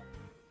 Yep.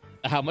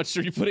 How much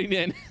are you putting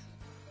in?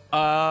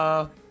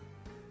 All.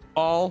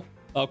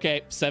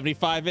 Okay,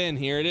 75 in.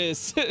 Here it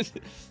is.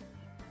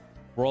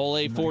 Roll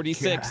a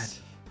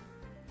 46.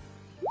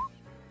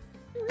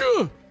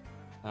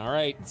 All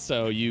right,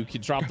 so you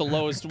can drop the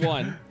lowest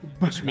one,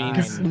 which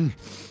means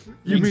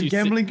You mean you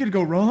gambling could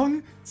go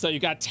wrong? so you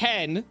got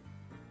 10. You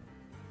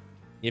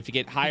have to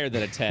get higher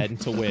than a 10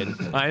 to win.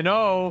 I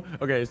know.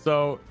 Okay,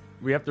 so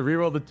we have to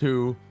reroll the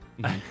 2.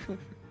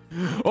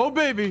 Oh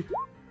baby,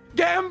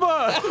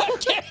 Gamba!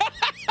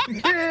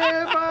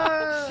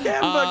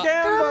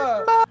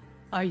 Gamba!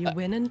 Are you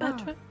winning,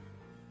 Petra?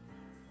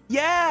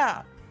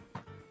 Yeah!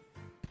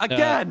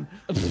 Again!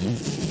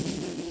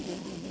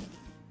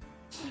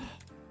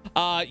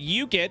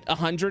 You get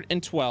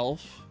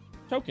 112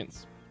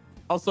 tokens.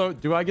 Also,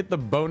 do I get the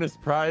bonus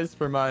prize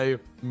for my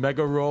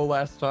mega roll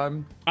last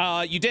time?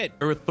 You did.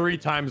 Or 3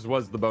 times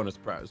was the bonus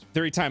prize?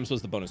 3 times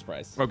was the bonus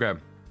prize. Okay.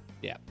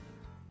 Yeah.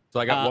 So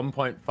I got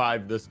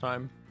 1.5 this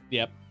time,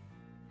 Yep.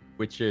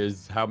 which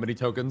is how many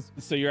tokens?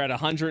 So you're at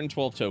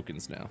 112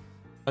 tokens now.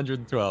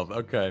 112.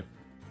 Okay.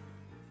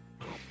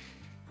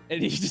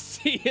 And you just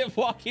see him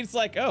walking. It's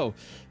like, oh,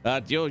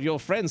 your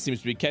friend seems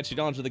to be catching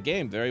on to the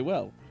game very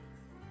well.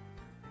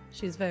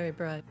 She's very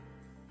bright.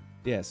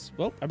 Yes.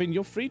 Well, I mean,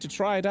 you're free to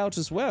try it out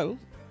as well.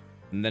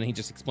 And then he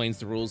just explains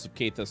the rules of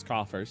Kathos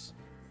Coffers.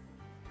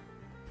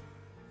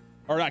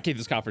 Or not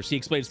Kathos Coffers. He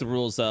explains the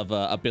rules of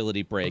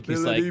ability break.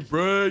 Ability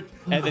break.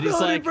 And then he's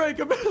like,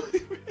 ability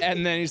break.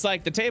 and then he's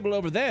like, the table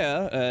over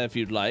there, if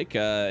you'd like,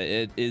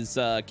 it is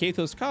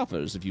Kathos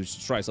Coffers, if you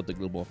should try something a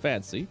little more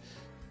fancy.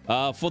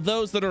 For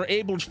those that are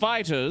abled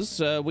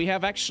fighters, we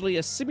have actually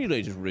a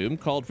simulated room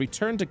called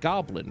Return to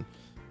Goblin,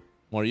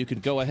 where you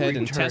could go ahead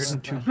and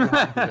test.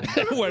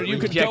 Where you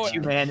could go.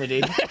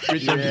 humanity.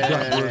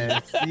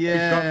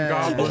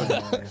 Yes.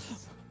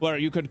 Where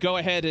you could go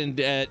ahead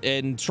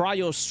and try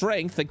your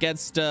strength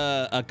against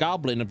a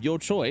goblin of your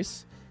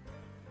choice.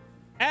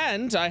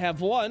 And I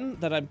have one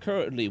that I'm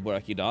currently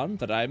working on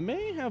that I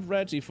may have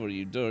ready for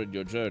you during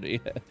your journey.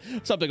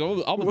 Something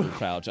I'm really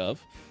proud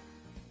of.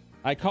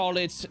 I call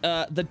it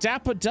the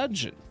Dapper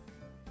Dungeon.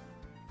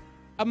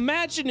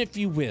 Imagine, if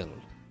you will,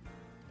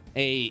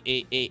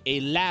 a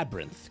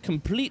labyrinth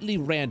completely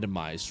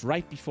randomized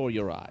right before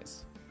your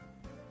eyes.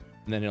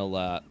 And then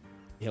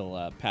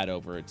he'll pat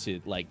over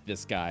to like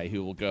this guy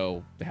who will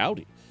go,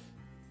 howdy.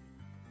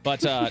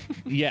 But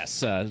yes,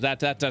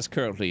 that's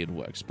currently in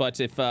works. But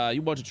if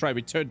you want to try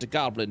Return to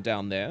Goblin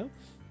down there,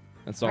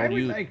 that's all I would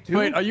you. like to.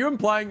 Wait, are you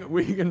implying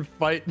we can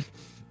fight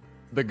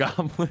the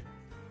goblin?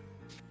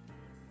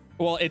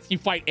 Well, you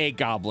fight a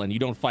goblin. You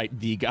don't fight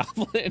the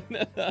goblin.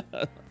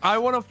 I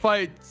want to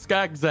fight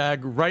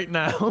Skagzag right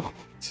now.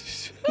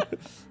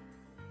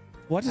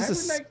 What is I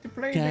this? would like to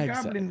play the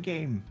goblin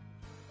game.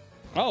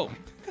 Oh,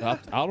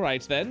 all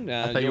right then.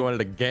 I thought you wanted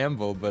to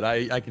gamble, but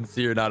I can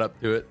see you're not up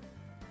to it.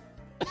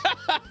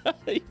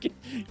 You can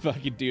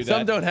fucking do that.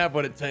 Some don't have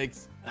what it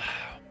takes.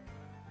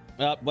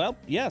 Well,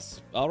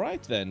 yes. All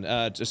right then.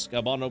 Just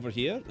come on over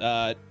here.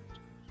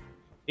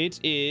 It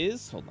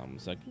is. Hold on 1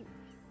 second.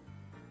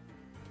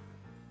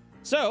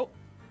 So,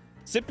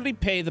 simply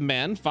pay the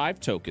man 5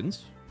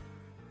 tokens.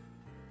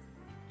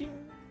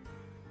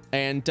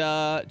 And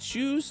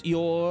choose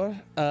your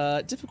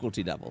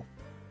difficulty level.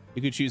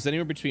 You could choose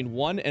anywhere between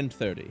 1 and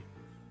 30.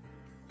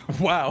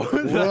 Wow,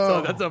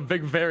 that's a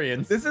big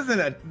variance. This isn't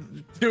a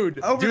dude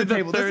over do the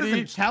table. 30, This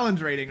isn't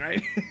challenge rating,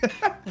 right?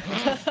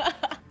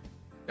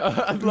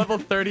 level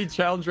 30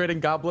 challenge rating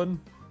goblin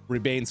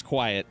Remains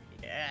quiet.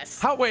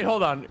 Yes. wait,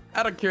 hold on,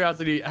 out of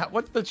curiosity,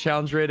 what's the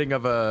challenge rating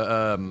of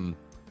a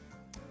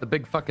the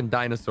big fucking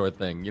dinosaur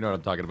thing? You know what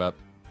I'm talking about?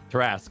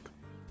 Tarask.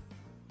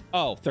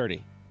 Oh,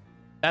 30.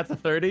 That's a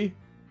 30.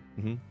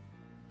 Mm-hmm.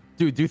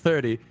 Dude, do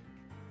 30.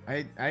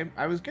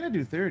 I was gonna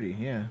do 30.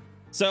 Yeah.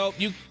 So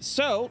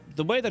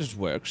the way that it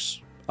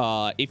works,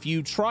 if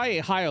you try a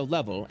higher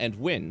level and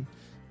win,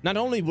 not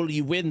only will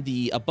you win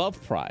the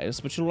above prize,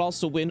 but you'll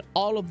also win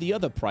all of the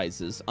other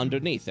prizes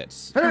underneath it.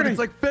 30. It's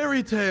like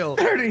fairy tale.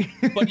 30.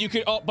 But you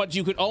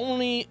could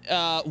only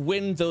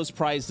win those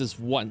prizes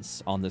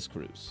once on this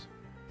cruise.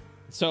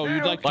 So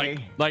you'd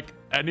like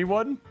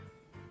anyone?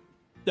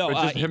 No, or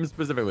just him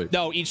specifically?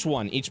 No, each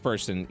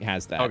person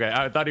has that. Okay,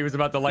 I thought he was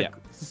about to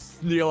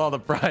steal all the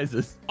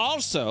prizes.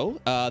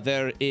 Also,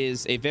 there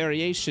is a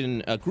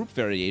group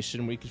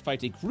variation where you can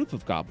fight a group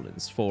of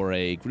goblins for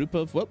a group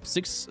of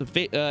 6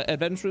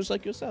 adventurers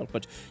like yourself.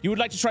 But you would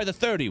like to try the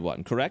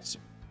 31, correct?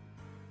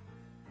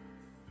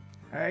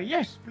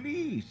 Yes,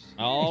 please.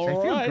 All I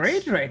feel right.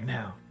 great right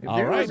now. If All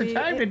there was right. a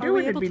time to do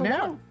it, it'd be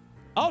now.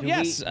 Oh, Do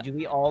yes. Do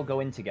we all go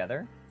in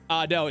together?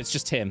 No, it's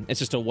just him.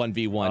 It's just a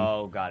 1v1.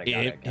 Oh, got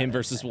it. Him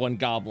versus one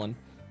goblin.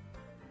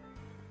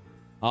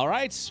 All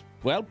right.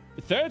 Well,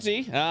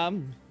 30.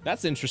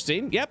 That's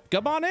interesting. Yep.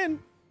 Come on in.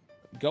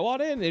 Go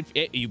on in.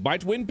 You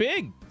might win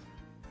big.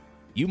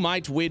 You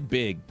might win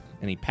big.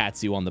 And he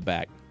pats you on the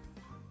back.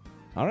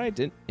 All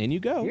right. In you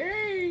go.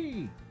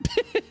 Yay!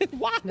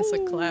 Wow.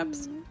 Nissa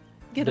claps.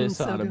 Get him This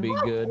ought to so be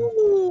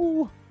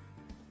good.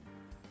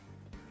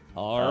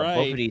 All right.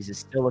 Both of these is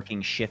still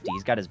looking shifty.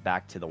 He's got his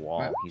back to the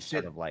wall. He's Shit,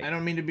 sort of like. I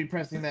don't mean to be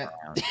pressing that.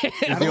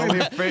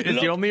 Is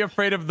he only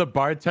afraid of the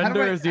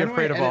bartender, or is he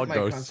afraid of all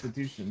ghosts?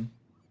 Constitution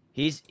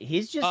He's just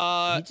he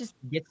just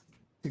gets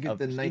to get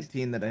the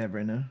 19 that I have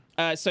right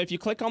now. So if you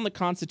click on the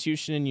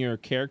Constitution in your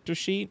character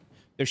sheet,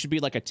 there should be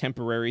like a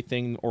temporary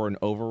thing or an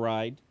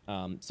override.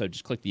 So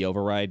just click the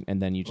override,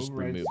 and then you just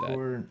remove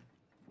that.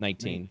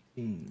 19.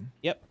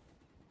 Yep.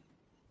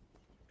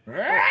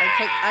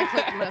 I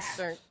click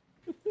master.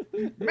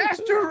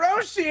 Master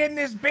Roshi in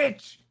this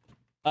bitch.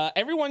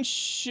 Everyone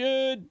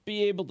should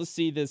be able to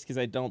see this because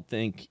I don't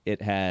think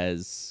it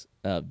has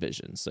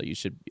vision. So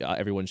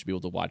everyone should be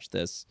able to watch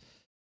this,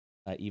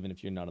 even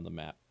if you're not on the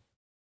map.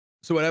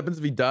 So what happens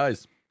if he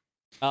dies?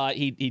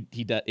 He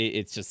does.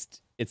 It's a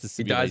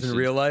simulation. He dies in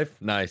real life.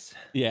 Nice.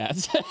 Yeah,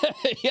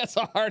 he has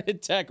a heart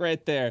attack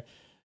right there.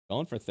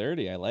 Going for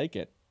 30. I like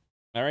it.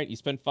 All right, you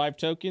spent 5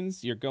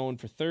 tokens. You're going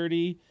for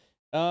 30.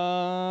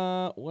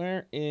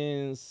 Where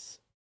is?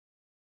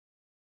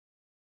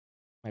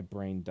 My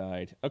brain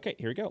died. Okay,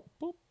 here we go.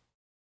 Boop.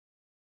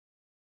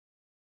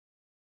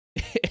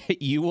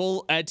 You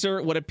will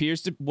enter what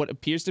appears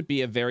to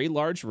be a very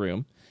large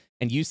room,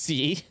 and you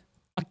see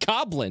a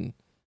goblin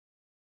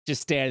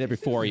just standing there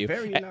before you.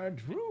 Very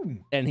large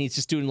room. And he's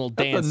just doing a little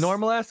dance. That's a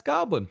normal ass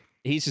goblin.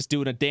 He's just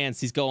doing a dance.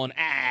 He's going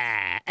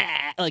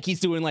like he's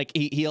doing like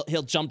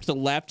he'll jump to the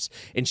left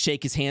and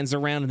shake his hands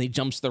around, and he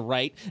jumps to the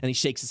right and he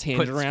shakes his hand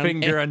Puts around.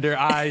 Finger under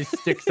eyes,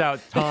 sticks out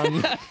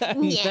tongue,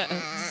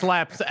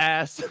 slaps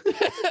ass.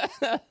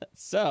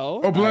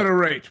 So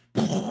Obliterate.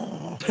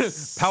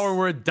 Power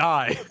word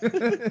die.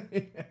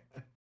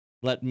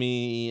 let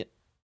me.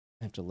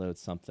 I have to load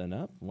something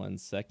up. 1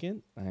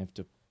 second. I have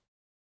to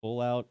pull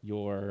out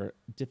your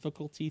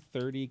difficulty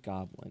 30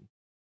 goblin.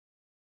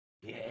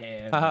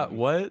 Yeah.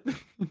 What?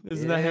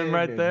 Isn't that him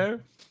right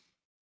there?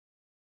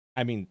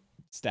 I mean,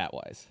 stat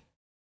wise.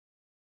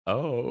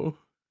 Oh.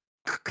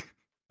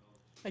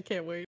 I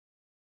can't wait.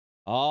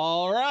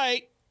 All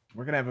right.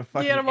 We're gonna have a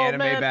fucking Get 'em all, anime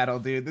man. battle,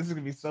 dude. This is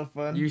gonna be so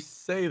fun. You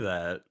say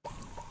that.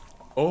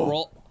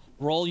 Oh.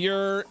 Roll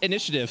your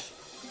initiative.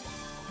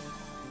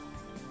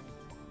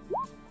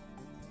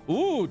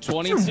 Ooh,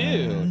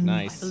 22.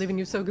 Nice. I believe in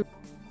you so good.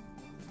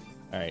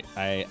 All right.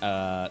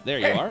 There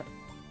you are.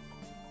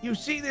 You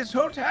see, this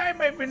whole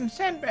time I've been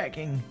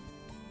sandbagging.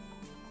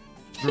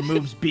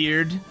 Removes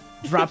beard,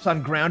 drops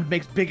on ground,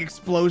 makes big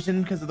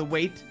explosion because of the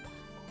weight.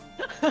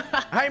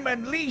 I'm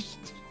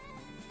unleashed.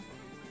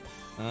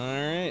 All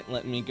right.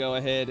 Let me go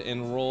ahead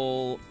and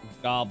roll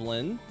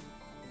goblin.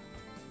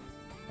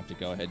 I have to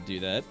go ahead and do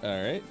that.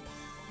 All right.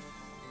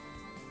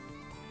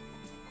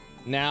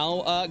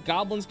 Now,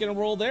 Goblin's gonna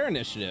roll their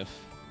initiative.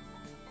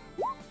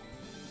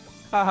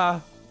 Haha.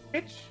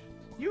 Bitch.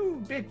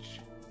 You bitch.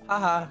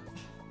 Haha.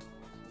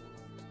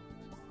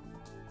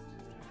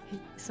 He's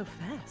so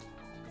fast.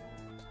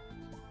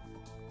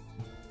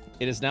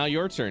 It is now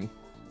your turn.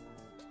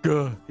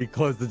 Gah, he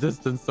closed the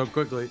distance so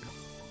quickly.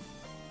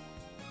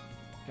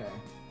 Okay.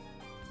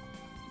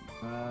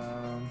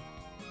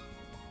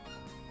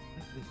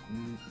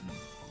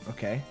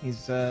 Okay,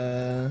 he's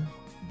there.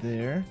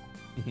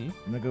 Mm-hmm.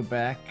 I'm gonna go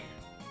back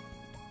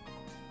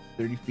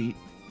 30 feet.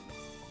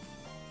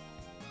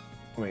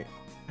 Wait,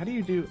 how do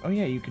you do? Oh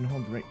yeah, you can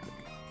hold right click.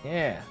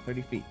 Yeah,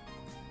 30 feet.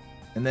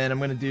 And then I'm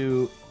gonna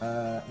do.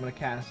 I'm gonna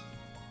cast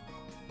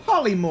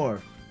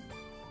Polymorph.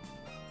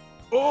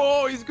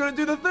 Oh, he's gonna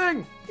do the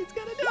thing. He's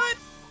gonna do it.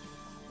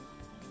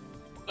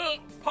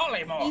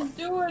 He's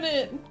doing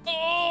it.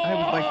 I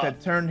would like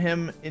to turn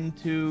him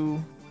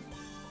into.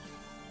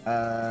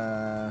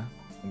 Let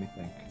me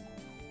think.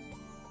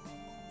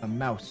 A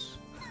mouse.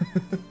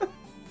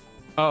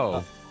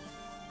 Oh.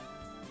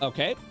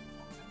 Okay.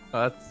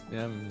 That's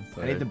yeah. I'm I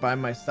sorry. need to buy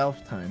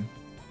myself time.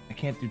 I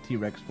can't do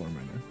T-Rex form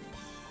right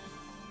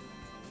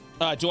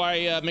now. Do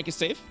I make a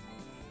save?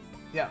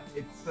 Yeah,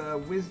 it's a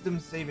wisdom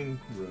saving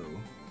throw.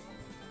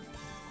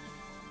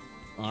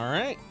 All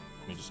right.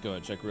 Let me just go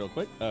and check real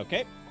quick.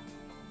 Okay.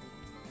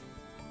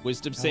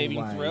 Wisdom saving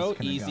wise throw,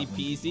 kinda easy goblin.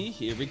 peasy.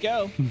 Here we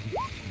go.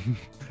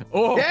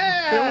 Oh,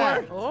 Yeah! it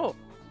worked. Oh.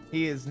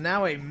 He is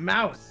now a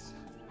mouse.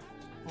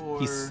 For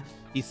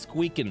He's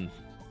squeaking.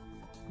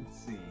 let's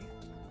see.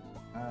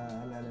 I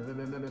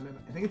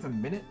think it's a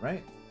minute,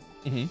 right?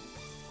 Mm-hmm.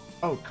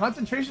 Oh,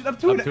 concentration up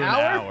to, Up an, to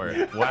hour?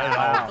 an hour.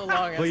 Wow. The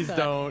longest Please time.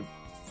 don't.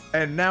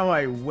 And now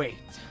I wait.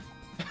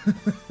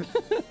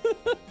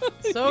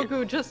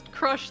 Soku, just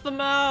crush the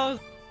mouse.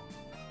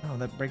 Oh,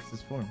 that breaks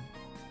his form.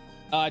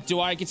 Do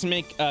I get to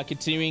make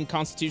continuing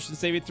Constitution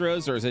saving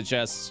throws, or is it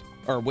just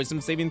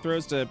Wisdom saving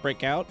throws to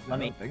break out? I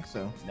don't think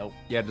so. Nope.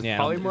 Yeah, does Yeah.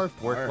 polymorph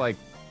work Or- like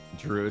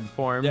druid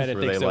forms? Yeah, I didn't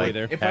where think they so like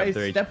either. If have I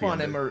their step HP on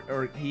him under-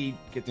 or he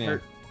gets Yeah.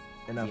 hurt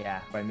enough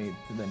Yeah. by me,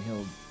 then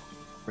he'll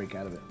break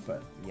out of it.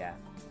 But Yeah.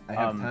 I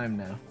have time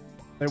now.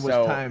 There was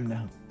so- time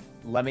now.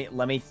 Let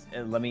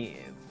me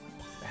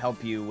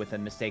help you with a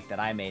mistake that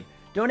I made.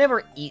 Don't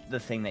ever eat the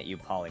thing that you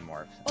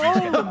polymorph.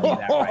 I'm just gonna tell you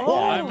that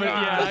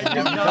right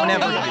now. Don't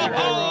ever do that.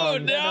 Oh,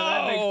 That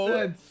no. makes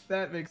sense.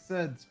 That makes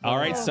sense. All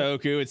right,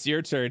 Soku, it's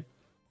your turn.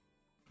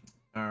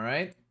 All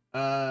right.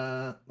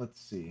 Let's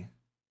see.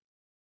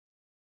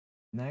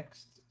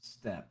 Next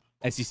step.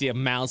 As you see a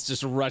mouse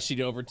just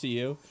rushing over to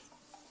you.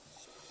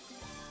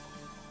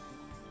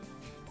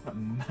 A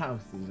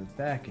mouse is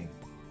attacking.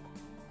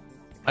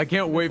 I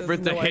can't wait for it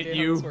has to no hit idea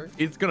how you. this works.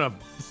 It's gonna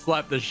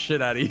slap the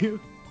shit out of you.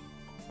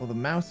 Well, the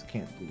mouse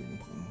can't do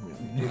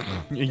anything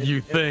really.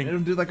 You think It'll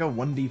do like a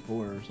 1d4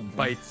 or something.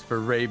 bites for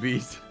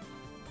rabies.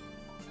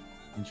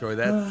 Enjoy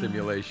that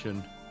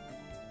simulation.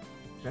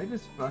 Should I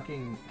just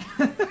fucking?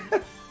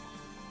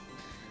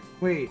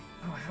 Wait.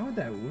 Oh, how would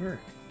that work?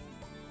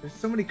 There's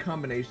so many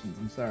combinations.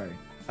 I'm sorry.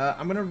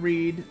 I'm gonna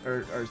read,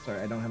 or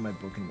sorry, I don't have my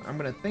book anymore. I'm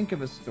gonna think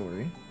of a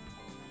story.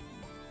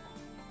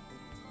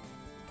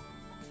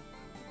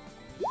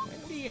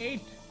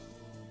 28.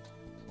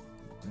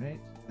 All right.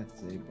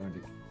 That's a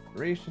bardic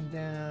inspiration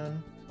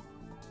down,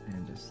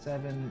 and a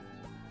 7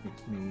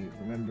 makes me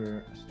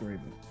remember a story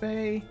of a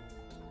fae.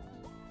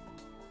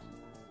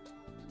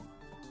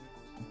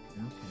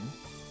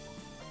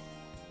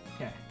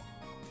 Okay.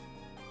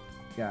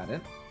 Got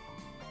it.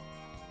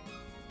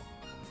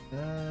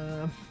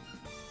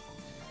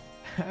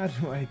 How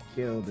do I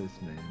kill this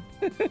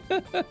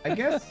man? I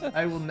guess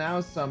I will now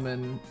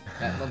summon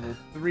at level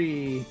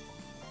 3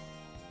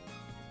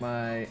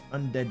 my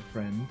undead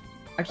friend.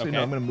 Actually, no,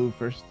 Okay. I'm gonna move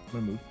first.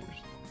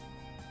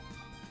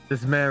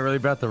 This man really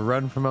about to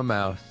run from a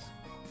mouse.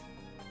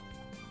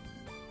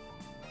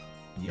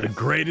 The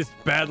greatest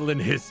battle in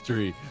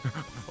history.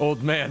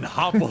 Old man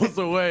hobbles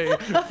away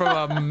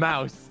from a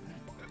mouse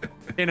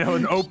in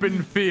an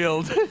open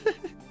field.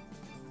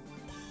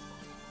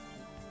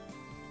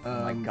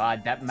 Oh my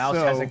god, that mouse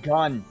has a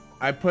gun.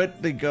 I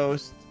put the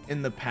ghost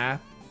in the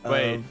path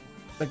Wait. of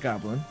the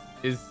goblin.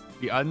 Is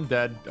the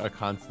undead a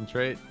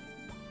concentrate?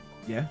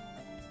 Yeah.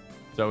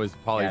 So is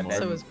polymorph.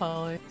 So is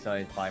Polly. So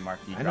it's polymorph.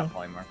 You I drop know.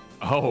 polymorph.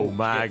 Oh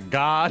my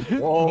god.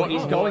 Oh,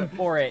 he's going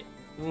for it.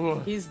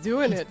 He's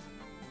doing it.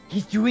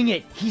 He's doing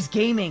it. He's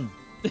gaming.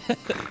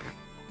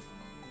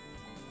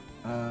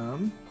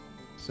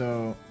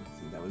 So let's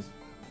see.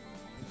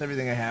 That's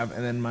everything I have,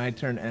 and then my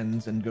turn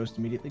ends, and Ghost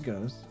immediately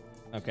goes.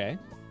 Okay.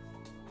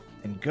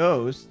 And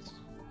Ghost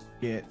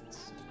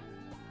gets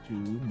to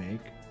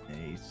make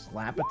a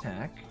slap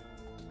attack.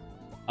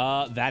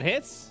 That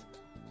hits.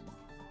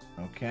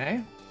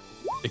 Okay.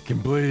 It can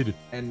bleed.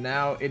 And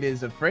now it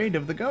is afraid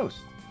of the ghost.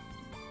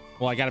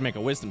 Well, I got to make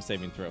a wisdom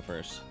saving throw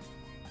first.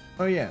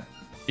 Oh yeah.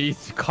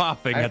 He's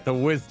coughing at the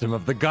wisdom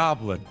of the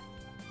goblin.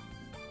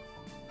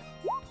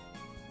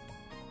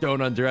 Don't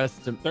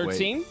underestimate.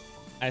 13.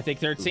 I think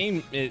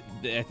 13.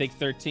 I think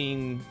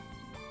 13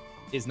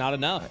 is not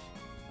enough.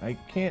 I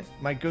can't.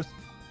 My ghost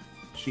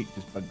sheet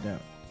just bugged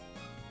out.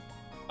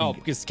 Oh,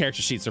 because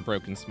character sheets are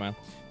broken, Smile.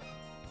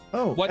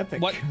 Oh, What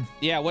epic.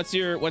 yeah, what's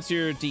your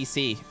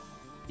DC?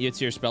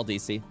 It's your spell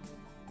DC.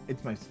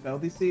 It's my spell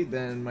DC,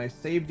 then my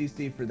save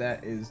DC for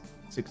that is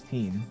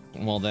 16.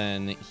 Well,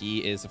 then he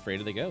is afraid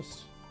of the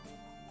ghost.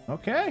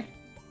 Okay.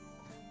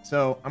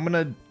 So I'm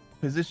gonna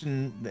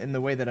position in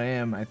the way that I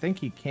am. I think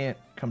he can't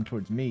come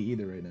towards me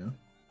either right now.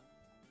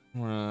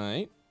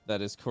 Right.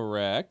 That is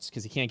correct,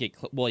 because he can't get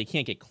he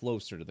can't get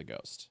closer to the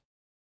ghost.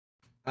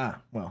 Ah,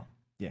 well,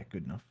 yeah,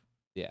 good enough.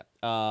 Yeah.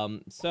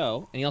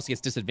 So, and he also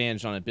gets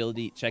disadvantage on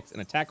ability checks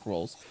and attack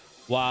rolls,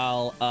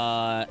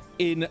 while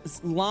in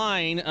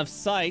line of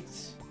sight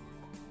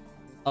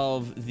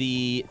of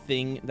the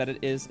thing that it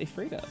is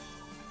afraid of.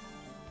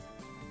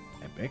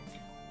 Epic.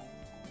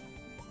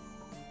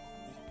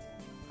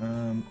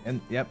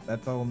 And yep,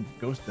 that's all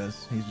Ghost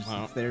does. He just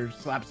sits there,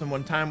 slaps him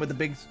one time with a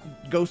big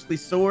ghostly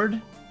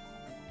sword,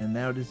 and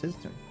now it is his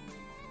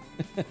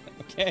turn.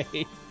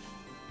 Okay.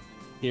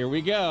 Here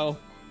we go.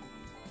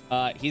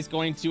 He's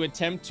going to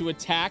attempt to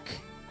attack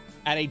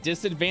at a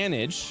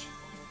disadvantage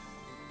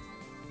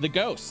the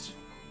ghost.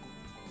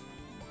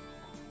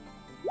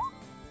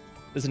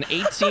 There's an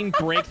 18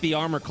 break the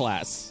armor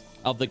class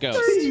of the ghost.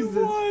 Jesus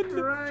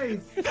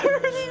Christ.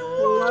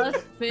 31. Plus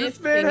 15. This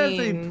man has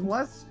a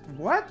plus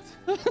what?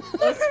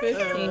 Plus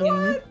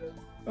 15.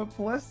 A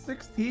plus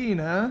 16,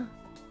 huh?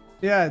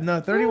 Yeah, no,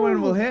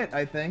 31 will hit,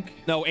 I think.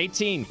 No,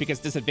 18 because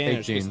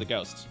disadvantage is 18. the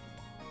ghost.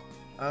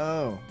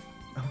 Oh,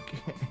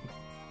 okay.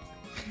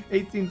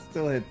 18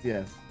 still hits,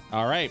 yes.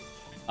 All right.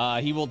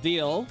 He will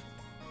deal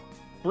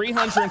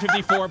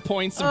 354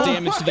 points of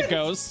damage to the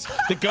ghost.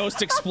 The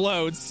ghost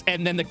explodes,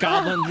 and then the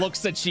goblin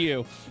looks at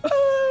you.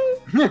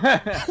 You should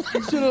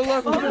have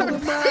left it in the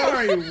mouth.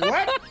 Sorry,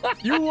 what?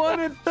 You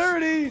wanted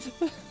 30.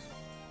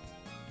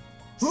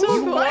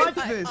 Who wants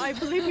I, this? I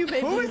believe you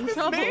may Who be is in this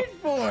trouble. made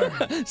for?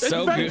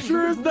 So good.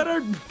 Adventurers that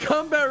are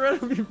combat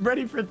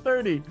ready for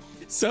 30.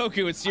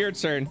 Soku, it's your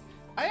turn.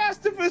 I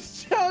asked if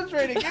it's challenge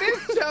rating. It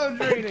is challenge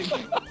rating.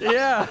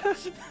 Yeah.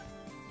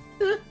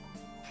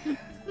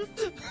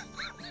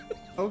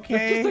 Okay.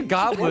 It's just a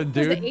goblin,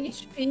 What's the dude.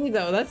 HP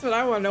though? That's what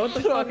I want to know. What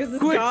the fuck is this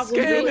Quick,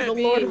 goblin's scan HP? it.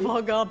 The Lord of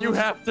all goblins. You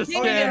have to Dang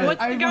it, scan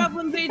what's it. the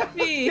goblin's HP?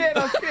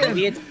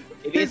 Maybe His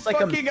it's like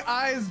fucking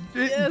eyes,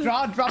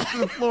 jaw drops to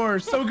the floor.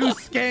 Sogu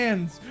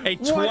scans. A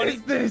What 20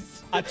 is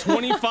this? A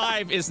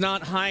 25 is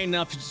not high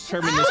enough to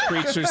determine this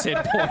creature's hit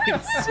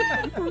points.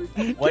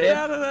 What Get if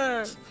out of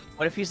there.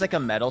 what if he's like a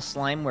metal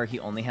slime where he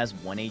only has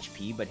 1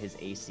 HP but his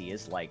AC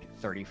is like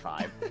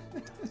 35?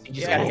 You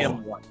just gotta hit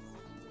him once.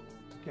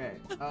 Okay.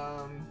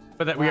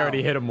 But that we Wow.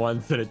 already hit him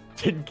once and it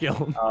didn't kill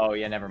him. Oh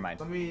yeah, never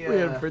mind. Let me. We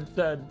had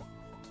pretend.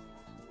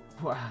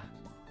 Wow.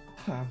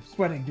 I'm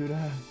sweating, dude.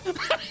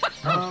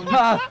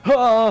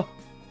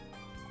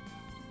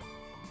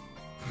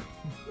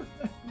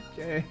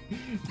 Okay.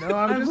 No,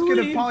 I'm just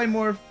gonna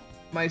polymorph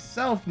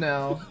myself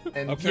now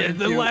and Okay. Yeah, turn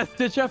the into last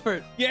ditch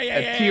effort. Yeah, yeah,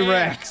 a yeah.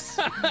 T-Rex.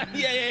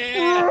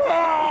 Yeah.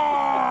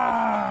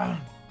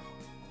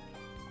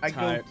 I go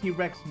Type.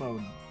 T-Rex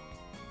mode.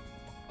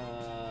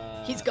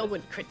 He's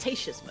going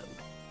Cretaceous mode.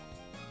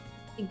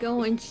 You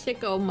go in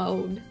sicko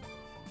mode.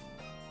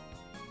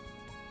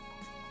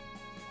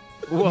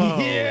 Whoa.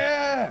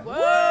 Yeah.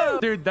 Whoa!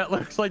 Dude, that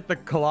looks like the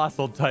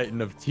colossal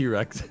titan of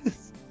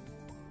T-Rexes.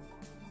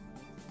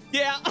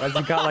 Yeah. Why's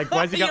he got like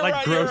You're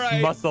right, you're gross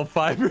right. muscle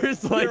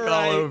fibers like You're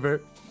all right.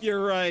 over?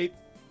 You're right.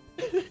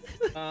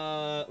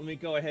 Let me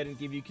go ahead and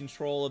give you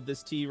control of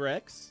this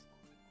T-Rex.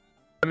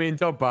 I mean,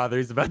 don't bother.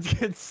 He's about to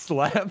get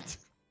slapped.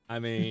 I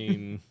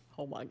mean,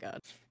 Oh my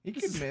god. He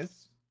could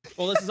miss.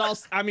 well, this is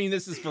also. I mean,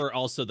 this is for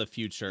also the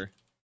future.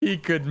 He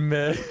could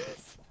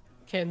miss.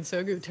 Can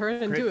Sogu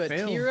turn into a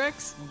fail. Good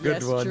T-Rex?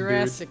 Yes, one, dude.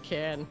 Jurassic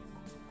can.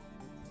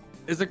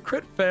 Is a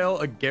crit fail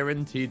a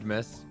guaranteed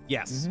miss?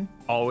 Yes.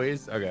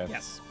 Always? Okay.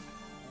 Yes.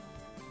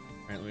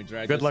 All right, let me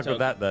drag. Good this luck with token.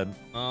 that then.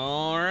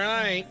 All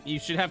right, you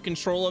should have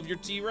control of your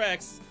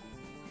T-Rex.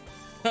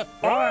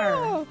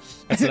 Roar.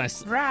 That's a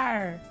nice.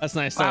 Rawr. That's a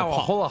nice. Wow, a little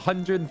whole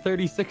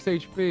 136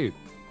 HP.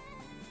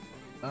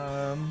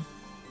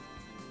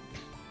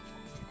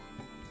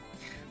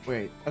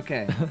 Wait.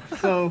 Okay.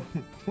 So,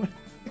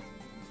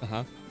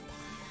 Uh-huh.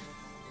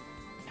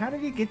 how did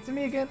he get to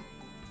me again?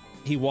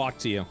 He walked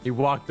to you. He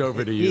walked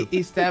over to you.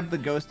 He stabbed the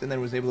ghost and then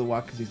was able to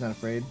walk because he's not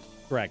afraid.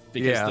 Correct,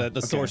 because Yeah,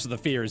 the source of the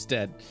fear is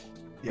dead.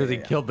 Because he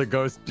killed the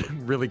ghost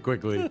really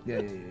quickly.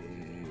 Yeah.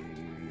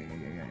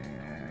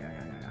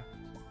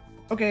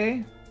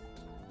 Okay.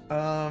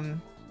 I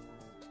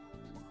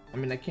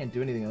mean, I can't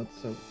do anything else,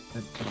 so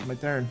that's my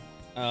turn.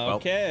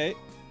 Okay.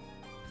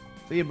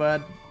 See you,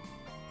 bud.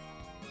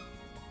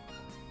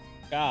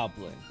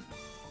 Goblin.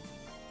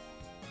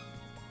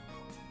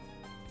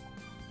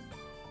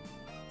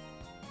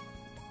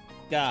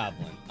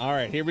 Goblin. All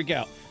right, here we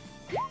go.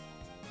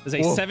 There's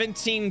a Whoa.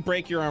 17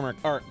 break your armor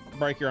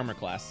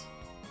class.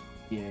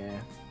 Yeah.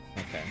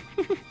 Okay.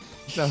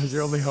 That was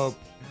your only hope.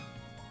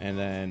 And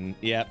then,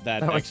 yeah,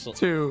 that That was actually.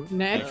 2.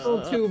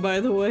 Natural 2, by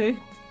the way.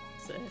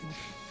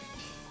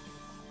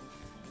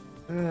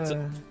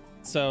 Sad.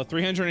 So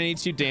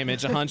 382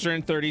 damage,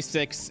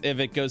 136 if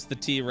it goes to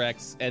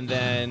T-Rex, and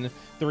then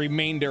the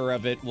remainder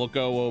of it will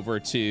go over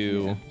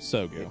to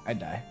Sogu. I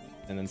die.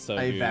 And then Sogu.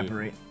 I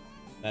evaporate.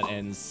 That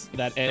ends.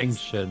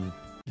 Extinction.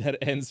 That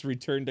ends.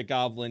 Return to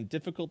Goblin.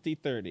 Difficulty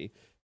 30.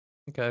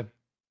 Okay.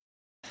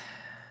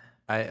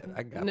 I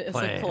got It's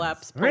plans. a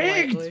collapse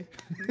Rigged! politely.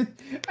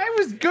 I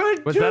was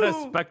good Was too. that a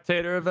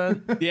spectator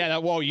event? Yeah.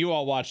 Whoa, you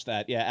all watched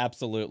that. Yeah,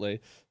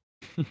 absolutely.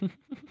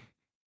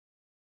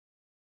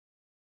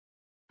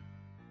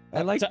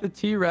 I like the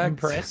T-Rex.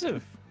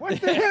 Impressive. What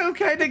the hell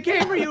kind of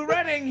game are you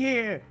running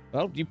here?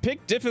 Well, you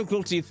picked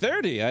difficulty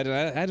 30.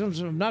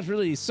 I'm not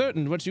really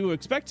certain what you were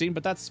expecting,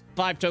 but that's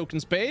 5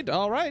 tokens paid.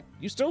 All right.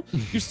 You still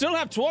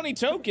have 20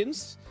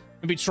 tokens.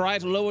 Maybe try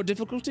to lower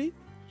difficulty.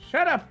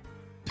 Shut up.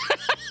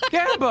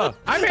 Gamba!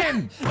 I'm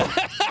in.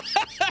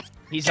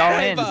 He's all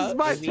in. This is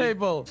my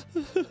table.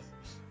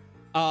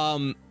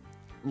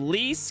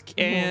 Lisk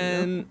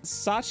and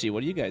Sachi,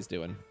 what are you guys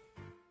doing?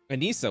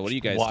 Anissa, what are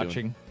you guys doing?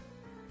 Watching.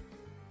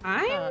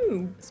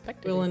 I'm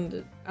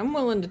Spectator. I'm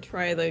willing to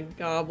try the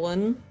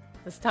goblin.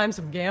 It's time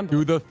some gambling.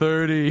 Do the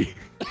 30.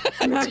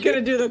 I'm not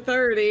gonna do the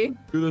 30.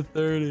 Do the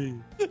 30.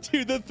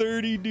 Do the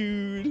 30,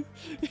 dude.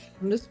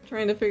 I'm just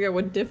trying to figure out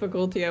what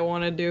difficulty I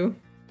want to do.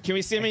 Can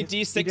we see how many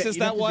D6s you'd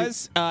that have to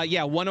was?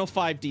 Yeah,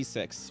 105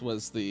 D6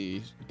 was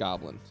the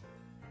goblin.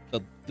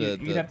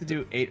 You'd have to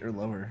do 8 or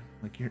lower.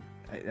 Like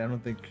I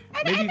don't think.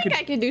 I Maybe you think could.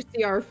 I could do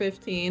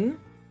CR15.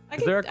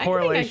 Is there a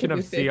correlation of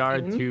do CR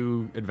 15.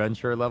 to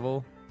adventure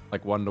level?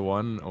 Like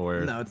 1-to-1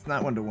 or? No, it's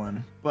not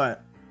 1-to-1,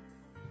 but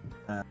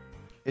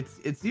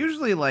it's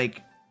usually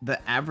like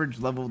the average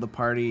level of the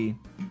party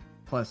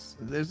plus.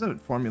 There's a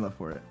formula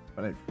for it,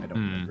 but I don't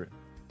remember it.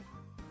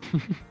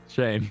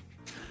 Shame.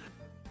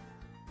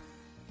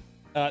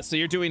 So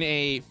you're doing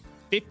a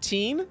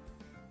 15?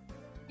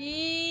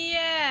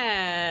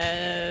 Yes.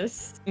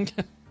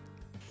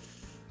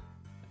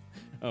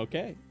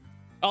 Okay.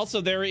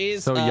 Also, there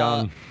is So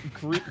young.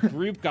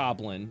 group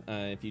goblin.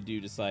 If you do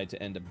decide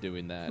to end up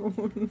doing that.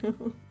 Oh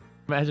no.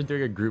 Imagine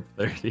doing a group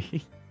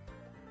 30.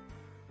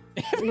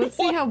 Let's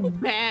see how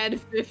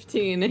bad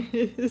 15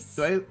 is.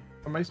 Are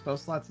my spell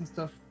slots and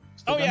stuff?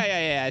 still Oh done?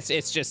 yeah.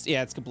 It's just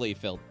it's completely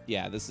filled.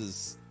 Yeah, this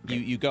is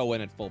you go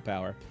in at full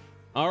power.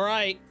 All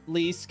right,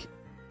 Lisk.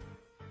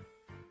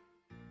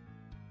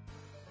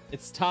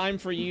 It's time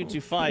for you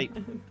to fight.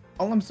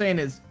 All I'm saying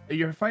is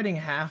you're fighting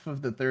half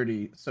of the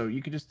 30, so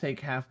you could just take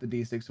half the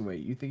d6 away.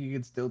 You think you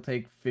could still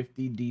take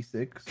 50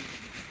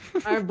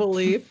 d6? I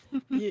believe.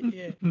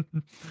 Yeah.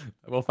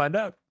 We'll find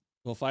out.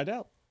 We'll find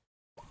out.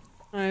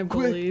 I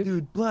believe.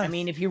 dude, bless. I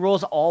mean, if he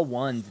rolls all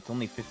ones, it's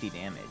only 50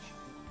 damage.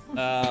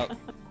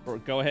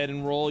 Go ahead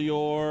and roll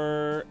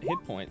your hit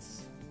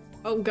points.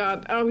 Oh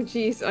god. Oh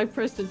jeez. I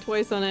pressed it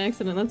twice on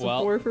accident. That's Well,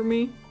 a 4 for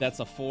me. That's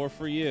a 4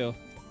 for you.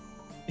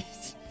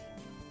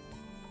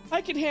 I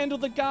can handle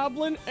the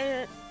goblin.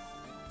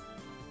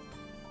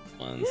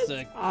 One It's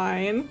sec.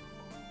 fine.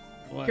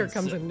 One Here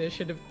comes sec.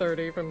 initiative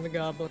 30 from the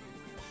goblin.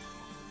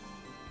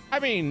 I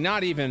mean,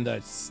 not even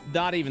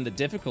the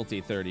difficulty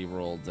 30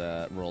 rolled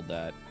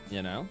that.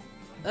 You know.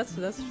 That's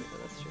true. That's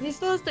true. He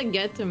still has to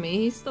get to me.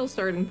 He's still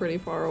starting pretty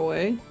far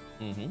away.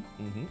 All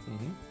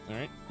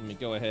right, let me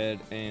go ahead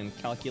and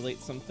calculate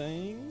some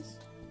things.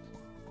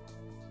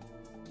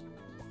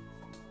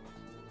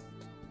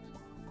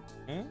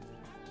 And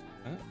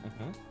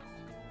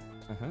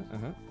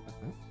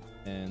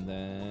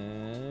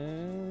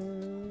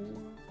then.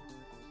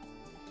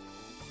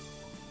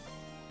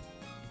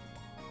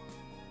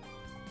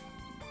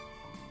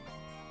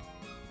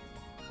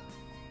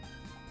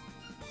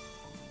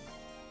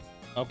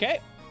 Okay.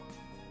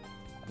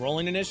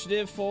 Rolling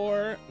initiative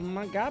for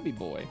my Gabi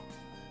boy.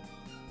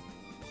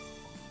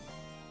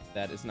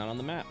 That is not on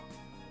the map.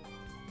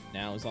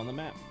 Now is on the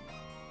map.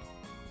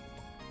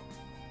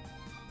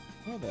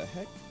 How the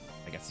heck?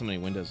 I got so many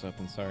windows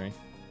open, sorry.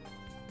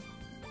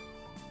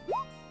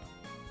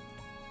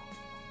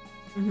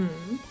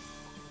 Mm-hmm.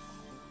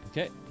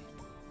 Okay.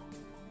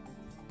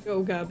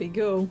 Go, Gabi,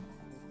 go.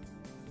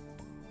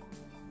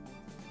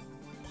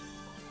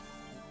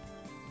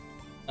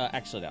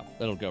 Actually, no.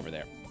 It'll go over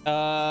there.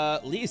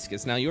 Lisk,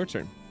 it's now your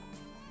turn.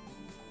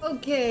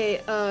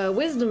 Okay,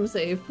 wisdom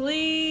save,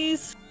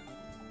 please.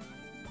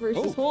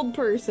 Versus hold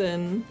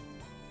person.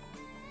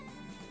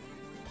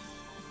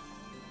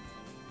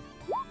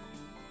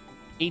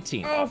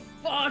 18. Oh,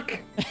 fuck.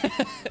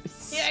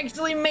 He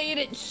actually made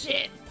it.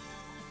 Shit.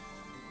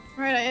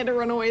 Alright, I had to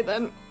run away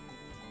then.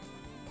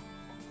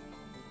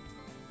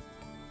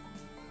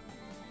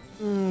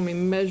 Let me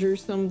measure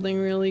something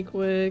really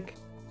quick.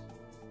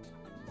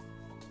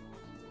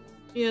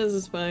 Yeah, this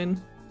is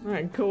fine.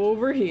 Alright, go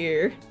over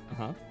here.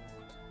 Uh-huh.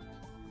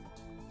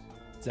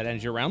 Does that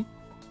end your round?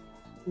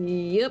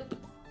 Yep.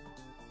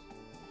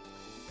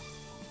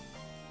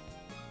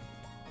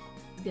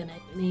 He's gonna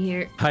hit me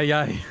here.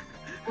 Hi.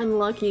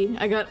 Unlucky.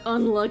 I got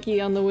unlucky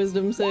on the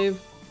wisdom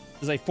save.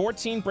 Does a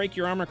 14 break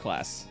your armor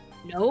class?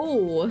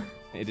 No.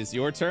 It is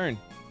your turn.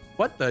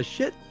 What the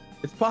shit?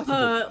 It's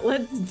possible.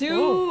 Let's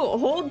do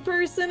hold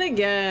person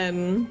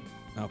again.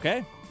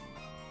 Okay.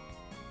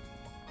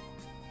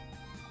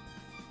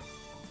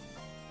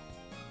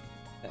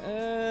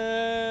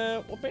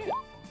 Well, bam.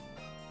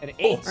 An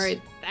 8. All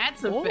right,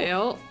 that's a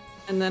fail.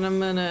 And then I'm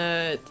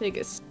gonna take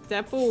a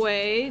step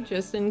away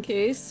just in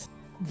case.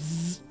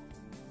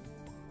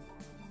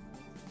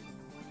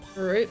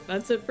 All right,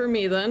 that's it for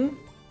me then.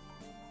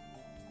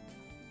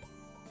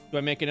 Do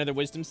I make another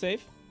wisdom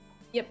save?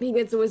 Yep, he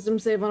gets a wisdom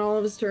save on all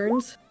of his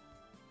turns.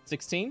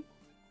 16?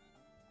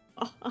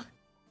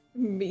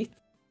 Meat.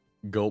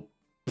 Gulp.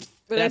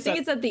 But I think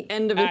it's at the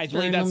end of his turn. I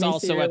believe that's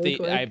also at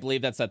the. I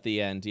believe that's at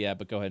the end. Yeah,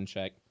 but go ahead and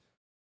check.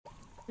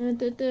 At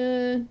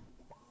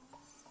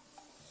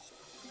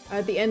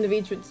the end of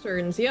each of its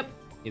turns. Yep.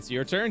 It's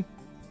your turn.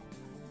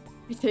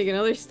 You take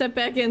another step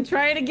back in.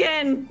 Try it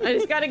again. I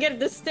just gotta get it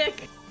to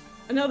stick.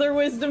 Another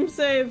wisdom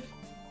save.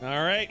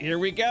 All right, here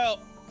we go.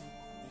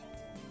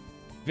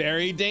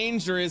 Very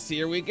dangerous.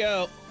 Here we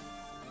go.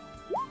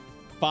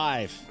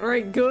 5. All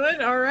right,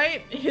 good. All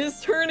right, his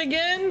turn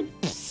again.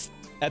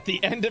 At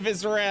the end of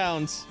his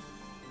round.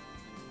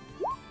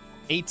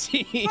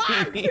 18.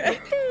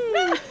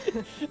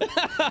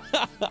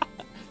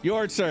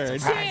 Your turn.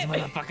 Surprise,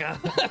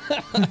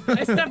 motherfucker.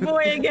 I step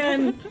away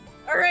again.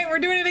 All right, we're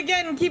doing it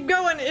again. Keep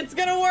going. It's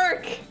gonna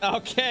work.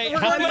 Okay. We're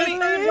How going to many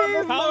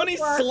third level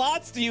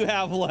slots do you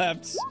have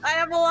left? I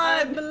have a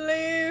lot. I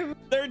believe.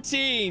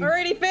 13.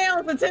 Already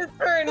failed. It's his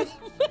turn.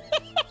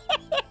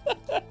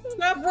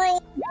 Stop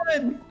rolling.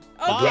 Good.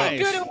 Okay, 5.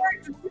 good. It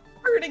worked. It's his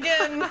turn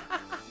again.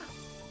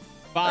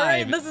 5. All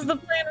right, this is the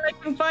plan. I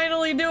can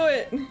finally do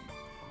it.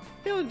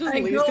 He'll just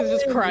leave because he's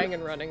just crying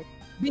and running.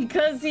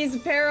 Because he's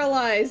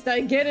paralyzed, I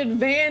get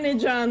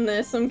advantage on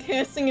this. I'm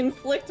casting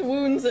Inflict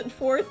Wounds at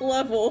 4th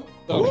level.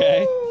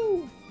 Okay.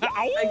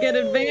 I get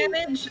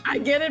advantage. I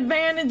get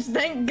advantage.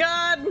 Thank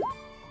God.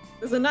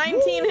 Does a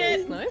 19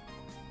 hit? Nice.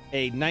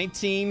 A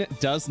 19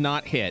 does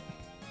not hit.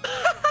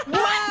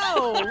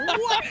 Wow!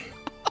 What?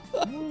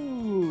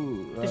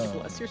 Ooh, Did you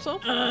bless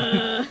yourself?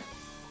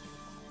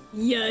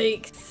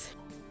 Yikes.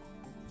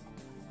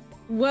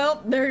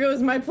 Well, there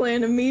goes my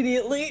plan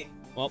immediately.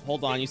 Well,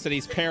 hold on. You said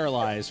he's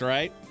paralyzed,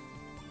 right?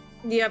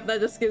 Yep, that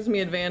just gives me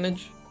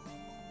advantage.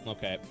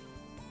 Okay.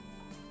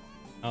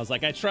 I was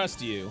like, I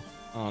trust you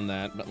on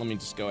that, but let me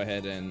just go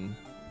ahead and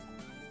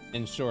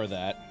ensure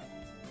that.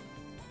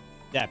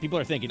 Yeah, people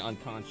are thinking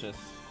unconscious.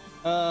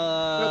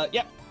 Nope.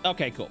 Yep.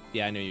 Okay, cool.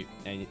 Yeah, I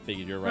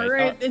figured you're right. All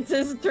right, it's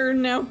his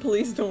turn now.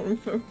 Please don't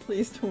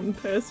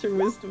pass your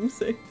wisdom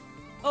save.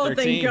 Oh, 13.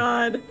 thank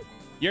God.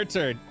 Your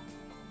turn.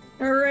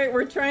 All right,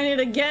 we're trying it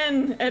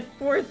again at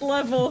 4th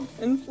level.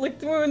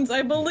 Inflict wounds,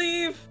 I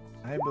believe.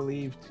 I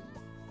believed.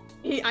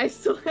 I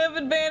still have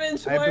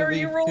advantage. I Why are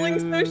you believe rolling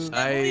so too.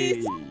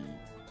 shittily?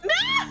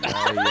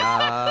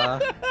 Yeah.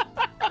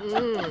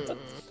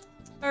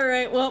 All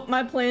right, well,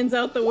 my plan's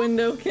out the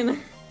window. Can I?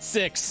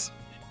 6.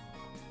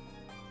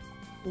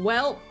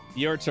 Well,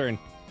 Your turn.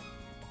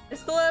 I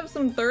still have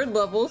some 3rd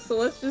levels, so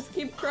let's just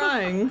keep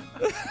trying.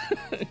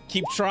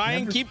 Keep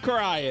trying, keep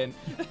crying.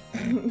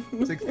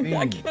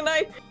 16. Can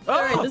I?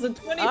 All right, there's a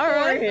 24 All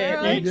right, hit.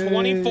 all right. A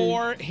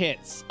 24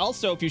 hits.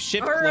 Also, if you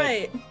shift All click,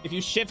 right. if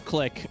you shift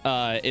click,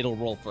 it'll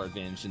roll for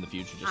advantage in the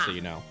future, just so you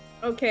know.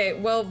 Okay,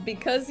 well,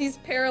 because he's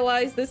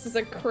paralyzed, this is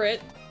a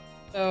crit.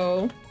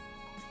 So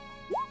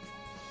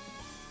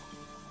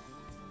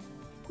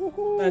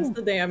that's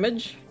the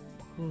damage.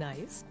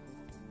 Nice.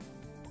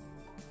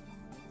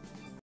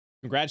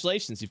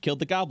 Congratulations, you've killed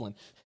the goblin.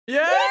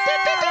 Yeah!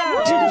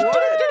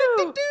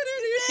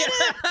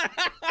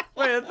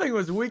 Wait, that thing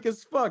was weak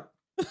as fuck.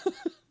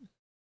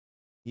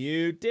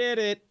 You did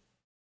it.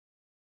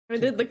 I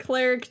did the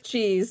cleric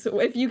cheese.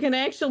 If you can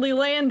actually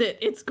land it,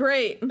 it's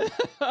great.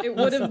 It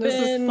would have This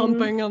been is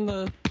thumping on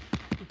the.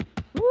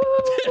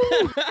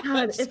 Woo!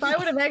 God, if I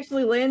would have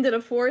actually landed a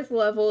 4th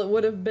level, it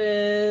would have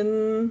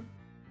been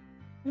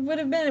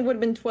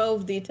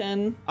 12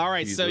 d10. All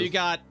right, so Jesus. you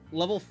got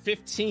level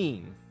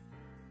 15.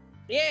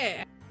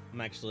 Yeah. I'm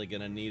actually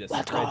gonna need a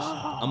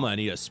spreadsheet. I'm gonna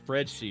need a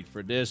spreadsheet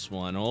for this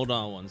one. Hold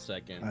on one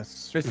second.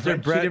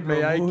 Mr. Brett,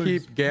 may I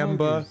keep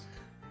Gamba?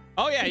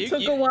 Oh yeah, It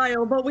took a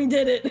while, but we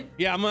did it.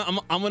 yeah.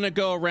 I'm gonna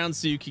go around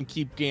so you can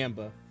keep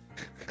Gamba.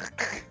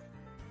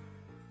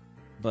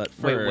 But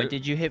for, Wait, what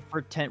did you hit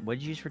for 10? What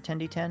did you use for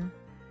 10d10?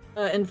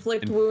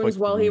 Inflict wounds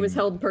while he was wounds.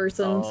 held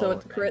person, so Oh,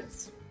 it's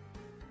crits.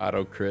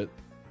 Auto crit.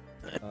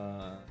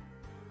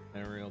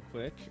 and real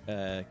quick.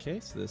 Okay,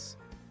 so this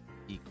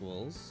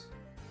equals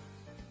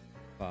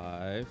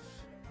 5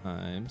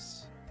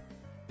 times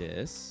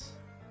this.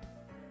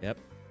 Yep.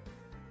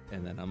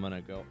 And then I'm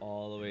gonna go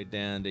all the way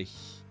down to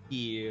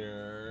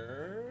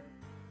here.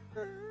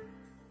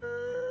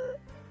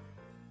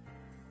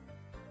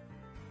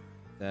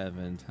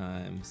 7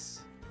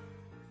 times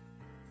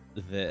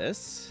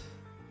this.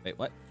 Wait,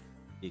 what?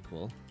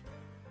 Equal.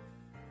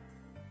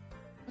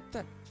 What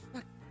the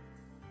fuck?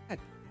 God.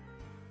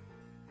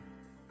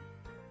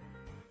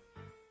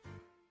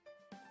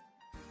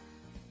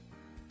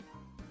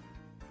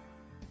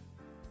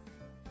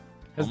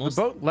 Has Almost-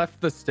 the boat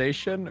left the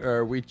station, or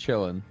are we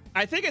chilling?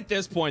 I think at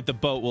this point the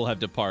boat will have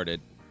departed.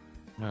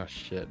 Oh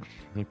shit.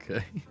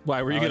 Okay.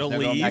 Why were you Oh, gonna they're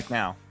going leave? back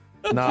now.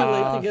 Too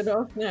late to get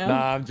off now.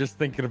 Nah, I'm just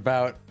thinking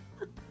about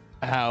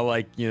how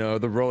like, you know,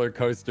 the roller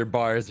coaster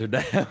bars are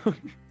down.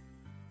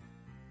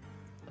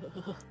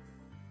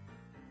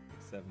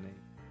 7, 8.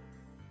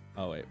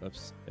 Oh wait,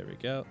 oops. There we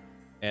go.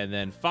 And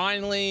then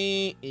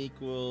finally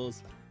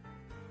equals.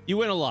 You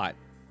win a lot.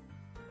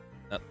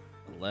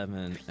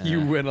 11.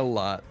 You win a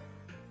lot.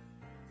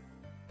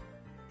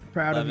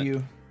 Proud 11. of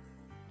you.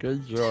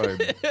 Good job.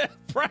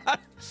 Proud.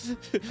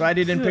 Glad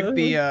you didn't pick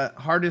the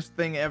hardest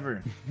thing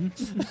ever.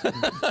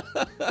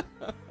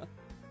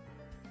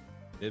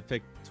 Did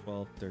pick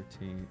 12,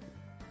 13.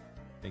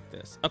 Take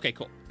this. Okay,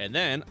 cool. And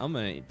then I'm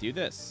gonna do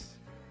this.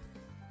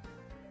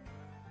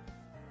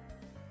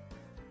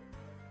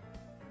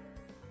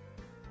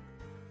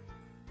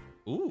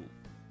 Ooh.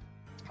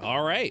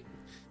 All right.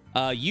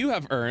 You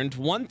have earned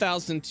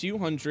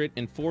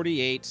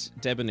 1,248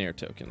 debonair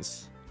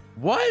tokens.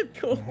 What?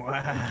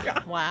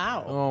 Wow.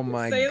 Wow. Oh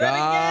my Say that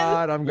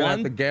god. I'm gonna have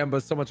One- to gamble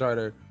so much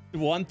harder.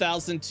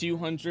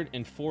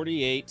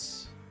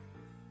 1,248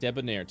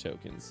 debonair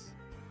tokens.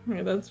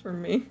 Yeah, that's for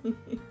me.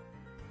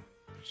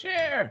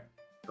 Share.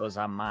 Those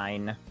are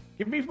mine.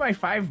 Give me my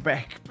 5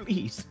 back,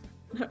 please.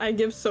 I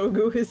give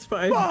Sogu his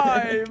 5.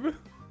 5.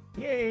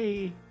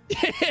 Yay.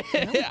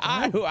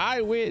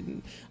 I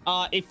win.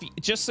 If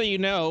just so you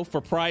know,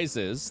 for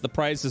prizes, the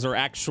prizes are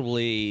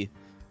actually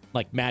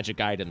like magic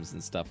items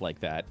and stuff like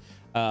that.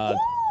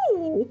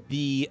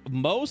 The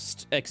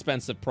most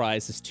expensive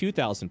prize is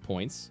 2,000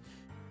 points,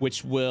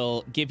 which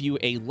will give you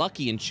a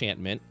lucky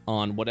enchantment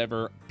on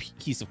whatever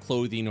piece of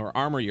clothing or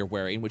armor you're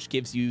wearing, which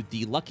gives you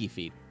the lucky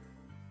feat.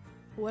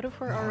 What if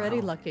we're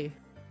already lucky?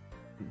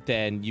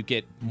 Then you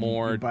get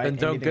more. Buy Then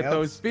don't anything get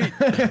those else? feet.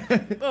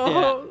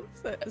 Oh,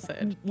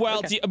 sad. Well,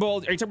 Okay. well,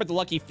 are you talking about the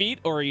lucky feat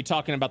or are you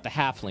talking about the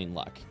halfling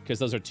luck? Because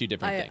those are two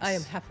different things. I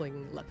am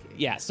halfling lucky.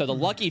 Yeah, so the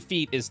lucky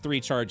feat is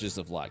 3 charges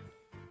of luck.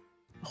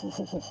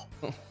 What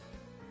if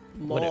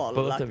More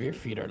both lucky. of your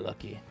feet are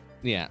lucky?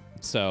 Yeah,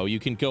 so you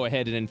can go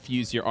ahead and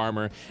infuse your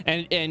armor,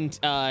 and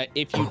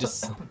if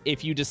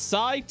you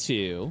decide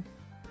to,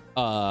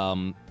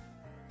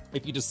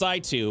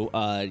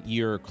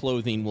 your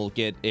clothing will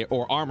get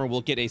or armor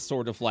will get a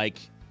sort of like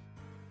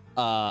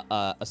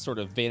a sort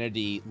of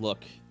vanity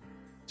look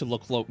to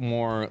look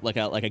more like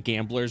a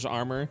gambler's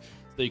armor.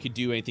 So you could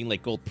do anything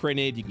like gold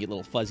printed. You can get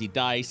little fuzzy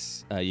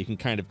dice. You can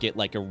kind of get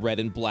like a red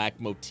and black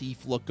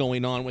motif look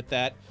going on with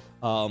that.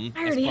 I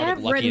already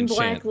have red and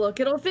black look.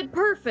 It'll fit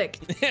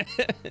perfect.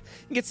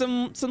 Get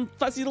some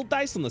fuzzy little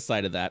dice on the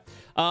side of that.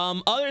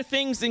 Other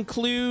things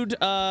include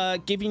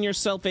giving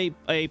yourself a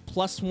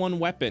 +1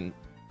 weapon.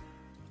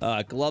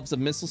 Gloves of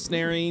missile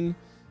snaring,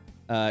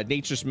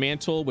 Nature's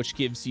Mantle, which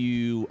gives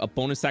you a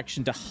bonus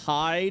action to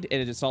hide,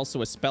 and it is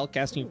also a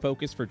spellcasting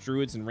focus for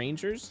druids and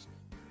rangers.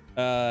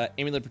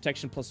 Amulet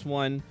protection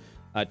 +1,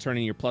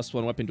 turning your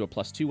 +1 weapon to a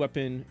 +2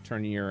 weapon,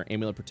 turning your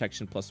amulet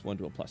protection +1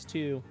 to a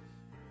 +2,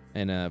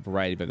 and a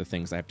variety of other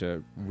things I have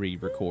to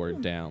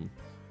re-record down.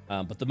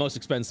 But the most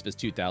expensive is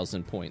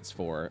 2,000 points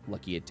for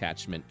lucky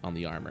attachment on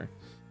the armor.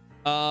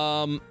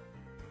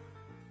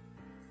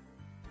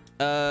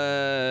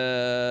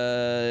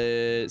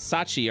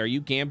 Sachi, are you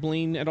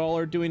gambling at all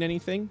or doing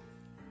anything?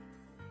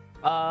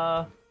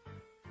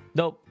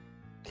 Nope.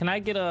 Can I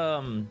get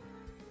can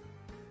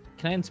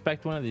I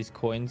inspect one of these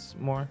coins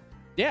more?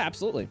 Yeah,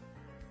 absolutely.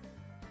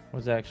 What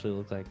does it actually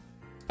look like?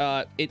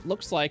 It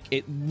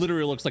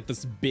literally looks like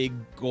this big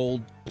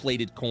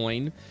gold-plated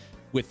coin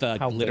with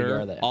How big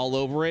glitter are they? all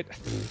over it.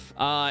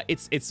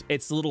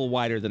 It's a little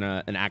wider than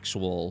an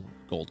actual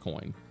gold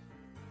coin.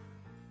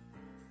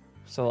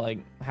 So like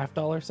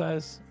 $50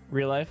 size,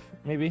 real life,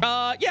 maybe?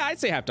 Yeah, I'd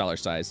say $50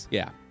 size.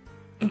 Yeah.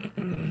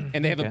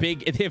 And they have a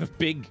big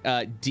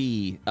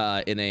D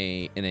in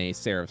a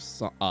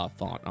serif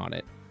font on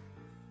it.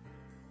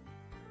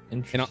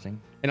 Interesting.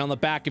 And on the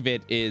back of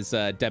it is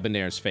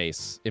Debonair's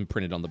face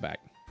imprinted on the back.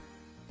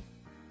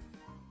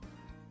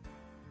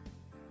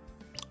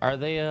 Are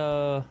they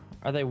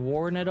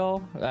worn at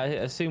all? I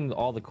assume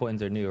all the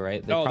coins are new,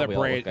 right? They're probably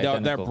all brand. look No, they're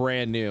identical.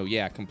 brand new.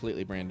 Yeah,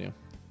 completely brand new.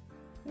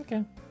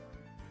 Okay.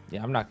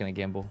 Yeah, I'm not gonna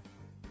gamble.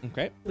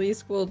 Okay. At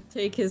least we'll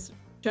take his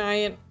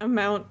giant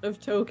amount of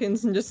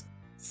tokens and just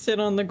sit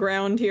on the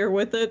ground here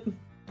with it.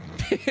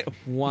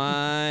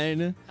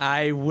 1,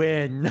 I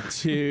win.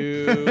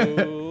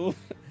 2,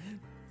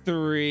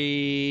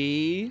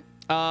 3.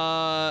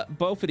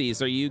 Both of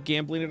these, are you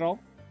gambling at all?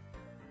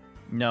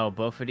 No,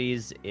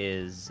 Bofidis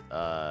is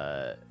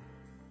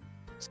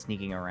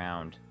sneaking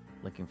around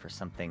looking for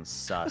something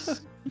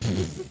sus.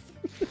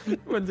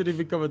 When did he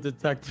become a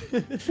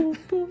detective? Boom,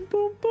 boom,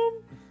 boom, boom.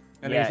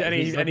 And Yeah,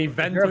 any is there a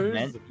venters?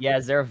 vent? Yeah,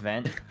 is there a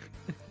vent?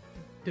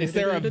 Is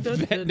there a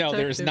vent? No,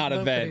 there's not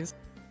a vent. Detective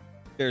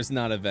There's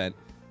not a vent.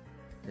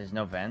 There's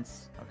no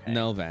vents? Okay.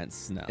 No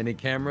vents. No. Any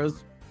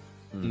cameras?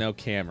 No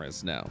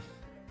cameras. No.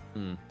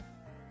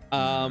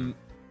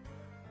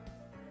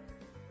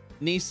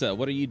 Nisa,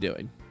 what are you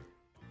doing?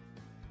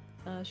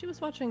 She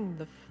was watching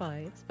the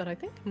fights, but I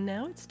think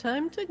now it's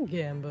time to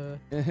gamble.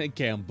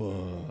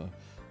 Gamble.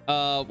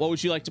 What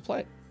would you like to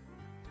play?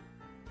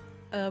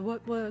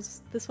 What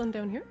was this one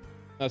down here?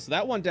 Oh, so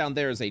that one down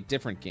there is a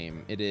different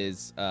game. It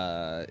is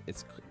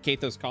it's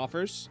Kathos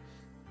Coffers.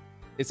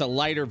 It's a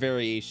lighter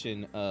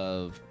variation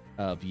of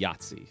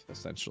Yahtzee,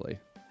 essentially.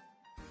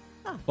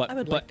 Oh, I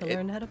would like to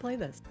learn how to play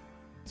this.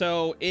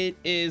 So it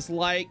is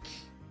like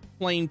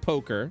playing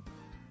poker.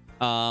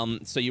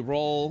 So you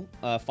roll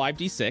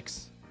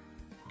 5d6.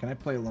 Can I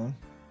play alone?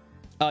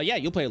 Yeah,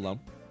 you'll play alone.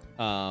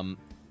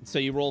 So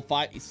you roll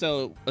 5.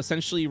 So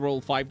essentially, you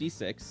roll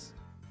 5d6,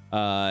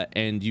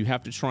 and you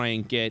have to try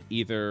and get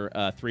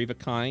either 3 of a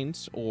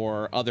kind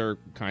or other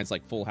kinds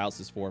like full house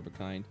is 4 of a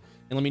kind.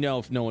 And let me know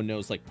if no one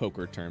knows like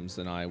poker terms,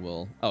 and I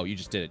will. Oh, you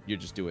just did it. You're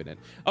just doing it.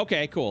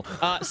 Okay, cool.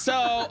 Yeah.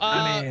 So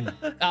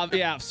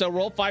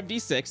roll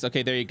 5d6.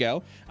 Okay, there you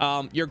go.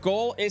 Your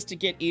goal is to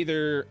get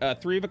either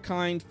 3 of a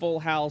kind, full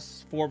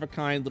house, 4 of a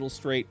kind, little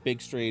straight,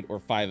 big straight, or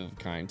 5 of a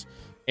kind.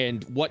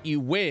 And what you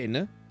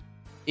win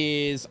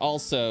is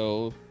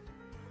also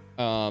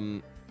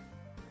what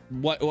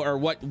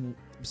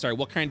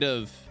kind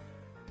of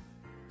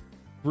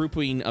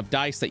grouping of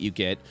dice that you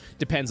get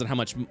depends on how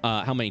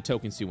many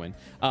tokens you win.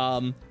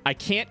 I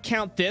can't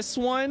count this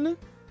one,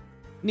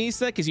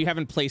 Nisa, because you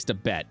haven't placed a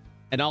bet.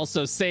 And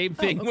also, same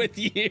thing with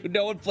you.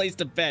 No one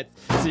placed a bet,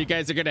 so you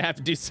guys are gonna have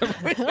to do some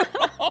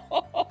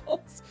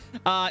rolls.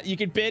 You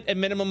can bid a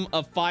minimum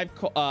of 5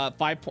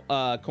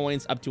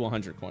 coins up to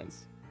 100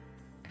 coins.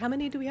 How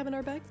many do we have in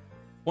our bags?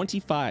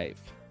 25.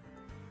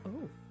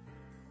 Oh.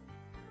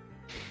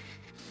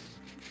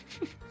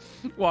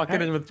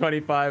 Walking in with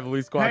 25,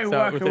 Lee squats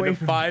out within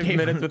 5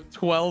 minutes with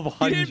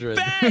 1,200.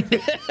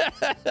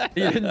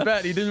 He didn't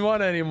bet. He didn't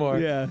want any more.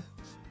 Yeah.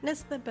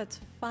 Nesta bets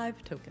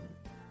 5 tokens.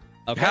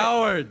 Okay.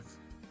 Cowards.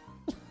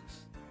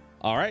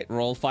 All right,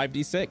 roll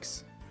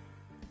 5d6.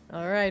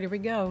 All right, here we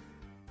go.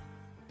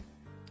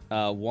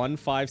 1,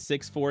 5,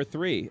 6, 4,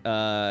 3.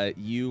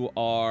 You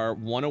are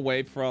 1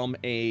 away from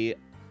a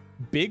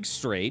big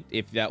straight.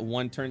 If that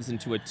 1 turns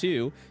into a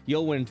 2,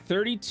 you'll win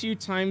 32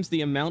 times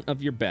the amount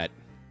of your bet.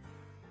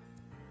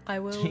 I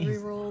will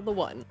reroll the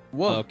 1.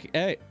 Whoa.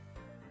 Okay.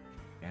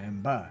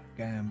 Gamba.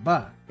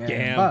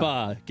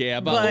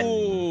 But-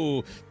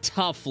 Ooh,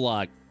 tough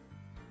luck.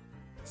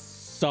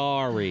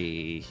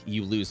 Sorry,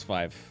 you lose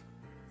 5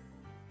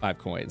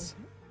 coins.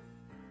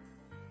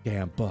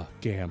 Gamba.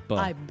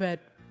 I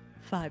bet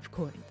 5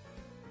 coins.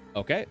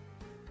 Okay.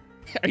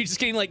 Are you just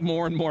getting like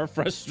more and more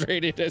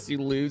frustrated as you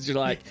lose? You're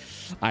like,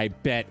 I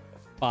bet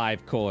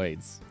 5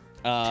 coins.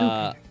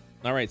 All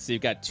right, so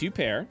you've got 2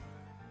 pair.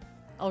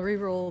 I'll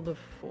reroll the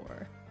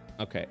 4.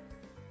 Okay.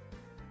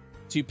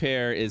 2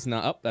 pair is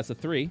not up. That's a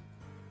 3.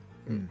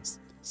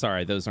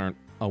 Sorry, those aren't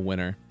a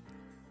winner.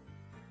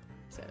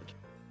 Sad.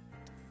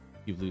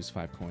 You lose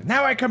 5 coins.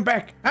 Now I come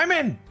back. I'm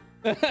in.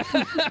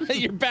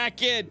 You're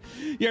back in.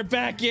 You're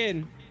back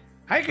in.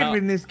 I can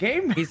win this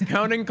game. He's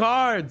counting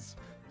cards.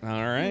 All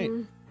right.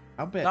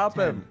 I'll bet. Stop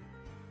 10. him.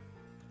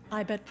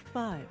 I bet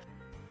 5.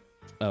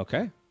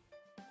 Okay.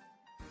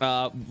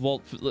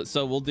 Well,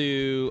 so we'll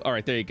do. All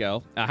right, there you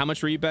go. How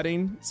much were you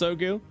betting,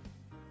 Sogu?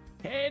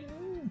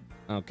 10.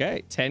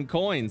 Okay, 10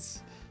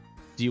 coins.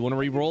 Do you want to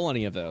re-roll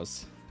any of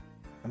those?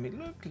 Let me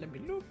look.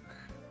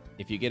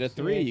 If you get a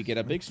 3, you get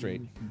a big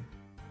straight.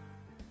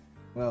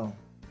 Well,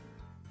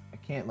 I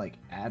can't like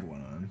add 1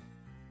 on,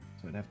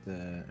 so I'd have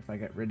to. If I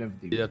get rid of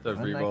the. You have to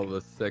 1, re-roll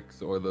the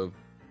 6 or the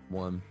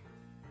 1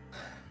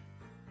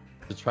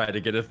 to try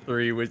to get a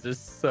 3, which is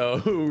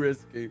so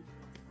risky.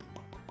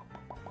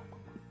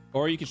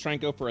 Or you could try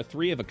and go for a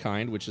 3 of a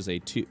kind, which is a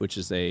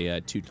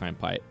 2-time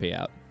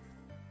payout.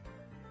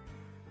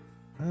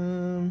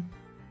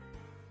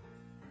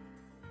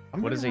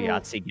 What does a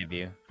Yahtzee give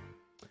you?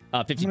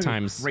 50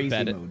 times crazy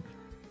bet. mode.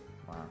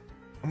 Wow.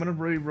 I'm gonna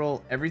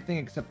re-roll everything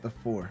except the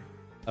 4.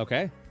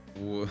 Okay.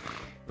 Whoa.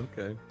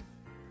 Okay.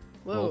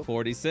 Whoa. Roll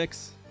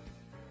 46.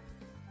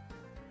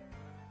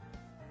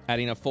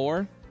 Adding a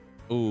 4.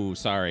 Ooh,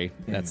 sorry.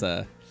 Damn That's it.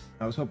 a.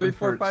 I was hoping 3,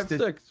 4, for 5,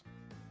 6.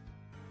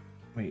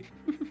 Wait.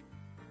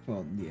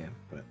 Well, yeah,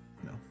 but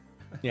no.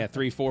 Yeah,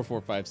 3, 4,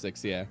 4, 5,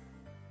 6. Yeah.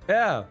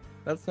 Yeah,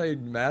 that's how you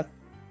math.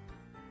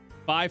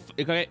 5.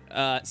 Okay.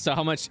 So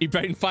how much? You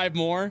betting 5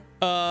 more,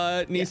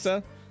 Nisa?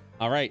 Yes.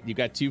 All right. You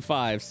got 2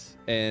 5s,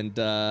 and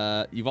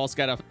you've also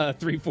got a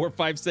 3, 4,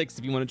 5, 6.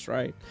 If you want to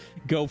try it,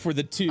 go for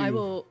the 2. I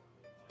will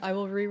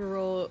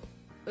reroll.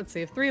 Let's see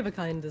if 3 of a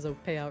kind is a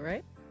payout,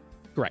 right?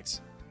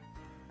 Correct.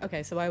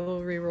 Okay, so I will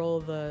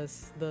reroll the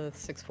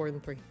 6, 4,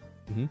 and 3.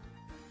 Mm-hmm.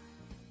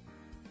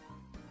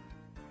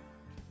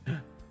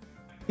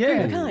 3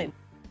 of a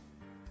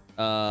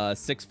kind.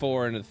 6,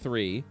 4, and a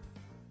 3.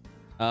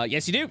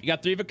 Yes, you do. You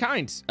got 3 of a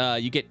kind.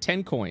 You get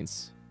 10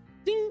 coins.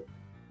 Ding.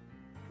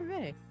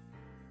 Hooray.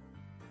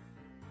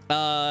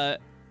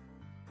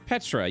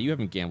 Petra, you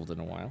haven't gambled in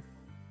a while.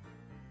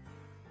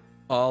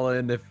 All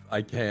in if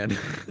I can.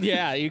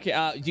 Yeah, you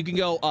can. You can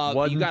go.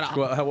 One, you got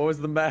what was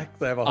the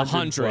max? I have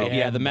 100.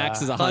 Yeah, the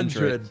max is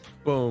 100.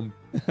 Boom.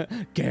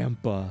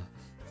 Gampa.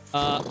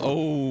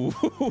 So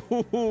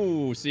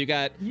you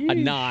got a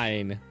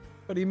 9.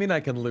 What do you mean I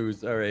can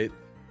lose? All right.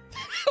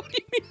 What do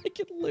you mean I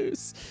can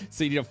lose.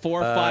 So you need a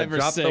 4, 5, or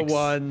drop 6. the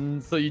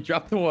 1. So you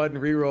drop the 1,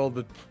 re-roll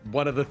the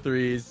one of the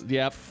 3s.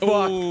 Yep.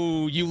 Fuck.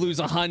 Ooh, you lose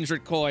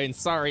 100 coins.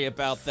 Sorry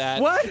about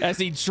that. What? As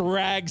he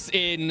drags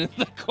in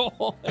the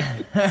coins.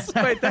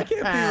 Wait, that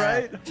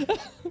can't be right.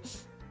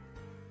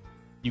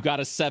 You got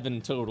a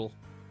 7 total.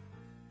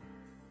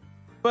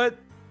 But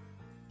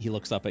He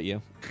looks up at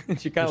you.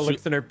 she kind of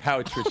looks in her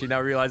pouch, which she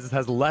now realizes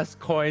has less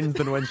coins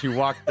than when she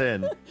walked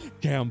in.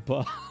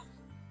 Gampa.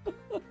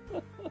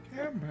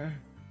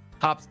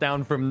 Hops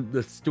down from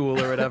the stool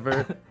or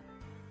whatever.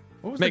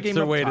 What was the Makes game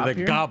her up way to top the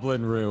here?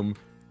 goblin room.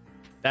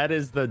 That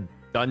is the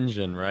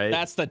dungeon, right?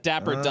 That's the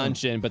Dapper Oh.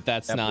 Dungeon, but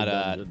that's Dapper not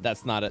Dungeon.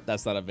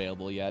 that's not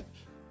available yet.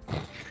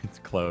 It's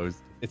closed.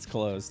 It's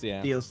closed,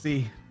 yeah.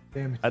 DLC.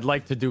 Damn it. I'd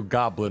like to do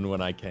goblin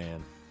when I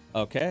can.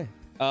 Okay.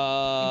 You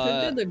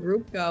could do the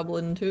group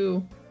goblin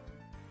too.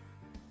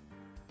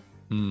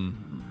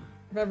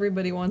 If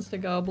everybody wants to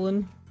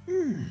goblin.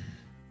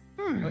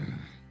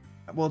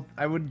 Well,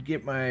 I would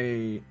get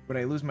my. Would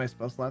I lose my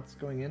spell slots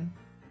going in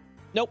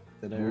Nope.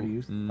 that I already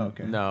used?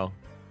 Okay. No.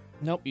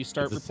 Nope, you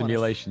start It's a replenish.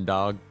 simulation,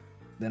 dog.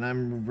 Then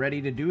I'm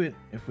ready to do it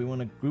if we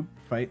want a group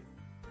fight.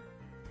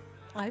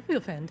 I feel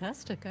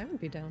fantastic. I would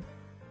be down.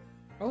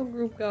 Oh,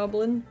 group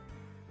goblin.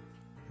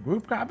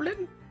 Group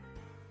goblin?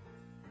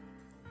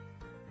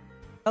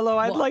 Hello,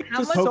 I'd Well, like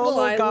how to much will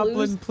solo I goblin,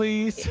 lose?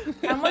 please.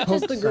 How much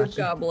is the group Sachi.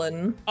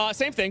 goblin?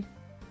 Same thing.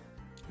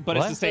 But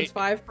What? it's So the it's same.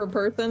 5 per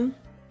person.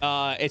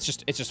 It's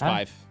just Huh?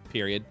 5.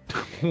 Period.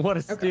 What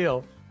a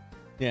steal.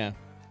 Yeah.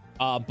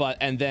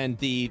 And then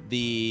the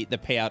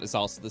payout is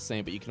also the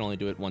same, but you can only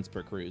do it once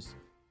per cruise.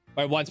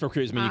 Or once per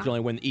cruise, I mean you can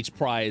only win each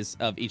prize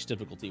of each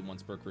difficulty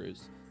once per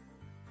cruise.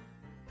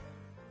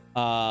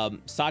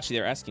 Sachi,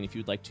 they're asking if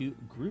you'd like to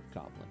group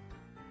goblin.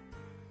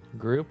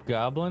 Group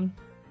goblin?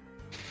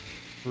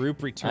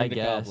 Group return I to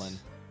guess. goblin.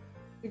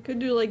 We could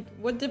do like,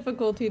 what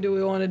difficulty do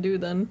we want to do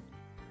then?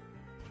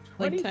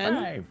 Like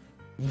 10?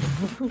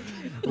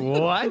 25.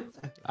 What?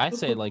 I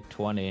say like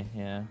 20,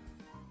 yeah.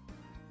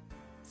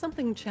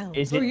 Something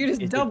challenging. Is Oh, it, you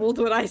just is it- doubled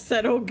what I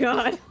said. Oh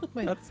God.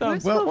 Wait, That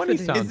sounds where's well. both 20 of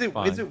these? sounds Is it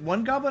fine. is it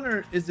one goblin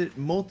or is it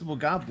multiple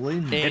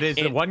goblins? It is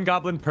it- one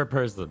goblin per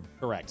person.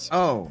 Correct.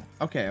 Oh,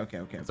 okay.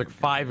 It's like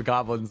 5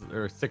 goblins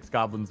or 6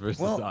 goblins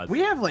versus Well, us. we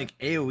have like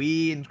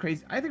AOE and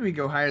crazy. I think we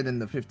go higher than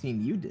the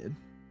 15 you did.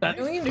 We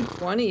can do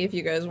 20 if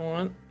you guys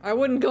want. I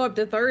wouldn't go up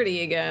to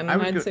 30 again. I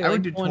would, I'd go, say I like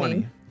would do 20. I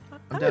I'm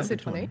would down say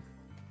for 20.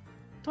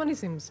 20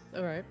 seems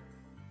alright.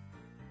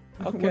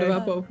 Okay. What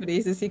about both of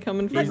these? Is he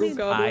coming for Let group me-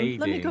 goblin?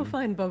 Let me go Hiding.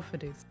 find both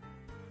of these.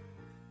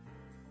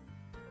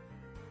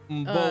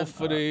 Both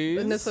of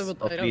these. Nissa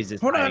would- I don't- Please,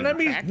 it's Hold on,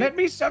 hiding. let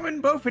me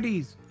summon both of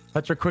these.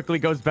 Petra quickly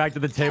goes back to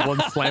the table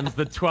and slams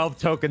the 12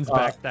 tokens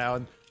back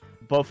down.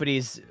 Both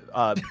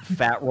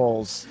fat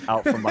rolls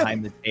out from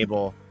behind the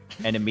table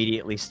and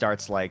immediately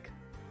starts like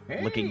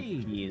licking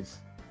Hey, keys.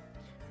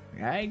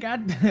 I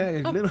got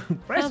a little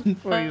present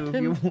for you. If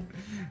him.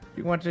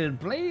 you want to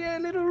play a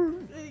little,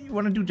 you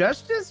want to do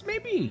justice,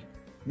 maybe?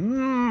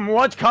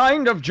 What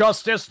kind of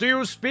justice do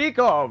you speak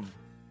of?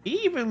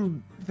 Evil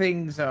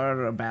things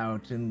are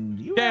about, and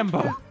you have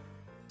Gambo. to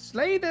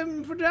slay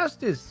them for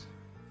justice.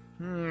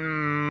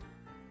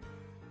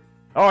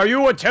 Are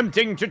you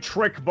attempting to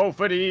trick both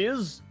of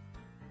these?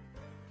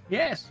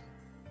 Yes.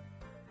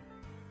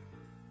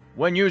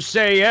 When you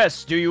say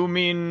yes, do you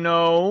mean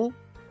no?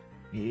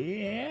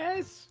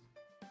 Yes.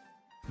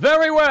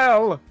 Very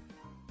well.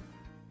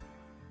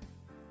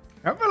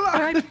 Come along.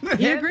 Alright,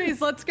 he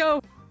agrees. Let's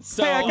go.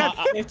 So Hey, I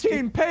got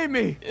 15. Pay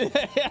me.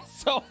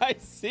 so I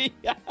see.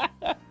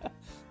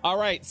 All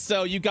right,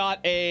 so you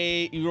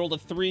rolled a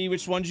 3.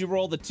 Which one did you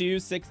roll? The 2,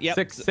 6. Yep.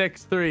 6,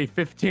 6, 3,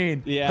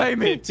 15. Yeah, Pay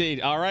me.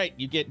 15. All right,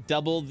 you get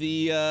double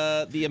the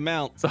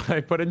amount, So I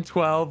put in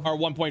 12. or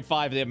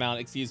 1.5 the amount.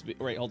 Excuse me.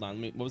 Wait, hold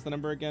on. What was the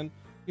number again?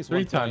 It's 3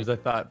 1 times I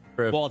thought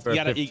for, Well, for you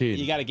gotta 15.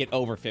 you gotta get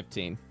over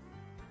 15.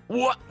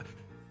 What?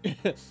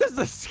 This is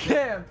a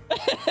scam.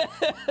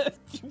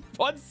 You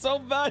won so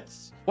much.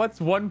 What's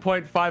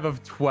 1.5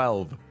 of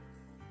 12?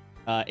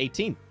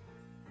 18.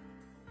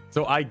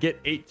 So I get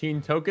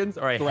 18 tokens,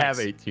 or I Correct. have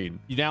 18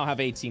 You now have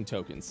 18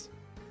 tokens.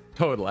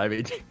 total. I have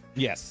 18.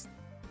 Yes.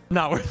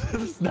 Not worth.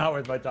 This is not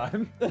worth my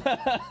time.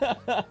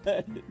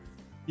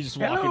 You just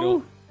walk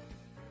Hello.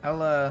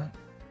 I'll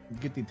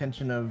get the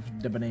attention of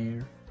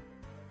Debonair.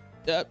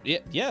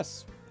 into.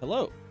 Yes.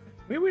 Hello.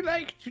 We would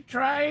like to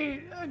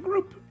try a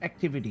group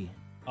activity.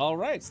 All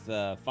right. It's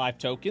the 5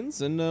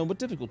 tokens, and what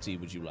difficulty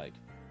would you like?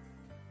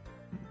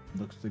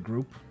 Looks the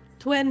group.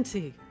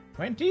 20.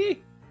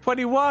 20?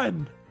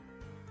 21.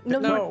 No,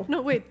 No.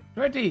 no, wait.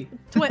 20.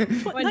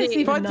 Nice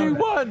even number.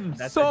 21.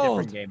 That's a Sold.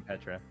 different game,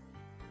 Petra.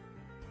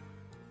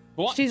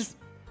 What? She's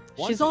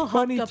One, all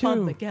hopped up on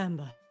 22. the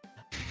gamba.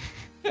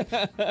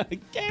 Gamba.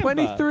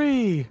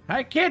 23.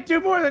 I can't do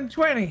more than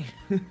 20.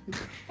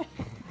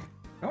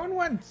 Going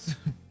once.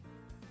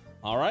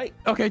 All right.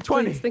 Okay,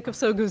 20. Please think of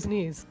Sogu's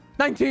knees.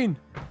 19.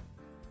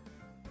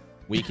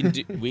 We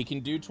can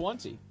do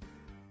 20.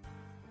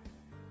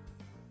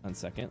 1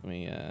 second. Let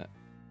me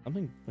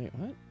something. Wait,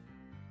 what?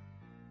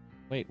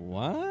 Wait,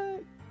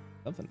 what?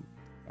 Something.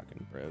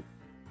 fucking broke.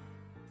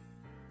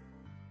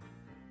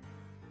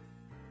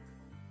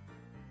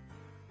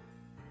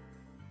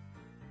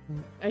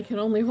 I can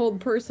only hold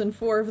person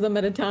 4 of them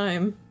at a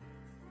time.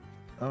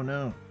 Oh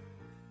no.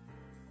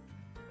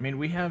 I mean,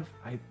 we have.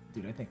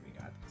 Dude, I think we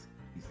got this.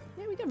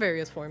 Yeah, we got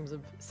various forms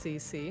of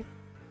CC.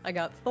 I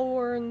got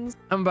thorns.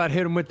 I'm about to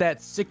hit him with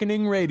that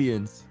sickening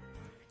radiance.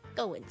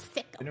 Going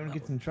sick. If anyone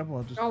gets in trouble,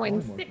 I'll just. Go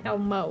in call him sicko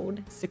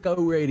mode.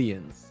 Sicko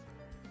radiance.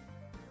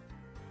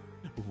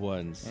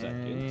 1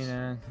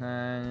 second.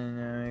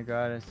 We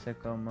got a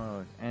sicko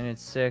mode. And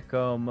it's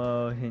sicko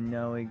mode, and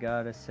now we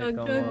got a So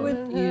sicko good mode.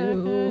 with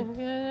you.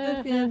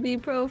 It's gonna be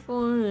pro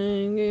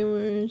flying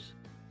gamers.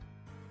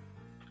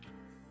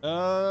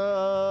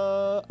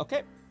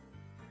 Okay.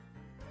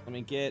 Let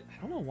me get.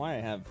 I don't know why I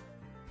have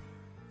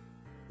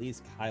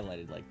these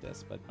highlighted like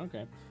this, but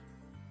okay.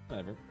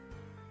 Whatever.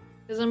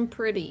 Because I'm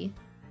pretty.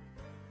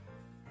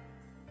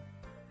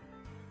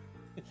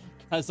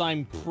 Because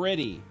I'm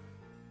pretty.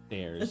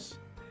 There's.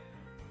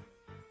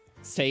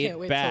 Say Can't it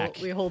wait back.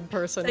 till we hold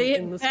person Say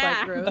in it the back,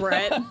 spike growth.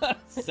 Brett.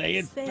 Say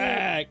it Say it.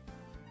 back.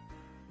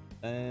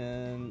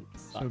 And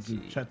So do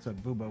Chet's a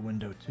booba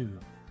window too.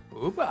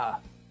 Ooba.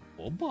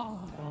 Boba.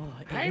 Oh,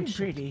 I'm ancient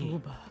pretty.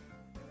 booba.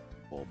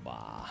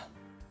 Boba.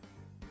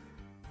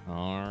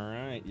 All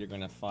right, you're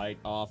gonna fight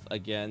off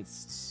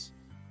against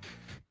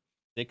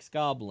 6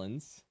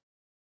 goblins.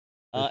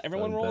 This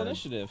Everyone sounds roll bad.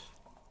 initiative.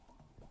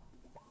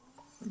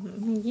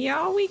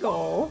 Yeah, we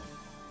go.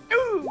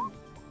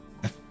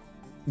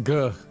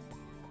 Gah.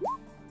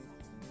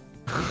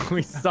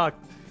 We suck.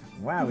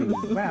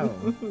 Wowie, wow.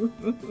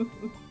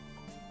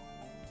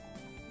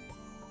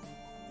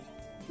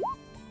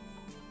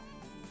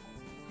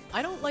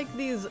 I don't like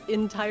these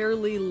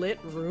entirely lit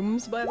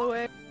rooms, by the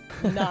way.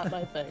 Not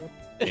my thing.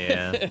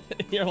 Yeah.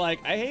 You're like,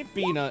 I hate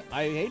being on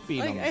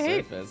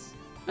the surface.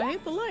 I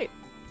hate the light.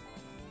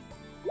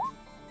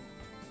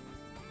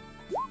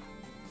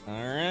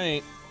 All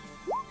right.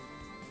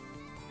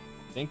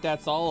 I think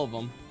that's all of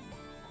them.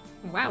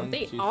 Wow, 1,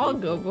 they 2, all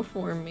 3, go 4.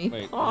 before me.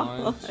 Wait,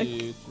 Oh, 1,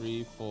 2,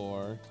 3,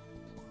 4.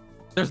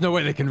 There's no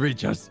way they can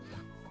reach us.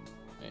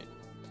 Wait,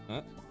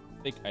 huh?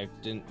 I think I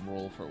didn't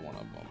roll for one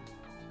of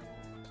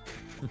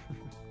them.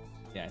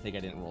 Yeah, I think I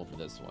didn't roll for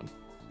this one.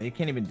 You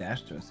can't even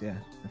dash to us. Yeah,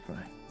 we're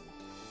fine.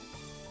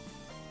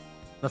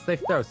 Unless they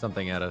throw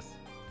something at us.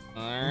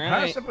 All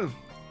right. Impossible.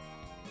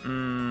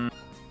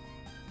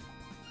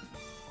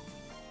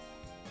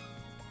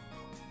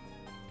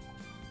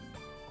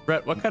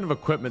 Brett, what kind of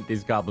equipment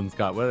these goblins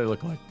got? What do they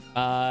look like?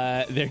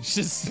 They're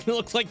just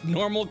look like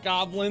normal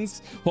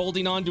goblins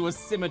holding on to a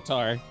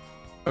scimitar.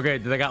 Okay,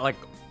 do they got like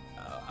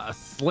a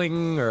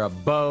sling or a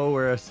bow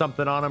or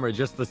something on them, or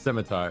just the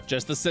scimitar?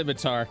 Just the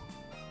scimitar.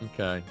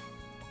 Okay.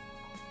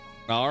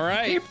 All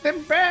right. Keep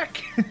them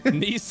back.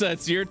 Nisa,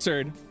 it's your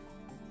turn.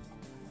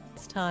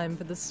 It's time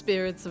for the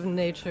spirits of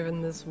nature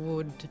in this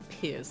wood to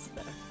pierce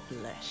their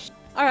flesh.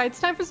 All right, it's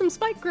time for some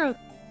spike growth.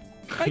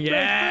 Spike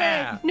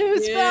Yeah! growth, hooray!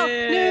 New spell,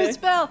 Yeah! new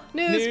spell,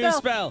 new New spell.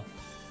 spell.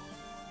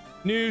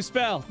 New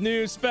spell.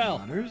 New spell.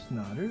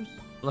 Nodders.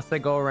 Unless they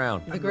go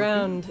around. The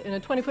ground in a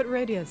 20-foot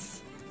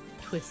radius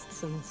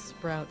twists and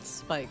sprouts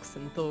spikes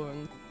and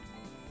thorns.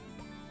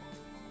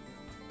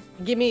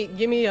 Give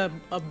me a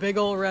big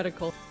ol'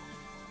 reticle.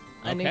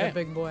 I need Okay. a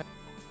big boy.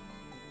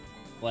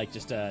 Like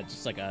just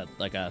like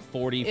a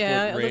 40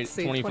 Yeah, foot let's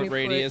see, 20 20 foot foot.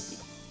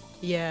 radius.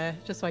 Yeah,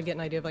 just so I get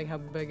an idea of like how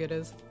big it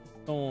is.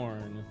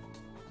 Thorn.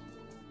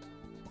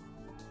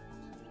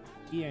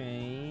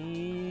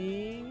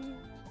 Yay.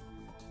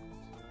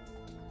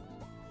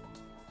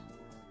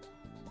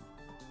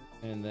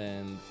 And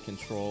then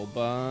control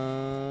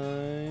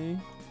by.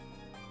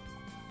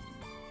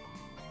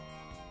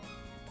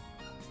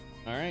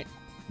 All right.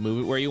 Move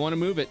it where you want to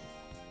move it.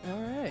 All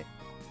right.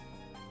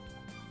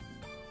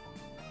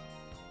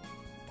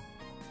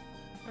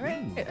 All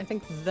right. I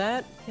think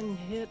that can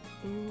hit.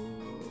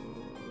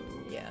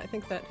 Yeah, I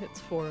think that hits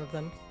 4 of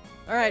them.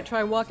 All right,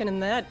 try walking in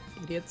that,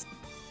 idiots.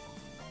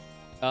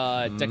 Do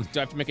I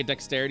have to make a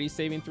dexterity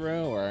saving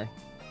throw or?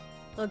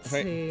 Let's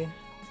Okay. see.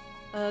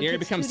 The area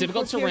Takes becomes 2d4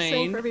 difficult piercing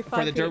terrain every for 5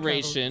 the feet of travel.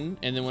 duration,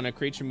 and then when a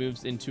creature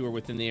moves into or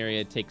within the area,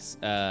 it takes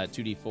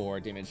 2d4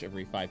 damage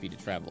every 5 feet it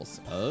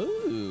travels.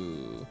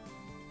 Oh,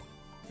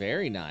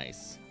 very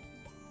nice.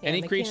 Yeah,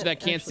 Any they creature that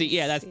can't see, actually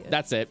yeah, see it.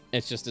 that's it.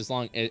 It's just as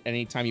long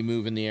anytime you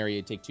move in the area,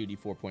 you take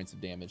 2d4 points of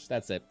damage.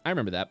 That's it. I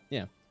remember that.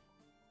 Yeah.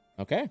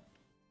 Okay.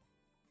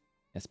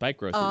 Yeah, spike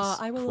growth is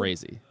I will-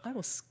 crazy. I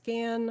will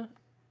scan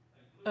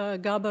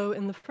Gabo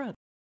in the front.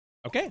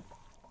 Okay.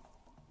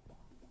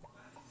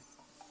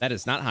 That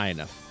is not high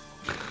enough.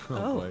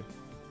 Oh. boy.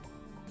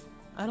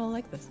 I don't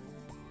like this.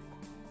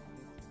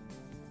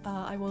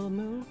 I will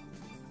move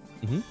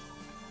Mhm.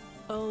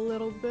 a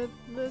little bit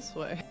this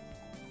way.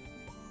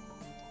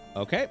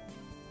 Okay.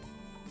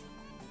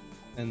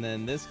 And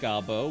then this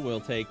Gabo will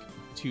take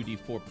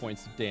 2d4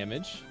 points of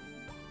damage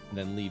and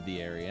then leave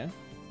the area.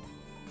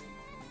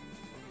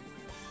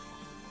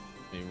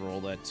 Let me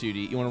roll that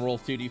 2d. You want to roll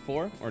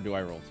 2d4 or do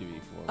I roll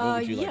 2d4? What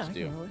would you yeah, like to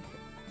I can do? roll it.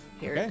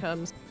 Here Okay. it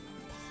comes.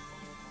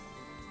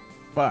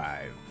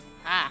 5.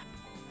 Ah.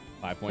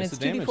 5 And points it's of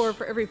damage. 2d4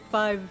 for every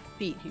 5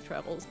 feet he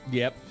travels.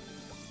 Yep.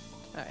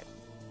 All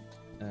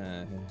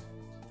right.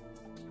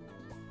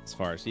 As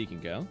far as he can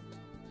go.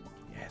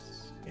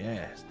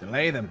 Yes,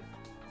 delay them.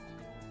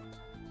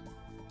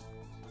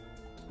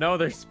 No,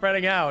 they're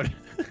spreading out.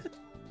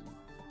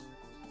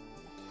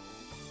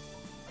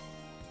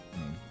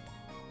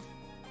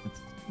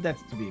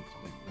 That's to be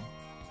expected.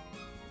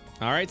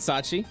 All right,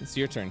 Sachi, it's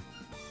your turn.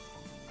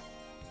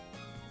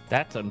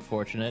 That's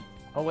unfortunate.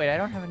 Oh wait, I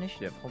don't have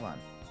initiative. Hold on.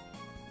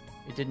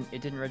 It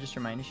didn't register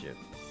my initiative.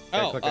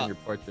 Gotta click on your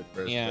portrait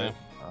first. yeah. Right?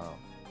 Oh.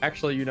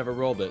 Actually, you never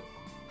rolled it.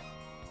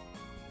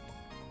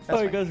 That's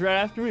it fine. goes right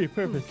after me.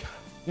 Perfect.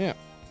 Yeah.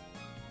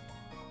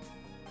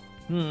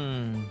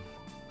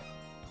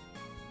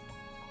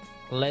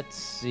 Let's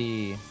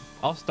see.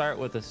 I'll start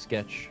with a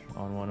sketch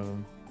on one of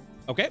them.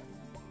 Okay.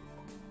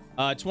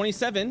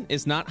 27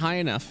 is not high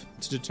enough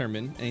to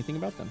determine anything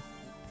about them.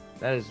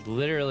 That is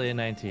literally a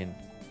 19.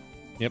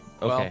 Yep.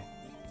 Okay.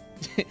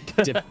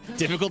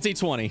 Difficulty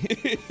 20.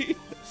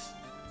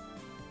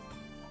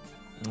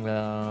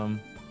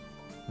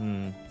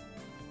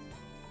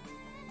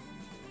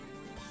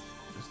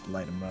 Just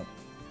light them up.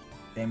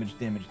 Damage.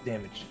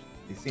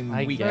 They seem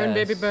I weak. guess. Burn,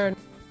 baby, burn.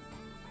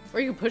 Or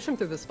you can push him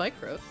through the spike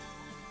growth.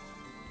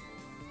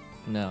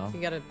 No, You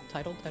got a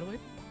tidal wave?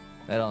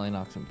 that only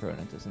knocks him prone.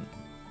 It doesn't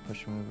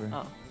push him over.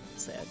 Oh,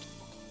 sad.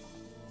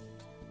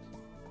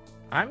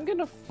 I'm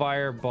gonna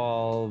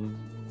fireball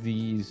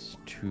these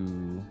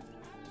two.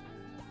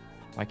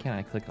 Why can't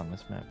I click on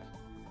this map?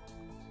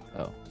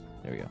 Oh,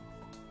 there we go.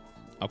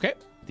 Okay.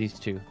 These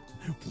two.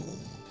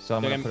 So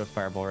I'm They're gonna gonna- put a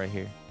fireball right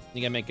here.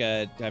 You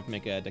gotta have to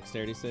make a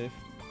dexterity save.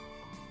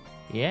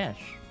 Yes.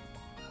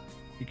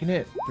 You can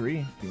hit 3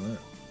 if you want.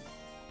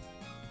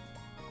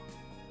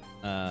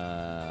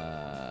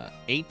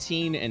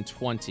 18 and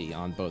 20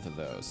 on both of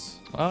those.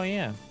 Oh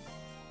yeah.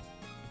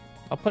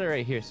 I'll put it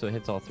right here so it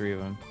hits all three of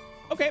them.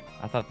 Okay.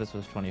 I thought this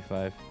was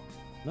 25.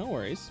 No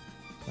worries.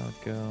 So I'll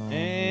go.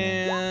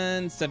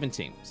 And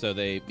 17. So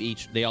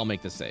they all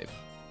make the save.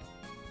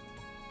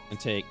 And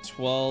take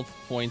 12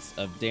 points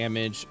of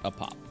damage a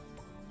pop.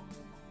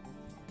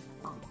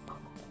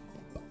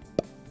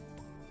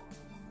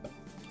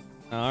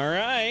 All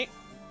right.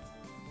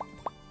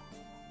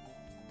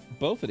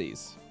 Both of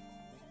these.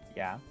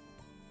 Yeah.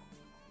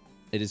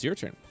 It is your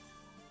turn.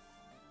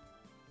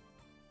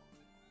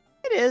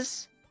 It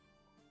is.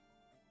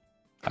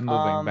 I'm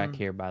moving back Um,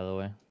 here, by the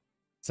way.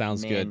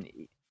 Sounds good.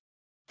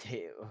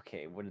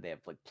 Okay, what do they have?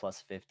 Like plus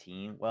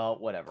 15? Well,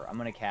 whatever. I'm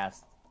gonna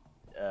cast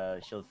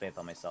Shield of Faith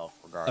on myself,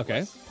 regardless.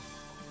 Okay.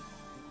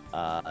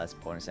 As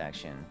bonus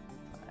action.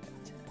 5, 10,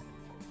 15,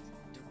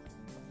 20,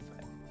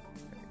 25,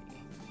 30.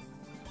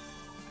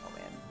 Oh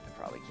man, I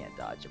probably can't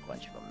dodge a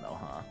bunch of them though,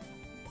 huh?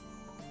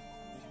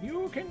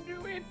 You can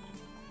do it.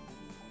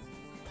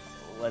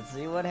 Let's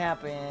see what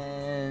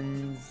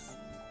happens.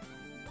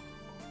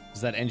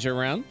 Does that end your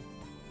round?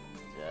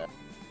 Uh,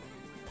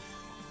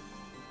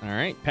 All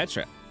right,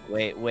 Petra.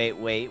 Wait. Wait.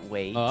 Wait.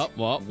 Wait.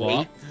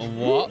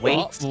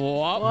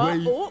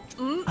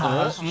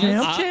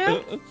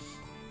 Champ.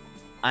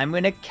 I'm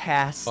gonna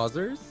cast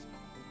Buzzers?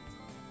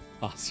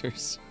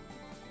 Buzzers.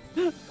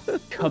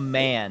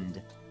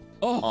 command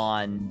Oh,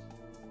 on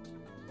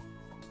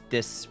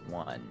this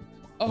one.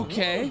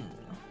 okay.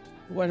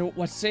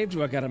 What save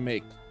do I gotta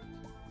make?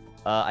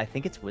 I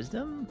think it's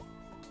wisdom.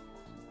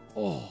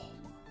 Oh.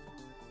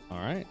 All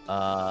right.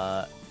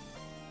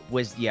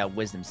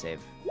 Wisdom save.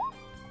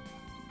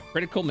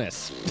 Critical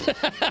miss.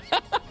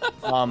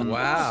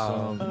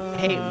 Wow.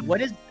 Hey, what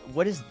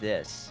is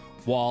this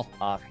Wall.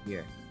 off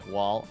here?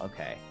 Wall.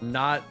 Okay.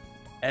 Not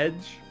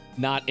edge?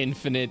 Not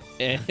infinite.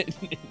 not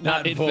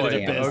Not infinite void.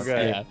 abyss.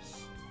 Okay. Yeah.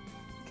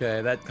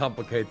 Okay, that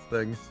complicates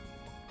things.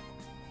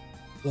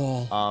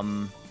 Wall.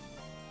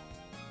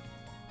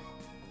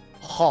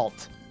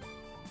 Halt.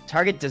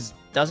 Target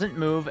doesn't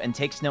move and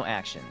takes no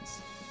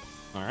actions.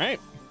 All right.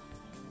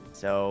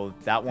 So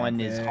that one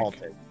is Epic.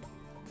 halted.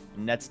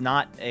 And that's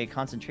not a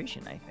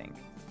concentration, I think.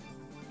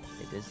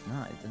 It is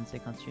not. It doesn't say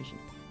concentration.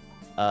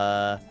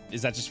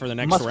 Is that just for the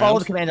next Must round? follow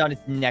the command on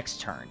its next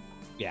turn.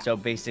 Yeah. So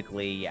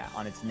basically, yeah,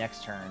 on its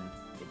next turn,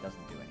 it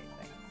doesn't do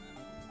anything.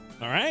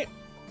 All right.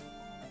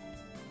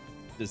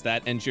 Does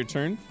that end your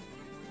turn?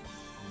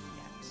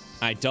 Yes.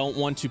 I don't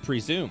want to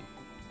presume.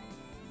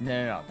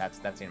 No. That's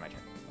the end of my turn.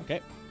 Okay.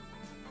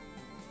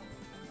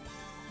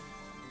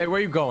 Hey,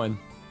 where you going?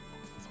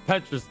 It's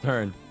Petra's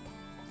turn.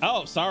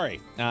 Oh,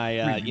 sorry.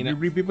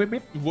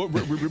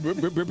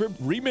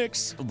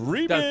 Remix.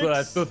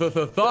 That's what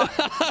I thought.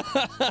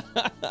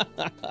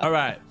 All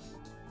right.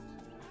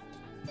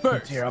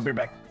 First, Here, I'll be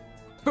back.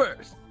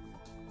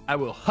 I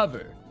will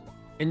hover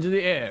into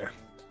the air,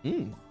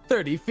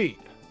 30 feet,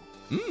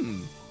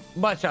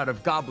 much out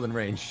of goblin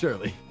range,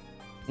 surely.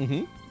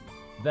 Mm-hmm.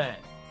 Then,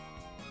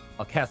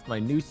 I'll cast my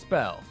new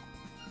spell,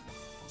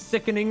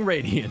 Sickening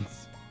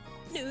Radiance.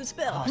 New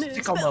spell. Oh, new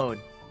sickle spell.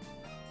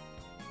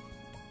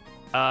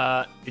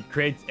 mode. It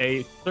creates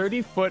a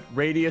 30-foot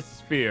radius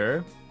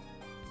sphere,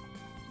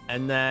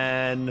 and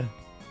then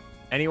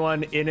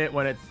Anyone in it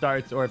when it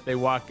starts, or if they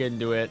walk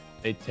into it,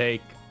 they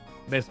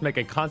must make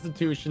a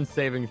Constitution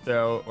saving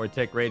throw or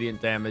take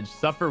radiant damage,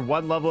 suffer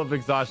 1 level of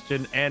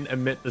exhaustion, and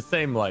emit the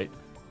same light.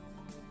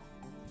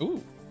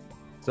 Ooh.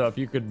 So if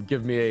you could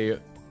give me a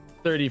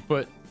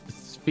 30-foot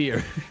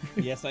sphere.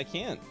 Yes, I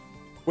can.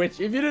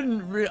 Which, if you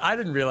I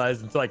didn't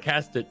realize until I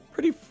cast it,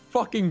 pretty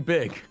fucking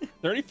big.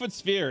 30-foot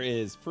sphere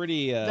is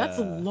pretty. That's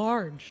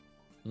large.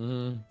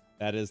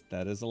 That is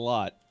a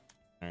lot.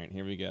 All right,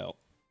 here we go.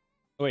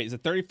 Oh, wait, is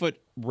it 30-foot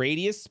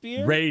radius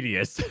spear?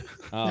 Radius.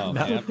 Oh,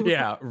 No, yep.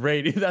 yeah,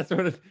 radius. That's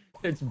what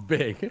it's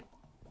big.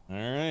 All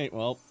right,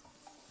 well,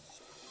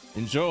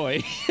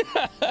 enjoy.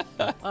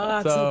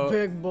 That's So- a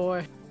big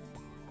boy.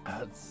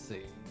 Let's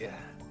see.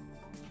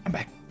 I'm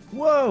back.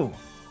 Whoa!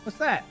 What's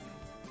that?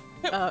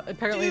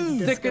 Apparently it's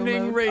disco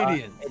Sickening mode.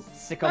 radiance. It's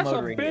sicko That's a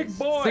mode big radius.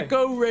 boy.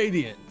 Sicko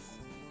radiance.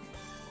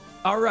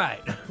 All right.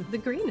 The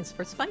green is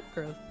for spike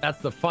growth. That's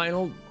the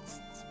final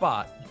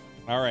spot.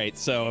 All right,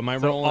 so am I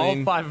So rolling?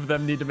 all 5 of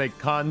them need to make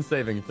con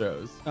saving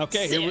throws.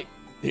 Okay,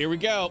 here we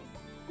go.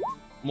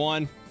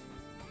 1,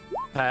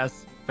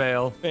 Pass,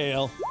 fail,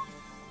 fail.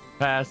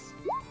 pass,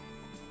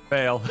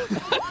 fail.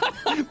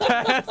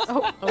 Pass.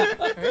 Oh,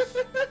 okay.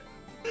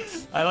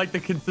 I like the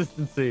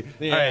consistency.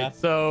 Yeah. All right,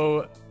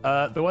 so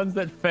the ones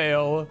that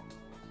fail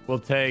will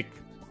take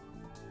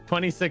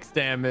 26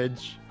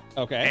 damage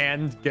Okay.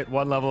 and get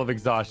 1 level of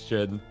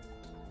exhaustion,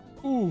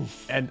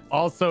 Oof. and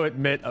also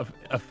admit a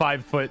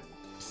 5-foot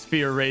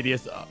sphere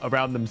radius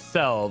around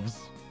themselves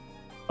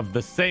of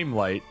the same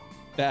light.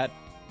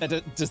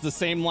 Does the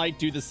same light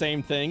do the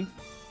same thing?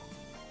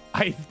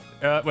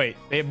 Wait,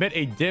 they emit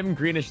a dim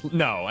greenish.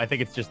 No, I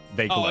think it's just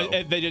they glow.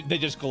 Oh, they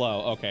just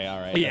glow. Okay, all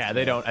right. Yeah, that's they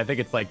fair. don't. I think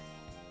it's like,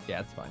 yeah,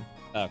 it's fine.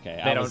 Okay,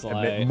 They I don't was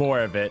emit like, more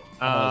of it.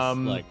 I was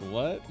like,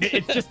 what?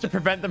 It's just to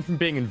prevent them from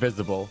being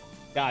invisible.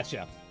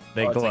 Gotcha.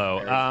 They Oh, it's like glow.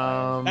 very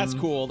fire. That's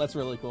cool. That's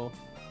really cool.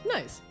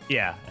 Nice.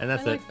 Yeah, and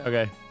that's I it. like that.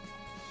 Okay.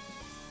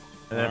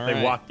 And then if they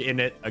Alright. walk in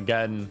it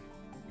again,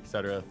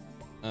 etc.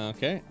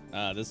 Okay.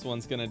 This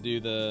one's gonna do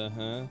the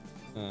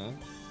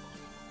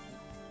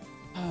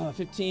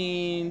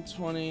 15,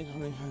 20,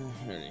 25,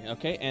 30.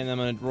 Okay, and I'm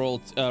gonna roll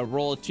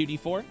a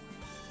 2d4.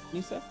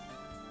 Nisa.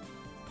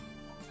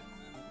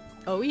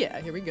 Oh yeah,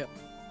 here we go.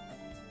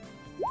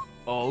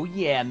 Oh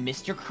yeah,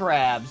 Mr.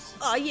 Krabs.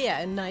 Oh yeah,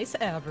 a nice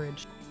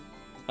average.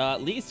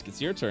 Leask,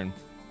 it's your turn.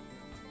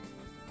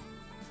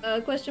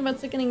 Question about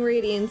sickening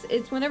radiance.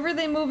 It's whenever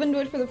they move into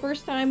it for the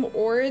first time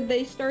or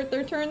they start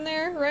their turn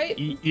there, right?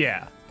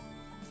 Yeah.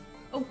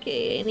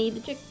 Okay, I need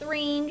to check the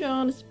range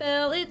on a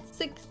spell. It's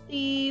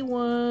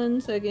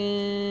 61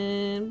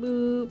 second.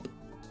 Boop.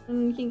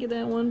 Can't get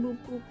that one. Boop,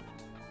 boop.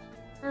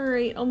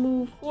 Alright, I'll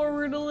move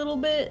forward a little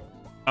bit.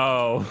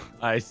 Oh,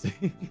 I see.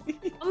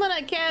 I'm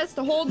gonna cast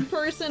a hold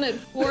person at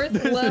 4th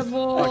This is fucked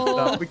level.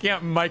 up. We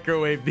can't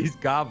microwave these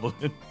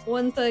goblins.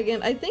 1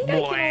 second. I think I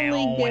can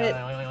only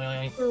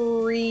get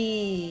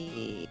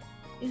 3.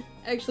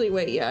 Actually,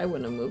 wait, yeah, I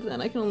wouldn't have moved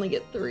then. I can only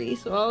get 3,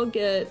 so I'll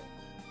get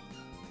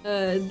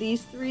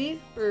these 3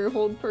 for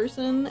hold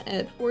person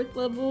at 4th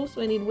level,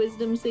 so I need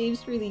wisdom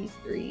saves for these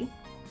 3.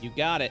 You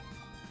got it.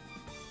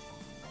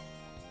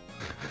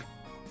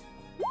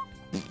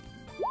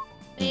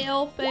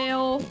 Fail,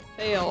 fail,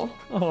 fail.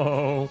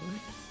 Oh,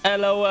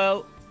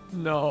 LOL.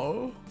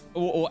 no.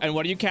 Oh, and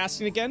what are you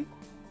casting again?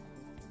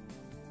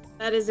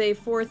 That is a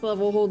 4th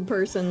level hold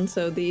person,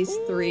 so these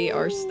 3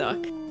 are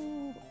stuck.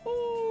 Ooh.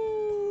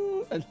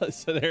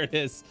 So there it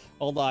is.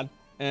 Hold on.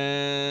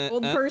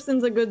 Hold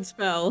person's a good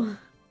spell.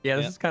 Yeah,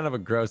 this Yep. is kind of a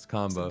gross It's a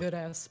combo. good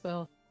ass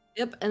spell.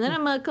 Yep, and then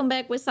I'm gonna come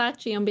back with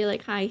Sachi and be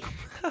like, hi.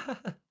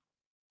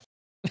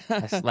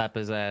 I slap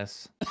his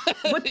ass.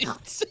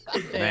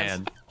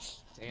 Man,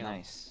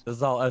 Nice. this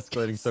is all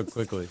escalating so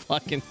quickly.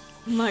 Fucking.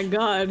 Oh my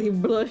god, he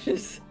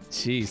blushes.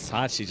 Jeez,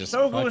 Hachi just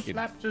Sogo fucking.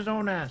 slaps his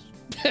own ass.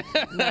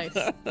 Nice.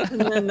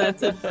 And then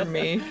that's it for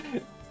me.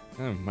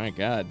 Oh my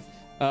god.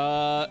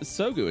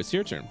 Sogu, it's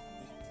your turn.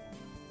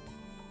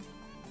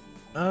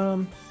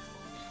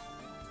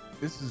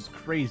 This is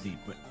crazy,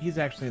 but he's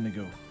actually gonna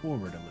go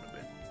forward a little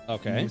bit.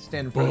 Okay. He's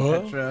stand in front of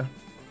What? Petra.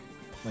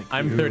 Like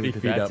I'm here. 30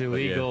 feet That's up. but yeah,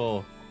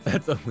 illegal.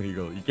 That's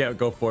illegal. You can't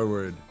go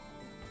forward.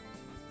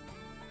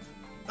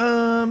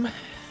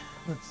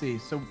 Let's see.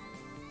 So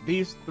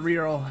these 3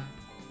 are all.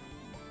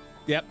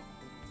 Yep.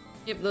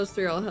 Yep, those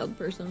 3 are all held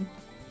person.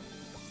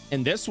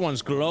 And this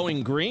one's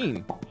glowing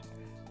green.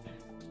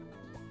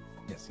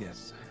 Yes,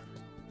 yes.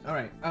 All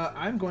right.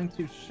 I'm going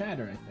to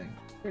shatter. I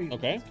think.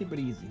 Okay. Let's keep it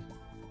easy.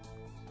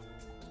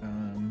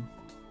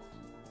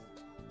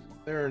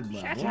 3rd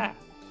level. Shatter.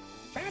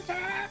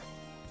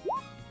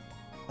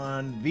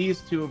 On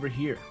these 2 over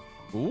here.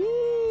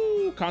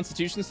 Ooh,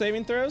 Constitution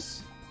saving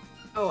throws.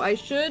 Oh, I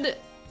should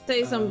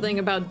say something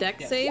about deck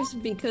yes. saves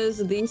because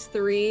these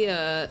 3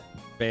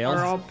 Fails.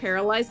 are all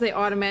paralyzed. They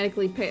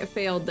automatically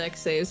fail deck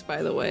saves,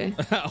 by the way.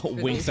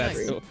 winks at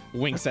Nice.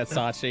 winks at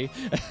Sachi.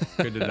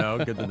 Good to know.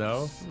 Good to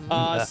know.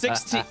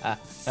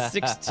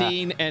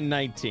 16 and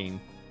 19.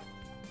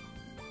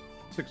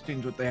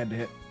 16's what they had to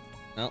hit.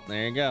 Oh,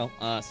 there you go.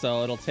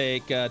 So it'll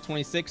take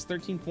 26,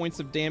 13 points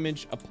of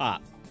damage a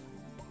pop.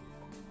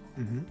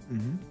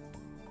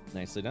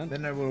 Nicely done.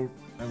 Then I will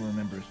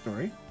remember a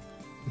story.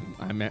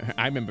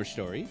 I remember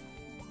story.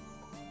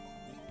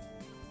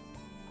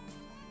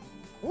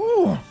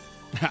 Ooh,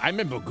 I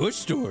remember good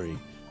story.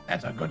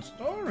 that's a good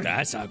story.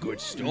 That's a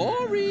good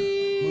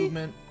story.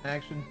 Movement,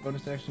 action,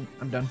 bonus action.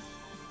 I'm done.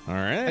 All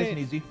Nice right. and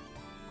easy.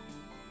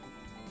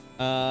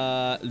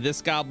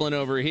 This goblin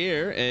over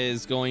here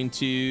is going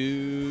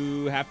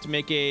to have to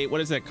make a,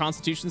 what is it,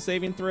 Constitution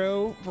saving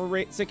throw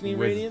for Sickening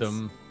Radiance?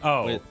 Wisdom.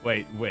 Oh, Wait.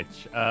 wait,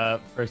 which?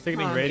 For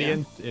Sickening Con,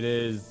 Radiance, it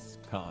is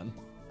Con.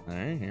 All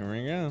right, here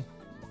we go.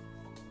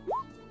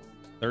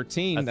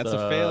 13. That's That's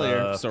a a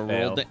failure. So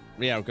fail. roll.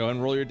 Yeah, go ahead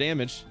and roll your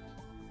damage.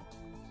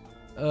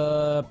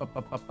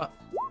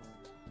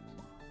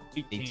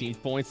 18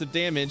 points of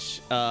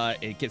damage.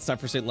 It gets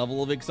suffers a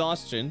level of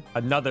exhaustion.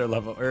 Another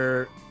level,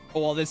 Oh,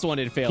 well, this one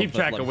it failed. Keep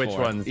track of which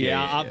ones.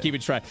 Yeah, I'm keeping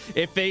track.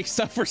 If they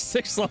suffer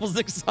 6 levels of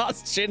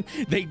exhaustion,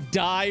 they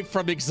die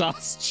from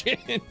exhaustion.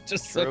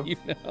 Just so you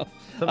know.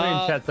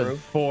 Somebody in chat said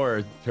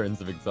 4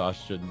 turns of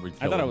exhaustion.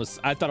 I thought it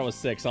was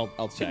 6. I'll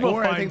check. We'll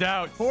Four, I find think,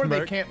 out, 4 they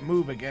Smirk. can't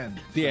move again.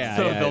 Yeah,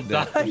 So yeah, they'll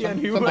yeah. die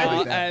anyway.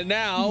 like that. And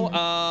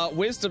now,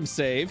 wisdom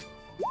save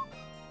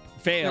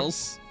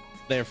fails.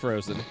 They're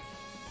frozen.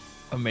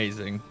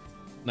 Amazing.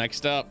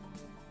 Next up,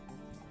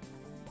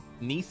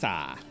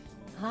 Nisa.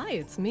 Hi,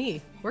 it's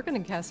me. We're gonna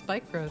cast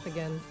Spike Growth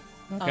again.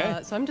 Okay.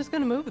 So I'm just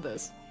gonna move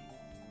this.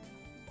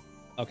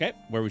 Okay,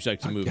 where would you like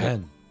to move it?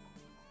 Again.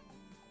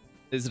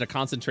 Is it a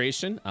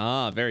concentration?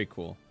 Ah, very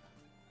cool.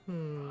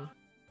 Hmm.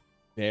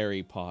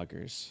 Very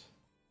poggers.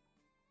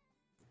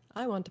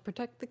 I want to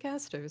protect the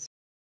casters.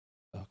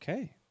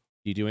 Okay.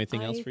 Do you do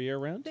anything else I for your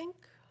round? Think.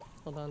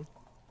 Hold on.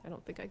 I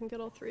don't think I can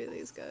get all 3 of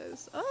these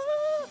guys.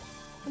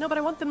 No, but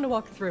I want them to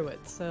walk through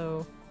it.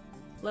 So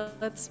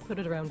let's put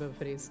it around both of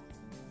these.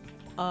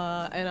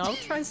 And I'll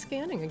try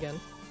scanning again.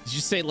 Did you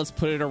say let's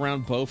put it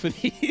around both of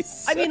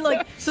these? I mean,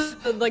 like, so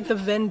like the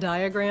Venn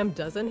diagram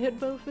doesn't hit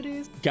both of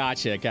these.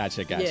 Gotcha.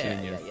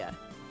 Yeah.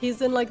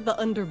 He's in like the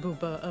under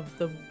booba of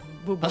the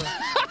booba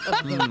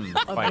of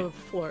the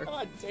floor.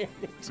 God damn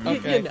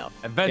it. You know,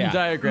 A Venn Yeah.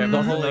 diagram,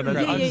 also known as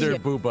Yeah, yeah, under yeah.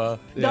 booba.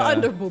 the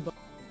under booba.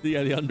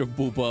 Yeah, the under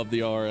booba of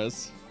the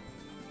RS.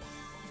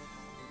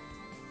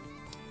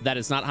 That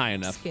is not high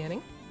enough.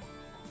 Scanning.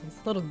 These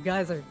little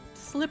guys are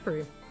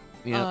slippery.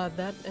 Yeah.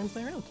 That ends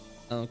my round.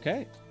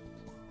 Okay.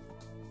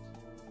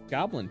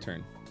 Goblin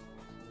turn.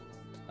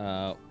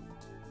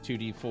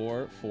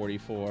 2d4,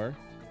 44,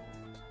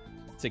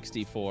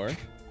 64. 84.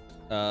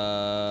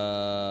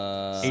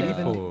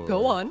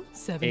 Go on.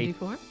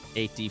 74.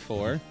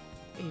 8d4.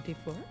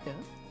 84. Yeah.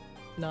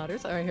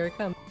 Nodders. All right, here it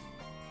comes.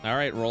 All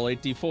right, roll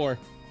 8d4.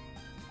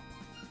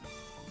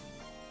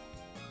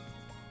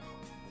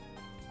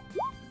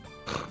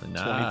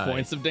 Nice. 20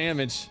 points of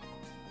damage.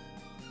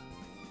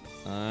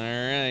 All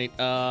right.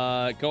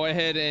 Go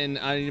ahead and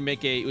I need to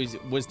make a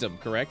wisdom,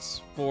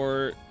 correct?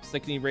 For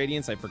Sickening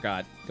Radiance? I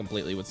forgot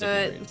completely what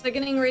Sickening Radiance.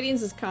 Sickening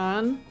Radiance is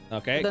Con.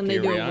 Okay, Then they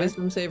here do we a are.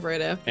 Wisdom save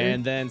right after.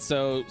 And then,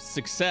 so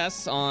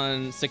success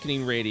on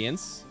Sickening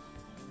Radiance.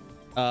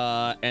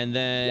 And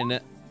then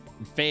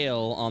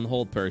fail on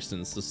Hold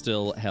Person, so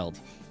still held.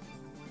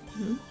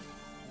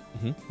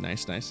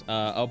 Nice.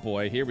 Oh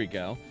boy, here we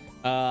go.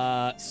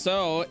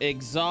 So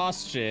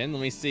exhaustion.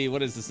 Let me see.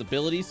 What is this?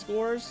 Ability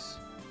scores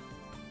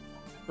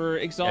for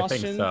I exhaustion?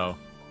 think so.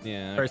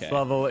 Yeah. First okay.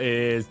 level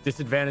is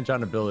disadvantage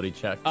on ability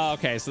check. Oh,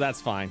 okay, so that's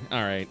fine.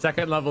 All right.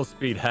 Second level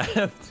speed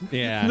halved.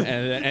 Yeah, and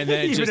then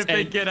it Even just if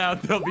they get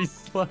out, they'll be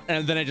slow.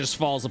 and then it just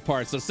falls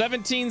apart. So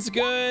 17's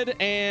good,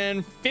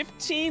 and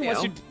 15.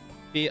 What's Fail.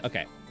 your?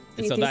 Okay.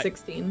 And so DC that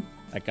 16.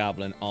 that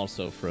goblin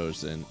also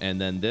frozen, and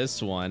then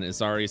this one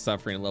is already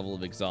suffering a level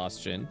of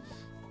exhaustion.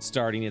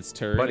 Starting its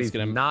turn, But it's he's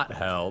gonna not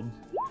held.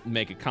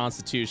 make a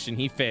Constitution.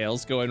 He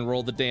fails. Go ahead and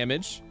roll the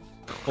damage.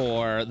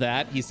 For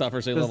that, he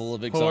suffers a level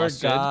of This poor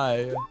exhaustion.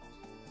 guy.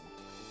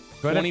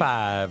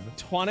 25.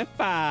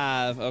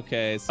 25.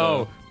 Okay,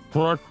 so.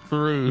 Oh,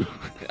 +3.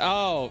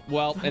 Oh,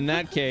 well, in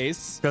that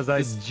case, Because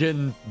I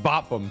gin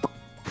bop him.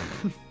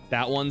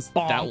 that one's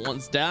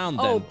down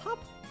Oh, then.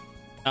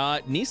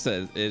 pop.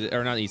 Nisa,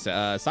 or not Nisa,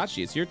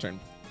 Sachi, it's your turn.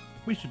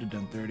 We should have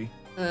done 30.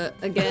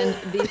 Again,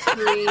 these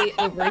 3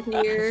 over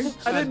here.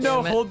 I didn't God know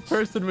damn it. hold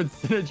person would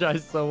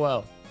synergize so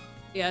well.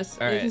 Yes,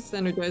 All right. it just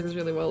synergizes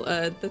really well.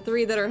 The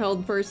 3 that are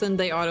held person,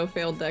 they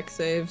auto-fail deck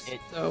saves.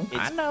 So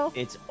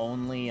Its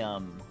only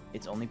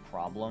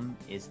problem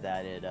is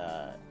that it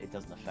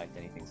doesn't affect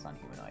anything that's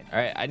non-humanoid. All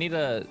right, I need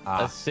a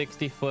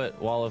 60-foot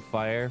wall of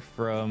fire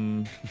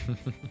from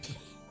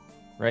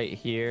right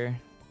here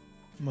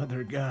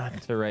Mother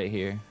God. to right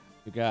here.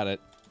 You got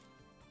it.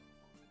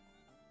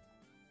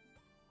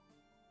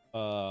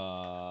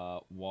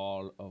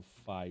 Wall of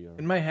fire.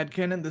 In my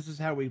headcanon, this is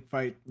how we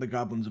fight the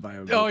goblins of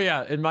Ioga. Oh,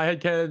 yeah. In my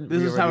head canon, This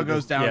we is how already it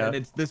goes just- down, yeah. and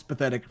it's this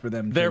pathetic for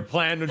them. Their too.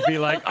 plan would be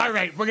like, all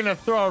right, we're going to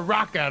throw a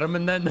rock at him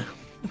and then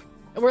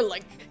And we're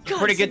like,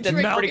 Pretty good.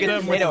 concentrate melt Pretty good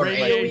them potato, with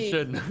right?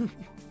 radiation.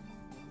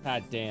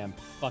 God damn.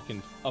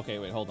 Fucking. Okay,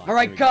 wait, hold on. All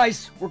right,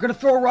 guys, we're gonna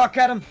throw a rock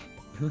at him.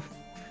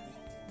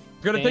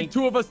 Gonna take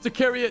 2 of us to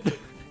carry it.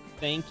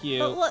 Thank you.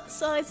 But what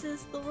size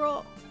is the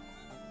rock?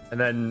 And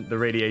then the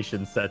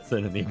radiation sets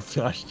in and the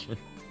exhaustion.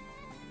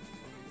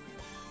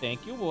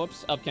 Thank you,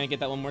 Whoops. Up, can I get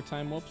that one more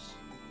time, Whoops?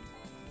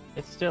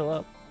 It's still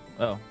up.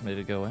 Oh, did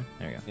it go away?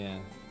 There you go. Yeah.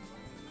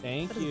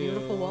 Thank That is you. a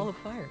beautiful wall of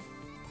fire.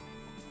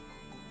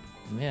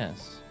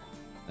 Yes.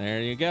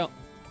 There you go.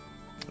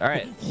 All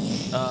right.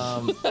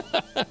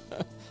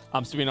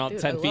 I'm swimming on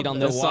Dude, 10 I feet love on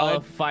The the wall side.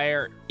 of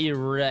fire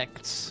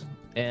erects,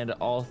 and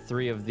all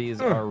 3 of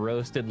these are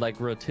roasted like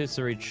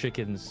rotisserie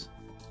chickens.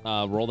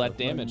 Roll that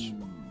damage.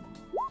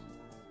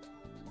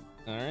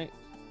 All right.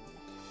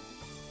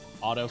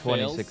 Auto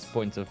 26 fails.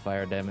 points of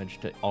fire damage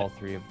to all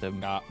 3 of them.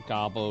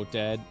 Gobbo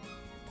dead.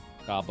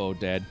 Gobbo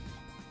dead.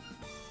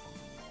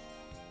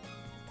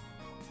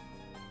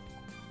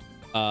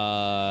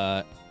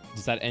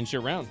 Does that end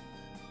your round?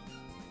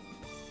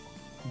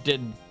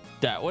 Did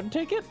that one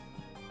take it?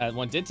 That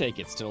one did take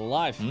it. Still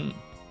alive.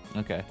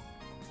 Okay.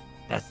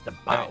 That's the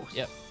All right,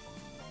 yep.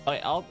 All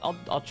right,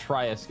 I'll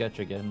try a sketch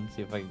again.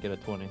 See if I can get a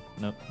 20.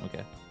 Nope.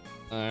 Okay.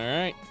 All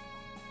right.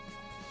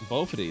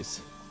 Both of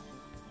these.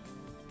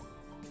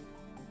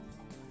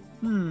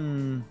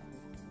 Both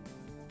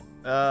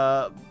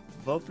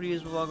of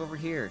you will walk over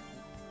here.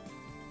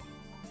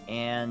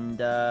 And,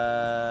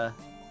 yeah.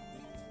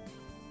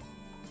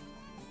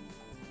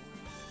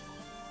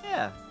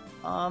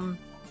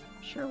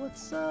 Sure,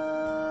 let's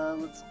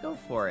go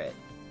for it.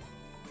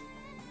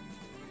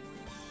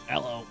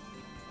 Hello.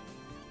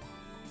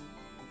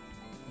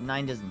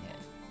 9 doesn't hit.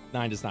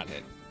 9 does not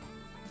hit.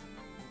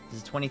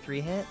 Does 23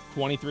 hit?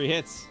 23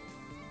 hits.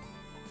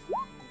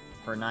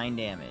 For 9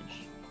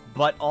 damage.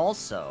 But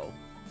also,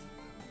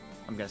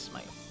 I'm gonna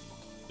smite.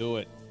 Do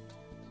it.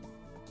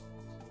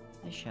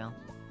 I shall.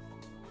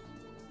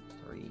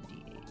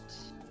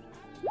 3d8.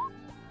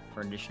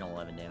 For an additional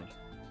 11 damage.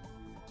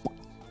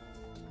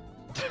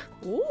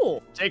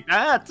 Ooh. Take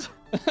that!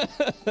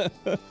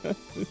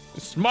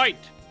 Smite!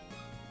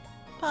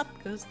 Pop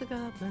goes the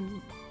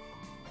goblin.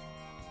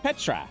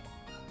 Petra.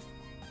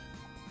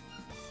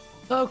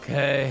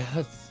 Okay,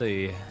 let's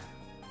see.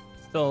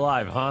 Still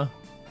alive, huh?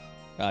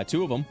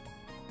 2 of them.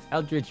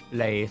 Eldritch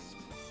Blast.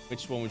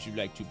 Which one would you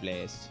like to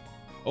blast?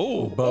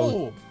 Oh,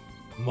 both.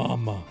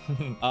 Mama.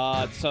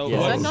 So Yeah.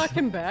 Does that Yes. knock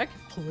him back?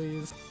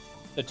 Please.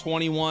 the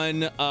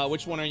 21.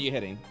 Which one are you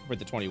hitting with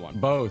the 21?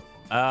 Both.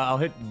 I'll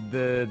hit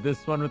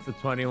this one with the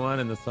 21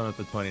 and this one with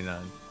the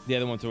 29. The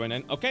other one to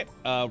 29. Okay.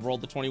 Roll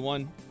the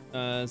 21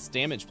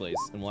 damage, please,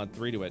 and we'll add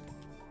 3 to it.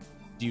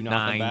 Do you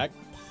knock him 9. back?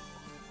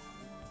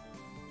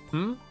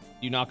 Hmm?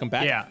 You knock him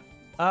back? Yeah.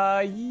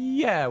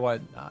 Yeah, why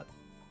not?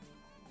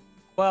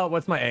 Well,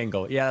 what's my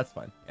angle? Yeah, that's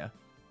fine. Yeah.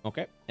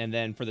 Okay. And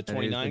then for the And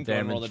here's the 29, go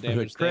and roll the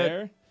damage for the damage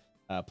crit.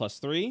 there. Plus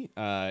 3.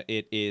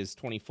 It is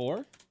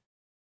 24.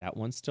 That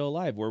one's still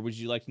alive. Where would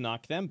you like to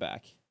knock them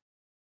back?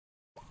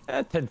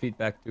 10 feet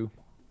back, too.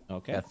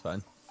 Okay. That's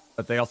fine.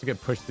 But they also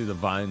get pushed through the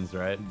vines,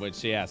 right?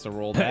 Which, yeah, so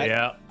roll that.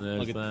 Yeah, there's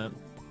Look at that.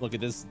 Look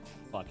at this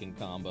fucking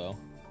combo.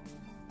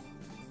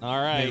 All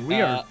right. Dude,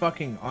 we are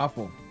fucking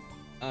awful.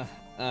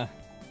 They're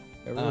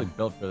really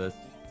built for this.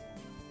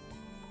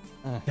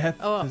 Death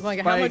Oh to my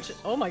god, how spite. much?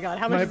 Oh my god,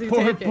 how My much is he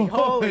poor taking? boy.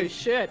 Holy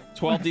shit!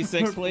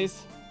 12d6,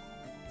 please.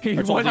 Or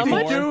What are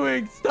 12d4. you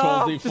doing?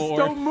 Stop! Just 12d4.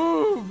 don't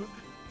move!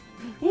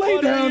 Lay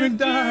What down are and you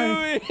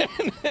die.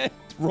 doing?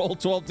 Roll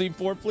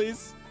 12d4,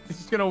 please. He's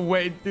just gonna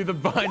wade through the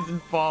vines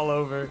and fall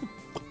over.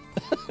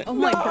 Oh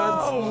my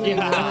god.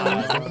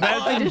 God.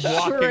 Imagine Just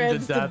walking to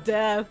shreds to death.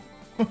 death.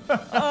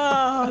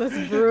 Oh,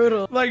 that's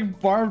brutal. Like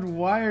barbed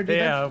wire, dude.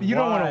 Yeah, You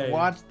don't want why? to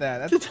watch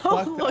that. That's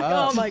Don't fucked look.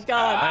 up. Oh my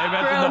god. I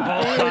imagine the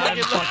whole time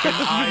fucking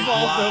eyes Oh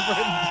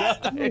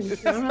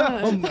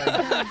locked. my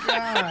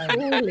god.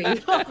 Holy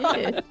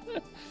shit.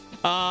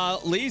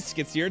 Lise,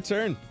 it's your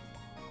turn.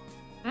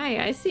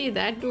 Hi, I see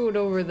that dude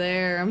over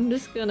there. I'm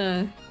just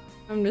gonna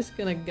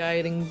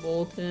guiding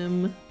bolt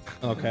him.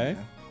 Okay.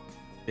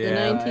 The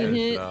 19 push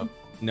hit. it up.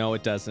 No,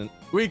 it doesn't.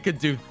 We could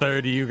do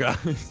 30, you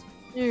guys.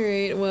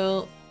 Alright,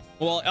 well,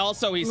 Well,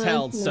 also he's No,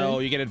 held, so no.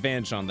 you get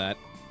advantage on that.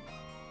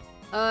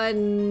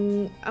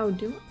 do I?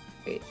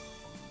 Wait,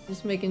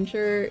 just making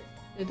sure.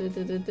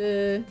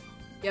 Da-da-da-da-da.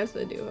 Yes,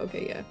 I do.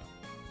 Okay, yeah,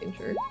 making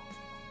sure.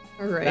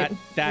 All right.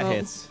 That well,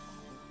 hits.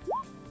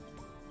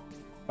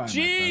 Fine, my son.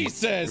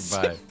 Jesus!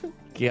 Goodbye.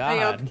 I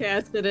God.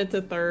 upcasted it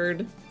to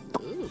 3rd.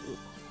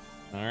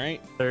 All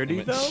right.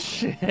 30 though?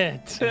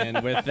 Shit.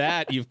 And with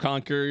that, you've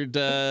conquered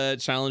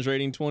challenge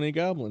rating 20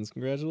 goblins.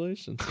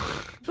 Congratulations.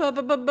 They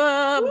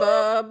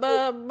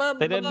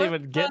didn't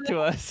even get to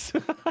us.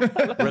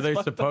 Were they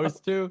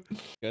supposed to?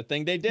 Good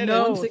thing they did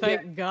No, it.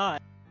 thank God.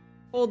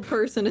 Hold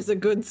person is a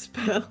good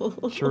spell.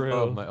 True.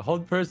 Oh my,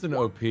 hold person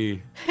OP.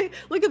 Hey,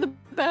 look at the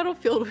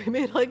battlefield. We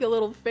made like a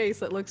little face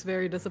that looks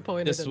very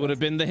disappointed. This would have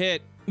been the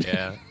hit.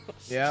 Yeah.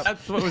 Yep.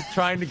 That's what was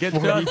trying to get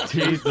to us.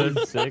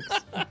 Jesus.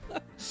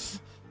 6.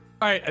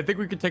 All right, I think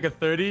we could take a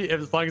 30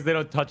 as long as they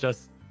don't touch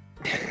us.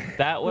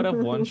 That would have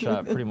one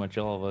shot pretty much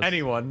all of us.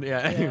 Anyone, yeah,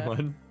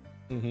 anyone.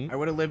 I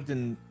would have lived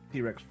in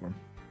T-Rex form.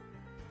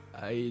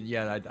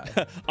 Yeah, I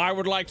die. I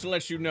would like to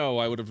let you know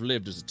I would have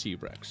lived as a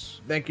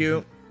T-Rex. Thank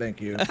you.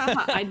 Thank you.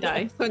 I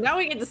die. So now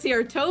we get to see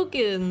our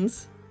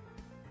tokens.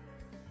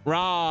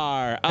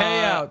 Rawr.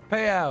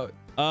 Pay out.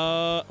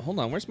 Hold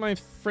on. Where's my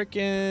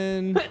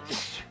freaking?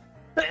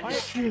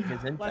 Bless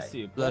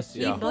you. Bless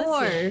you.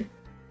 Before.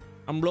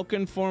 I'm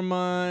looking for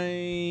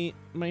my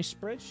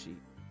spreadsheet.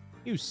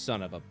 You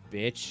son of a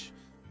bitch.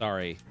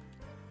 Sorry.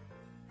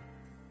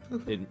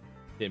 Didn't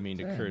mean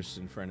to curse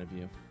in front of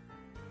you.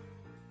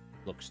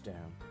 Looks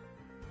down.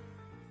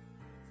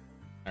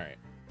 All right.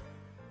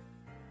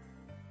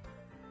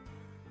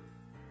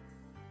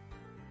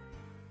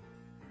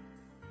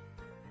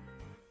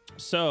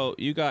 So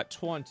you got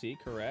 20,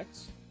 correct?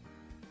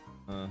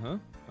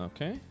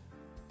 Okay.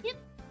 Yep.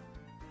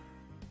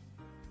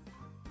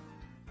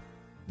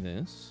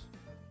 This.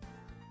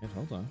 Wait,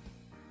 hold on.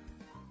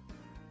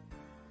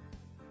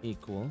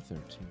 Equal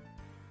 13.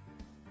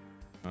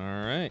 All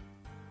right.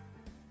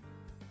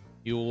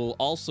 You will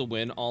also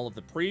win all of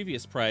the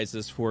previous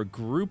prizes for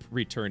group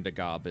return to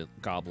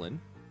Goblin.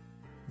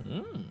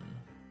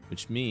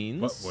 Which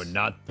means... But we're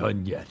not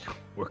done yet.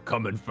 We're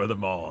coming for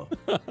them all.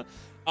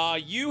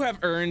 You have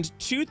earned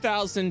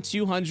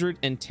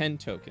 2,210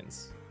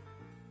 tokens.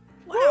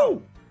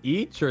 Wow.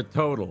 Each or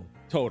total?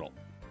 Total.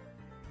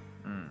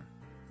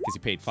 Because you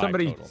paid 5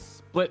 Somebody total.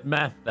 split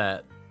math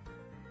that.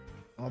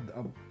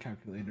 I'll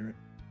calculator it.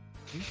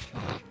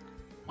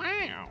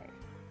 Wow.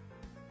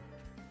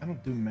 I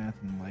don't do math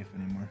in life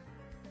anymore.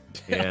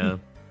 Yeah,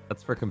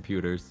 that's for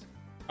computers.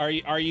 Are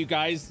you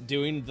guys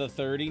doing the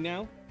 30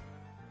 now?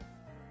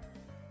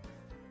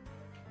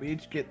 We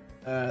each get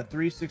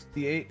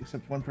 368,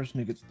 except one person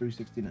who gets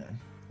 369.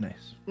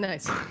 Nice.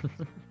 Nice.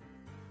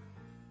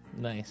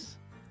 Nice.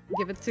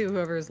 Give it to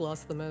whoever's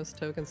lost the most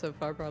tokens so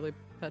far, probably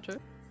Petra.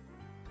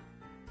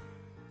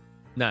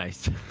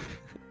 Nice.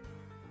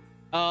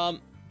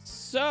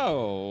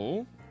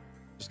 So,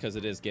 just because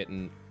it is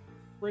getting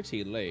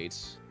pretty late,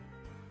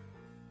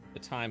 the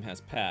time has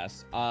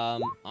passed.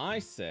 I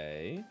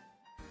say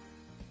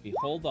we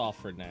hold off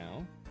for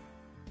now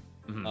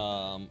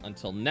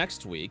until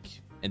next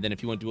week, and then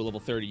if you want to do a level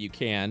 30, you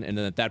can, and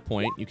then at that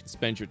point, you can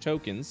spend your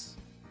tokens.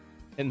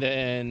 And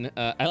then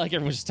I like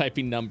everyone's just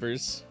typing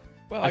numbers.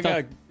 Well, I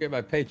gotta get my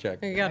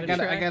paycheck. You I gotta got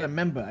track a it.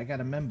 member. I got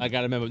a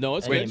member. No,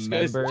 it's Wait, good. This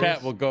members.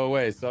 chat will go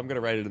away, so I'm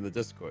gonna write it in the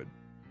Discord.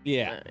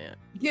 Yeah.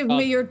 Give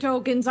me your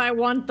tokens. I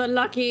want the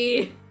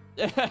lucky.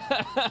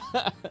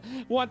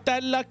 Want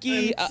that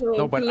lucky? I'm so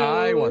No, but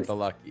I want close. the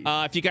lucky.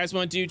 If you guys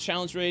want to do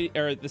challenge rate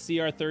or the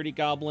CR30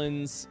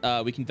 goblins,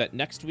 we can do that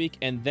next week,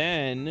 and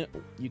then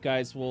you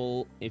guys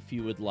will, if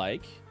you would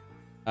like,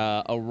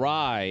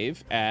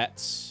 arrive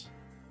at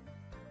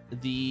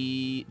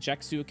the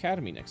Jacksu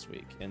Academy next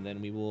week, and then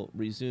we will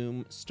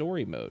resume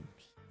story mode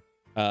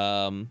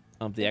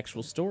of the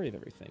actual story of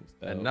everything.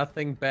 So, And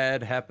nothing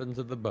bad happened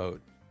to the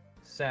boat.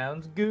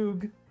 Sounds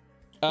goog.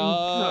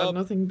 God,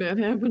 nothing bad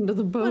happened to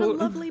the What a boat.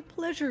 lovely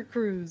pleasure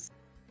cruise.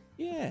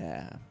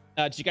 Yeah.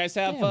 Did you guys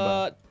have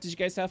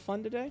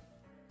fun today?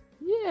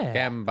 Yeah.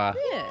 Gamba.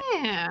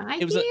 Yeah, I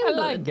It was a- feel I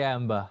like good.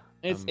 Gamba.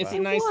 It's a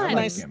It nice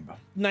was.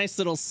 nice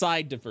little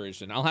side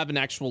diversion. I'll have an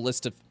actual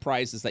list of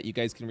prizes that you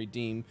guys can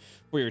redeem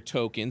for your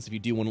tokens if you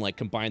do want to like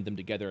combine them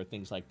together or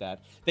things like that.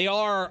 They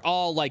are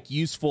all like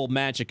useful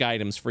magic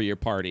items for your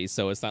party,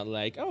 so it's not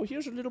like, oh,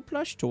 here's a little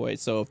plush toy.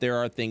 So if there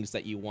are things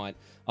that you want,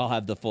 I'll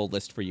have the full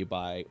list for you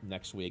by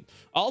next week.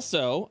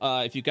 Also,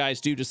 if you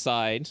guys do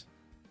decide,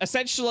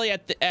 essentially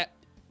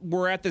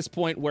we're at this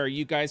point where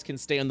you guys can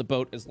stay on the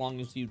boat as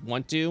long as you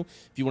want to.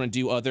 If you want to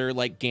do other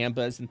like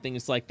gambas and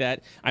things like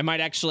that, I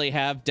might actually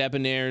have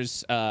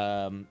Debonair's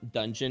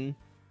dungeon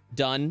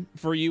done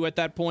for you at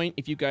that point.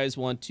 If you guys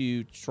want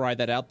to try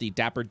that out, the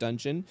Dapper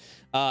Dungeon.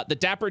 The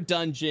Dapper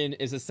Dungeon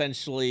is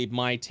essentially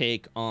my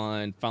take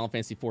on Final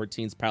Fantasy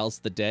XIV's Palace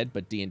of the Dead,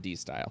 but D&D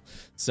style.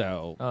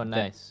 So, Oh,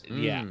 nice.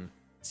 yeah.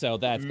 So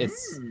that's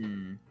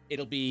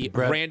it'll be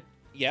Brett.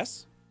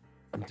 Yes.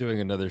 I'm doing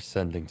another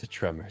sending to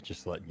Tremor,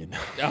 just letting you know.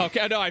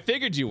 Okay, no, I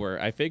figured you were.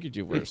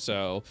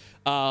 So,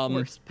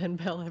 Worst pen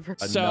pal ever.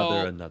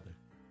 Another.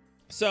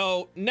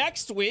 So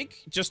next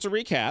week, just to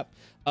recap,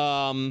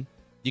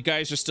 you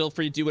guys are still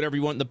free to do whatever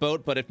you want in the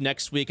boat. But if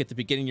next week at the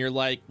beginning you're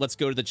like, let's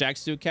go to the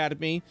Jacksu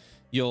Academy,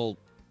 you'll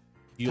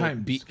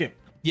be skip.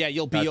 Yeah,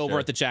 you'll be Gotcha. over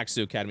at the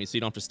Jacksu Academy, so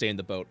you don't have to stay in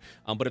the boat.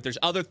 But if there's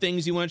other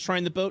things you want to try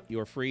in the boat, you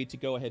are free to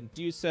go ahead and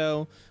do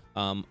so.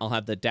 I'll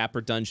have the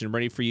Dapper Dungeon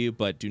ready for you,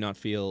 but do not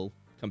feel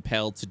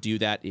compelled to do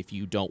that if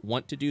you don't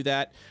want to do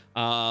that.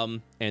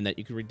 And that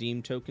you can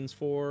redeem tokens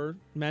for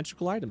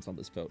magical items on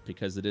this boat,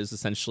 because it is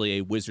essentially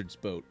a wizard's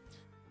boat.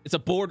 It's a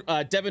board.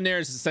 Debonair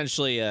is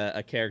essentially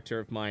a character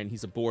of mine.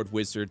 He's a board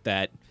wizard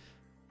that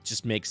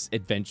just makes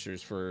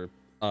adventures for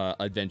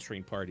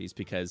adventuring parties,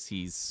 because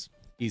he's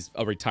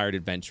a retired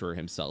adventurer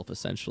himself,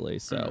 essentially.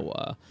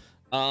 So,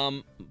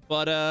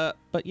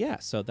 but yeah.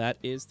 So that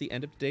is the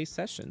end of today's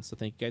session. So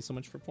thank you guys so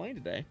much for playing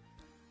today.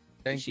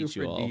 Thank you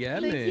Appreciate for you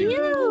all. DMing.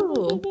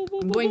 You.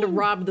 I'm going to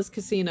rob this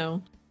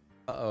casino.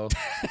 Uh-oh.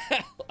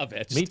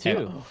 Avenged. Me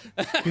too.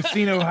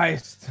 Casino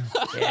heist.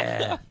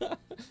 Yeah.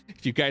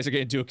 If you guys are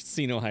going to do a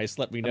casino heist,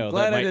 let me know. I'm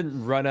glad I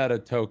didn't run out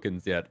of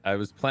tokens yet. I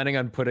was planning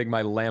on putting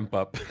my lamp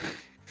up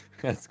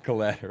as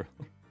collateral.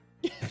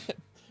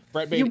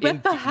 Brett made You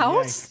bet the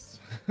house?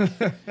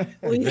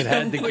 Please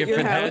don't put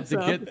your house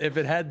up. If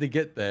it had to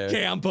get there.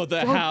 Gamble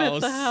the Don't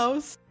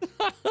house. bet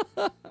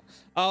the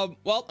house.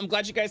 Well, I'm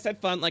glad you guys had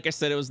fun. Like I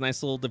said, it was a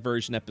nice little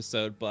diversion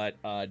episode, but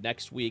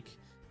next week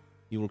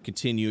you will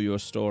continue your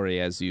story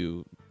as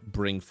you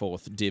bring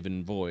forth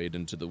Divin Void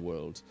into the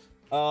world.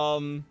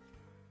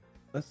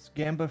 Let's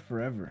gamba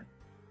forever.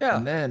 Yeah.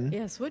 And then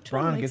Yes, which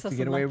one Bron makes gets to us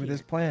get away with luckier?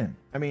 his plan.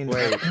 I mean,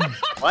 Wait.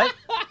 What?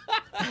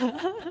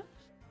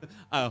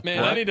 Oh,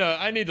 Man, what?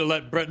 I need to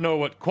let Brett know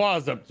what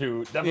Qua's up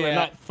to. Definitely Yeah.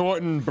 not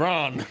thwarting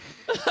Braun.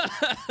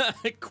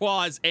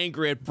 Qua's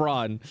angry at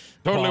Braun.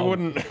 Totally Oh.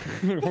 wouldn't.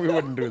 We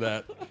wouldn't do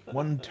that.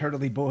 one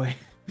turtly boy.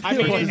 I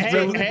mean,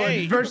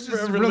 hey,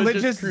 versus religious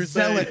religious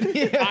crusade. zealot.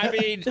 Yeah.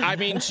 I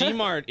mean,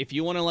 Gmart. If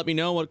you want to let me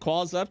know what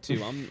Qua's up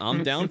to,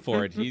 I'm down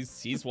for it.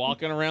 He's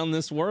walking around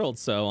this world,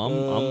 so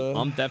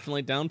I'm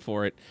definitely down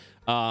for it.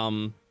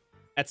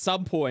 At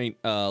some point,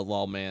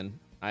 Lawman,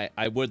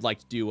 I would like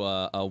to do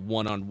a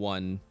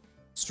one-on-one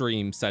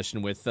stream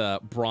session with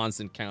Braun's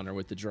encounter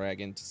with the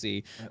dragon to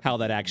see how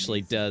that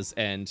actually does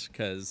end,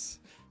 because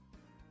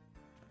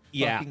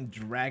yeah, Fucking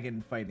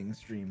dragon fighting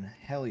stream.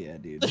 Hell yeah,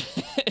 dude.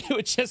 it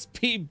would just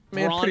be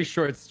Man, Braun. pretty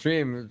short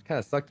stream. It kind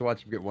of sucked to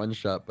watch him get one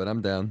shot, but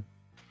I'm down.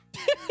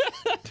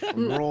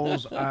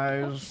 Rolls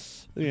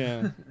eyes.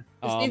 Yeah.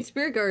 Just need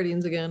Spirit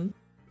Guardians again.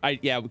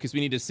 Because we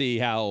need to see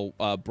how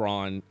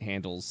Braun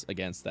handles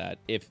against that.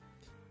 If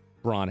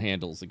Braun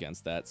handles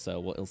against that, so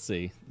we'll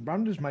see.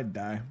 Bron just might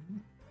die.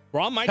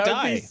 Braun might That would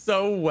die. be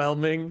so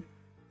whelming.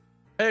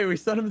 Hey, we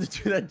sent him to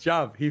do that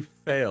job. He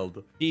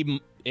failed.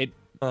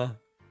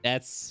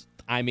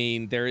 I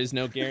mean, there is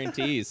no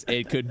guarantees.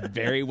 It could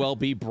very well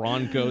be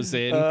Braun goes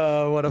in.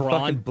 What a Braun-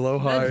 fucking That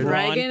blowhard.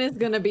 dragon is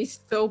gonna be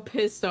so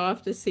pissed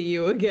off to see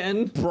you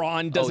again.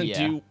 Braun doesn't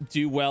yeah.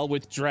 do well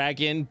with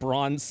dragon.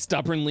 Braun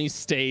stubbornly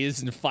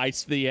stays and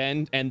fights to the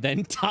end and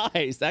then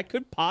dies. That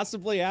could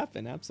possibly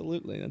happen.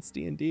 Absolutely. That's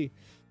D&D.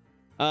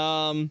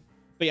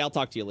 But yeah, I'll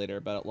talk to you later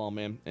about it,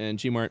 Lawman. And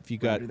Gmart, if you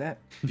got Do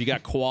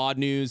that. quad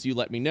news, you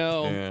let me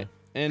know. Yeah.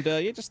 And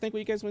just think what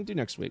you guys want to do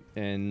next week.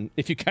 And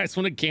if you guys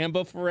want to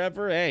Gamba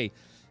forever, hey,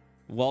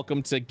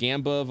 welcome to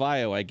Gamba of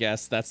Io, I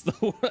guess. That's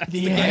the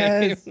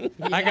Yes. game.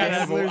 I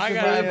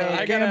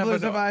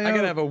Gamblers of IO.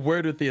 gotta have a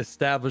word with the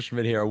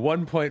establishment here.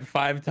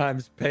 1.5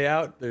 times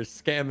payout. They're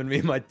scamming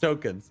me my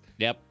tokens.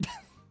 Yep.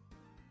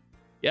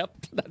 Yep.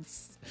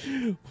 That's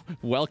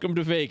welcome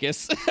to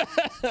Vegas.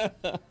 No,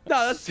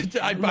 that's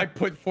I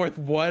put forth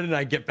one and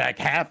I get back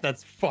half.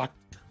 That's fucked.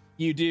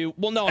 You do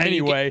well. No. I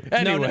mean,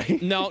 Anyway,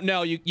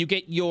 no. You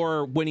get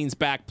your winnings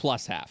back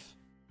plus half.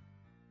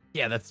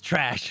 Yeah, that's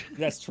trash.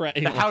 That's right.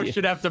 The house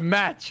should have to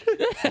match.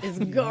 It's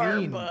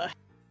Garba.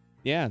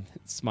 Yeah.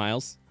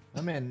 Smiles.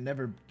 My man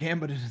never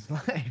gambled in his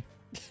life.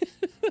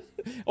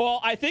 Well,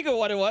 I think of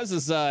what it was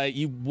is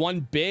you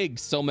won big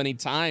so many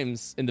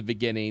times in the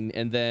beginning,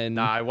 and then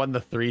Nah, I won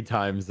the 3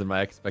 times and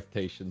my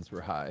expectations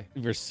were high.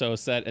 you were so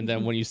set, and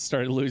then when you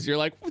started to lose, you're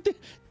like, what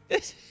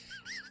this?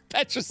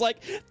 That's just like,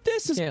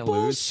 this is Can't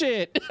lose.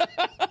 bullshit.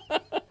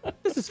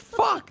 This is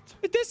fucked.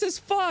 This is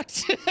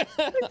fucked.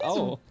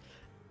 Oh.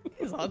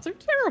 These odds are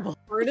terrible.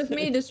 Part of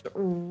me just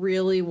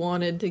really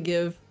wanted to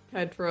give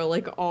Petra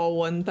like all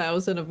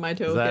 1,000 of my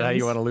tokens. Is that how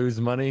you want to lose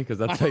money? Because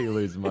that's how you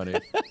lose money.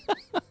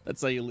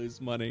 That's how you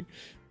lose money.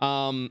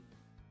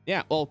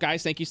 Yeah, well,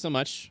 guys, thank you so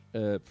much.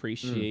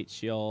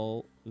 Appreciate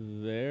y'all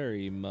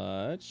very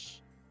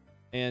much.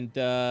 And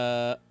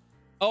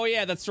oh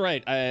yeah, that's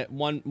right.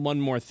 One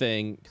more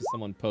thing, because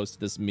someone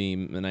posted this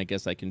meme, and I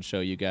guess I can show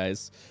you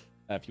guys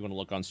if you want to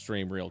look on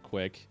stream real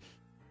quick.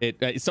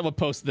 Someone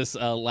posted this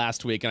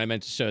last week, and I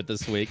meant to show it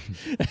this week.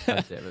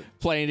 God damn it.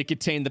 Planning to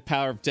contain the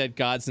power of dead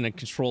gods in a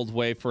controlled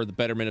way for the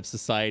betterment of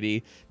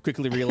society.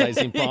 Quickly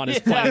realizing Braun is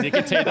planning to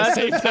contain the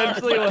same power.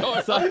 Essentially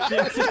what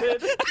Sachi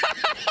did.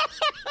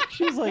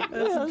 She's like,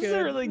 that's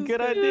a really good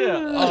idea.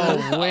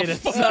 Oh, wait a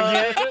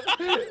second.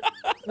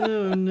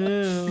 Oh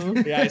no.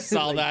 Yeah, I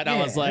saw that.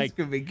 I was like,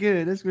 this could be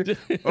good. This could.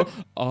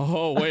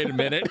 oh, wait a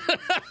minute.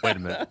 Wait a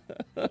minute.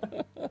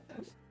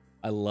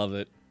 I love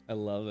it. I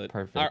love it.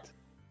 Perfect.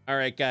 All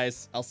right,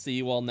 guys. I'll see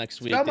you all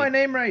next week. Spell my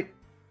name right.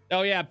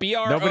 Oh yeah,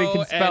 BRO. Nobody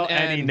can spell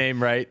any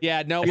name right.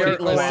 Yeah, nobody.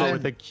 Qua Listen.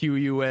 with a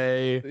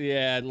QUA.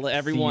 Yeah,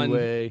 everyone.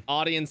 CUA.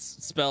 Audience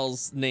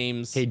spells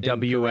names KWA.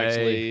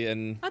 incorrectly,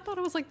 and I thought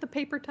it was like the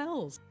paper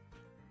towels.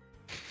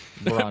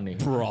 Brawny.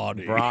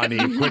 Brawny.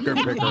 Brawny, quicker,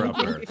 picker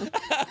upper.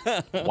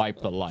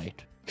 Wipe the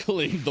light.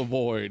 Clean the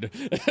void.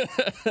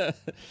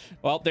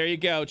 Well, there you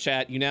go,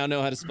 chat. You now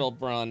know how to spell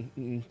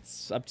Braun.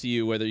 It's up to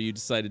you whether you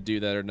decide to do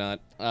that or not.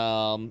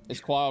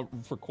 Is Qua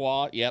for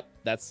Qua? Yep,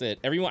 that's it.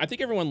 I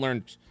think everyone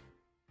learned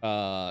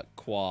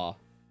Qua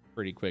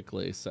pretty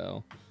quickly.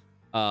 So,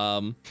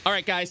 all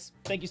right, guys.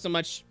 Thank you so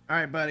much. All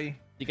right, buddy.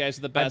 You guys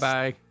are the best.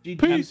 Bye-bye. GG,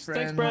 Peace. friends.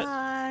 Thanks, Brett.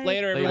 Bye.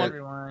 Later, Later.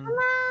 everyone. Everyone.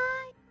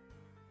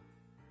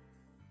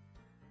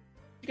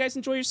 You guys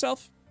enjoy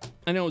yourself?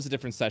 I know it was a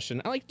different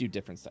session. I like to do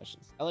different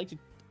sessions. I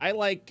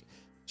like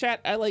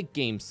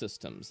game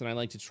systems, and I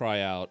like to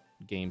try out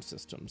game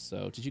systems.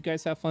 So did you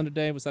guys have fun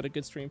today? Was that a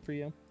good stream for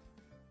you?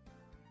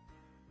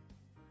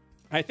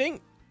 I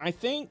think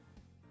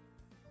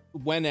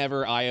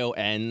whenever IO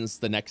ends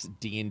the next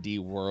D&D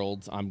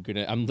world, I'm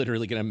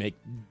literally gonna make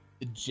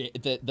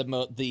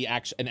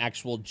an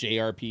actual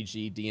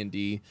JRPG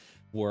D&D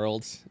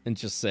world and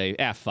just say,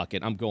 fuck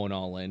it, I'm going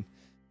all in.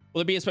 Will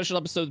it be a special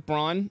episode with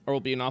Braun, or will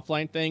it be an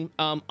offline thing?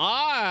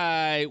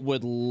 I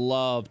would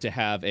love to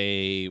have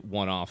a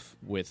one-off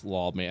with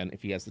Lawlman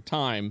if he has the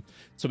time,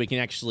 so we can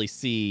actually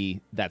see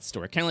that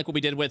story. Kind of like what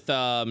we did with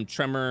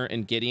Tremor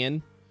and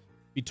Gideon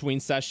between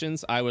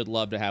sessions. I would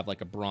love to have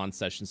like a Braun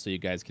session so you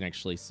guys can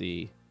actually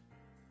see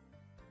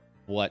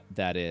what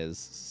that is.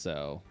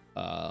 So,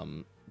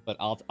 but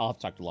I'll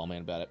talk to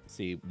Lawman about it,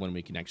 see when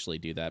we can actually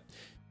do that.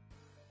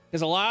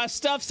 Because a lot of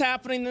stuff's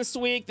happening this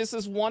week. This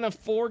is one of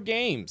 4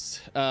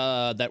 games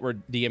that we're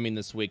DMing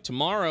this week.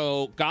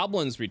 Tomorrow,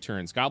 Goblins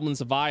returns.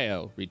 Goblins of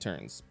Io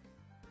returns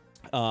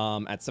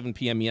at 7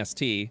 p.m.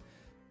 EST.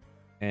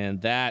 And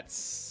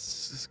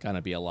that's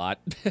gonna be a lot.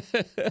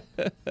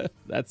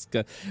 That's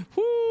gonna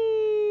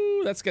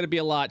be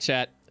a lot,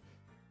 chat.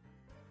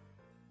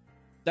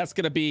 That's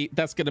gonna be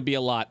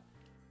a lot.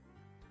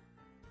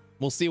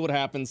 We'll see what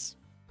happens.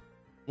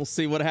 We'll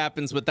see what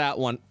happens with that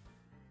one.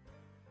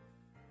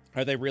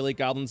 Are they really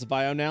Goblins of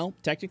Io now?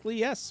 Technically,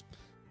 yes.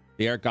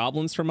 They are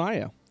goblins from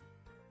Io.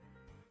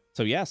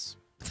 So, yes.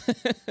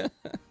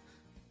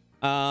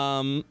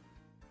 Yeah,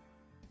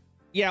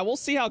 we'll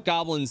see how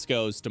Goblins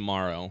goes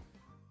tomorrow.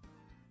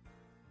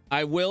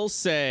 I will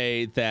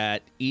say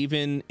that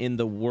even in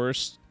the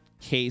worst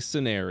case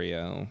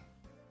scenario,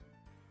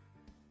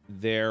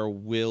 there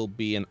will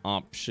be an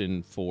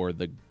option for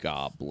the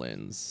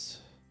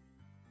Goblins.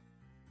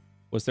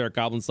 Was there a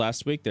Goblins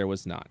last week? There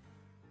was not.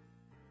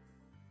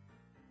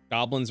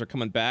 Goblins are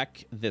coming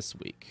back this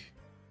week.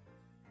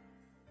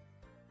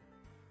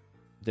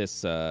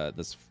 This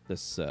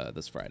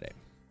Friday.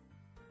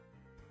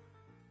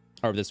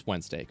 Or this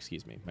Wednesday,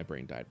 excuse me. My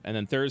brain died. And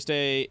then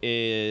Thursday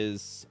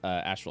is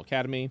Astral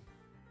Academy.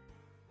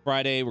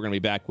 Friday, we're going to be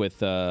back with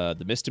the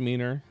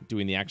Misdemeanor,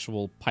 doing the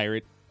actual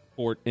pirate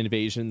port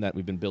invasion that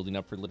we've been building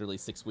up for literally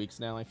 6 weeks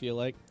now, I feel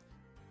like.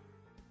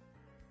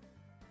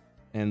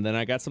 And then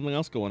I got something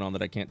else going on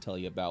that I can't tell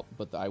you about,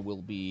 but I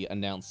will be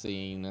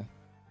announcing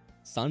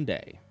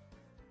Sunday.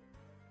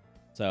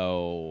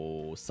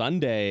 So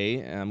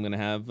Sunday, I'm gonna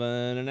have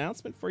an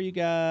announcement for you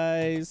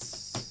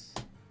guys.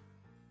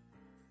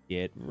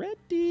 Get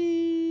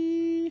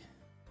ready.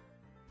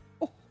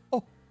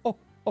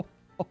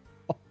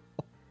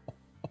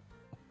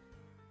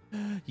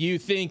 You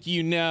think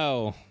you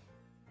know.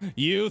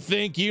 You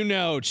think you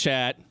know,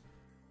 chat.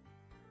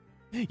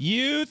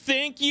 You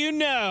think you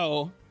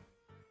know.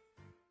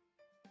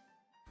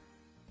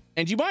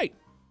 And you might.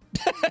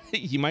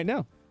 You might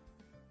know.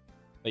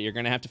 But you're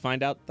going to have to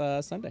find out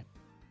Sunday.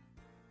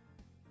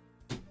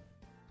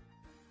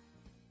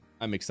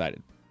 I'm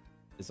excited.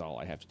 Is all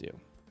I have to do.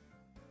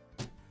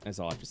 That's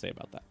all I have to say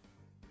about that.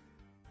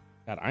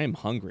 God, I am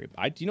hungry.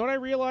 Do you know what I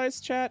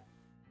realized, chat?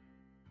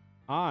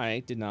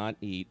 I did not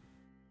eat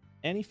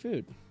any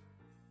food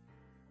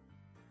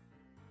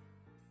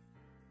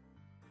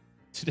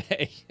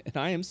today. And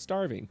I am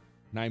starving.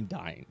 And I'm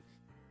dying.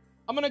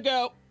 I'm going to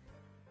go.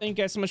 Thank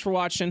you guys so much for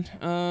watching.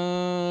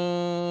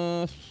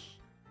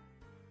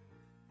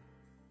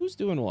 Who's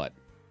doing what?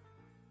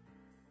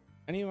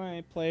 Any of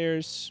my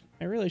players?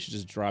 I really should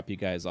just drop you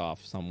guys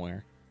off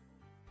somewhere.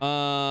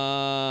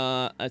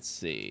 Let's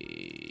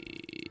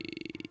see.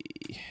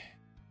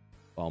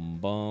 Bum,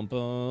 bum,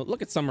 bum.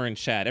 Look at Summer in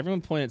chat. Everyone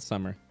point at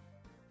Summer.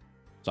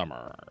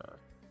 Summer.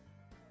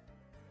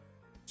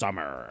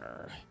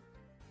 Summer.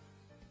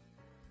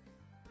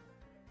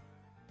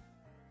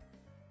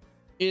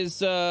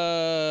 Is,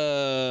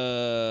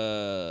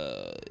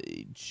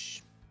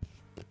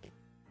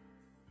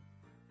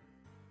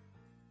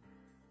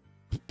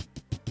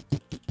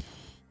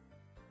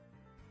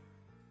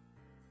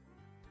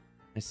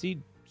 I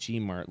see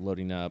Gmart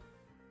loading up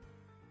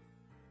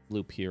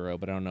Loop Hero,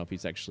 but I don't know if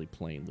he's actually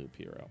playing Loop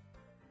Hero.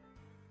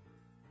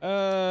 I'm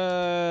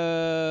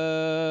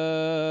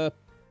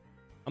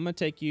gonna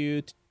take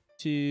you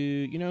to,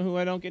 you know who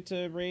I don't get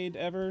to raid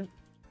ever?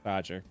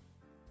 Roger.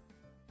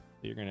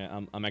 So you're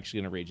gonna, I'm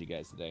actually gonna raid you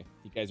guys today.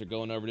 You guys are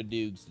going over to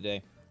Dukes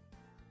today.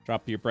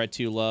 Drop your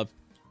Brett2 love.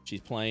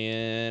 She's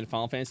playing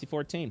Final Fantasy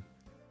 14.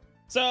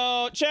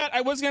 So, chat, I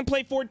was going to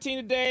play 14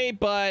 today,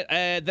 but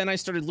then I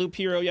started Loop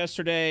Hero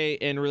yesterday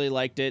and really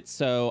liked it.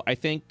 So, I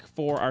think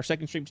for our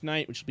second stream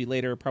tonight, which will be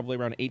later, probably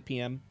around 8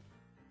 p.m.,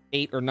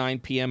 8 or 9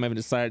 p.m., I haven't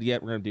decided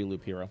yet, we're going to do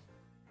Loop Hero.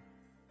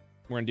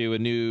 We're going to do a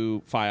new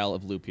file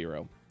of Loop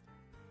Hero.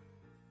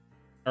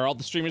 Are all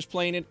the streamers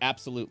playing it?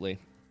 Absolutely.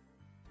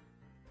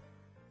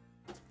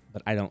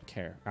 But I don't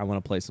care. I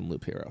want to play some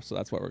Loop Hero, so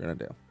that's what we're going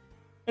to do.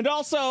 And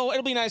also,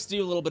 it'll be nice to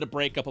do a little bit of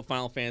breakup of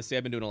Final Fantasy.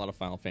 I've been doing a lot of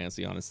Final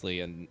Fantasy,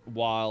 honestly, and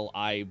while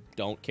I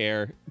don't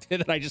care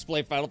that I just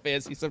play Final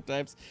Fantasy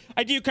sometimes,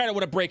 I do kind of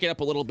want to break it up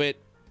a little bit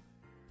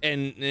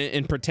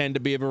and pretend to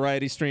be a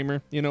variety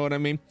streamer. You know what I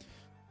mean?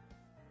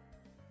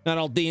 Not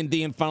all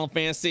D&D and Final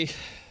Fantasy.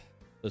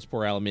 Those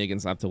poor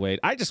Alamegans have to wait.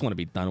 I just want to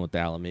be done with the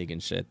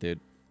Alamegan shit, dude.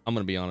 I'm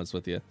gonna be honest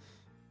with you.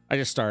 I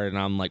just started and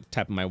I'm like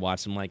tapping my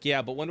watch. I'm like,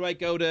 yeah, but when do I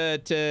go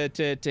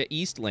to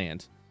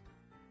Eastland?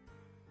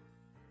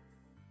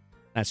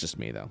 That's just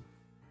me, though.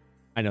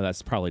 I know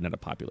that's probably not a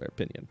popular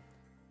opinion.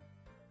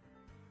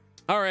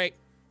 All right,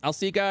 I'll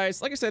see you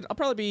guys. Like I said, I'll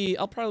probably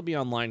be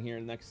online here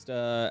in the next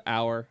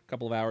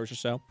couple of hours or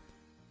so.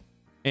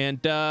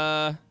 And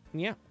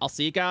yeah, I'll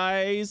see you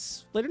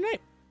guys later tonight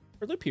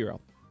for Loop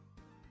Hero.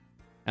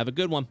 Have a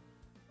good one.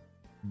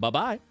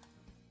 Bye-bye.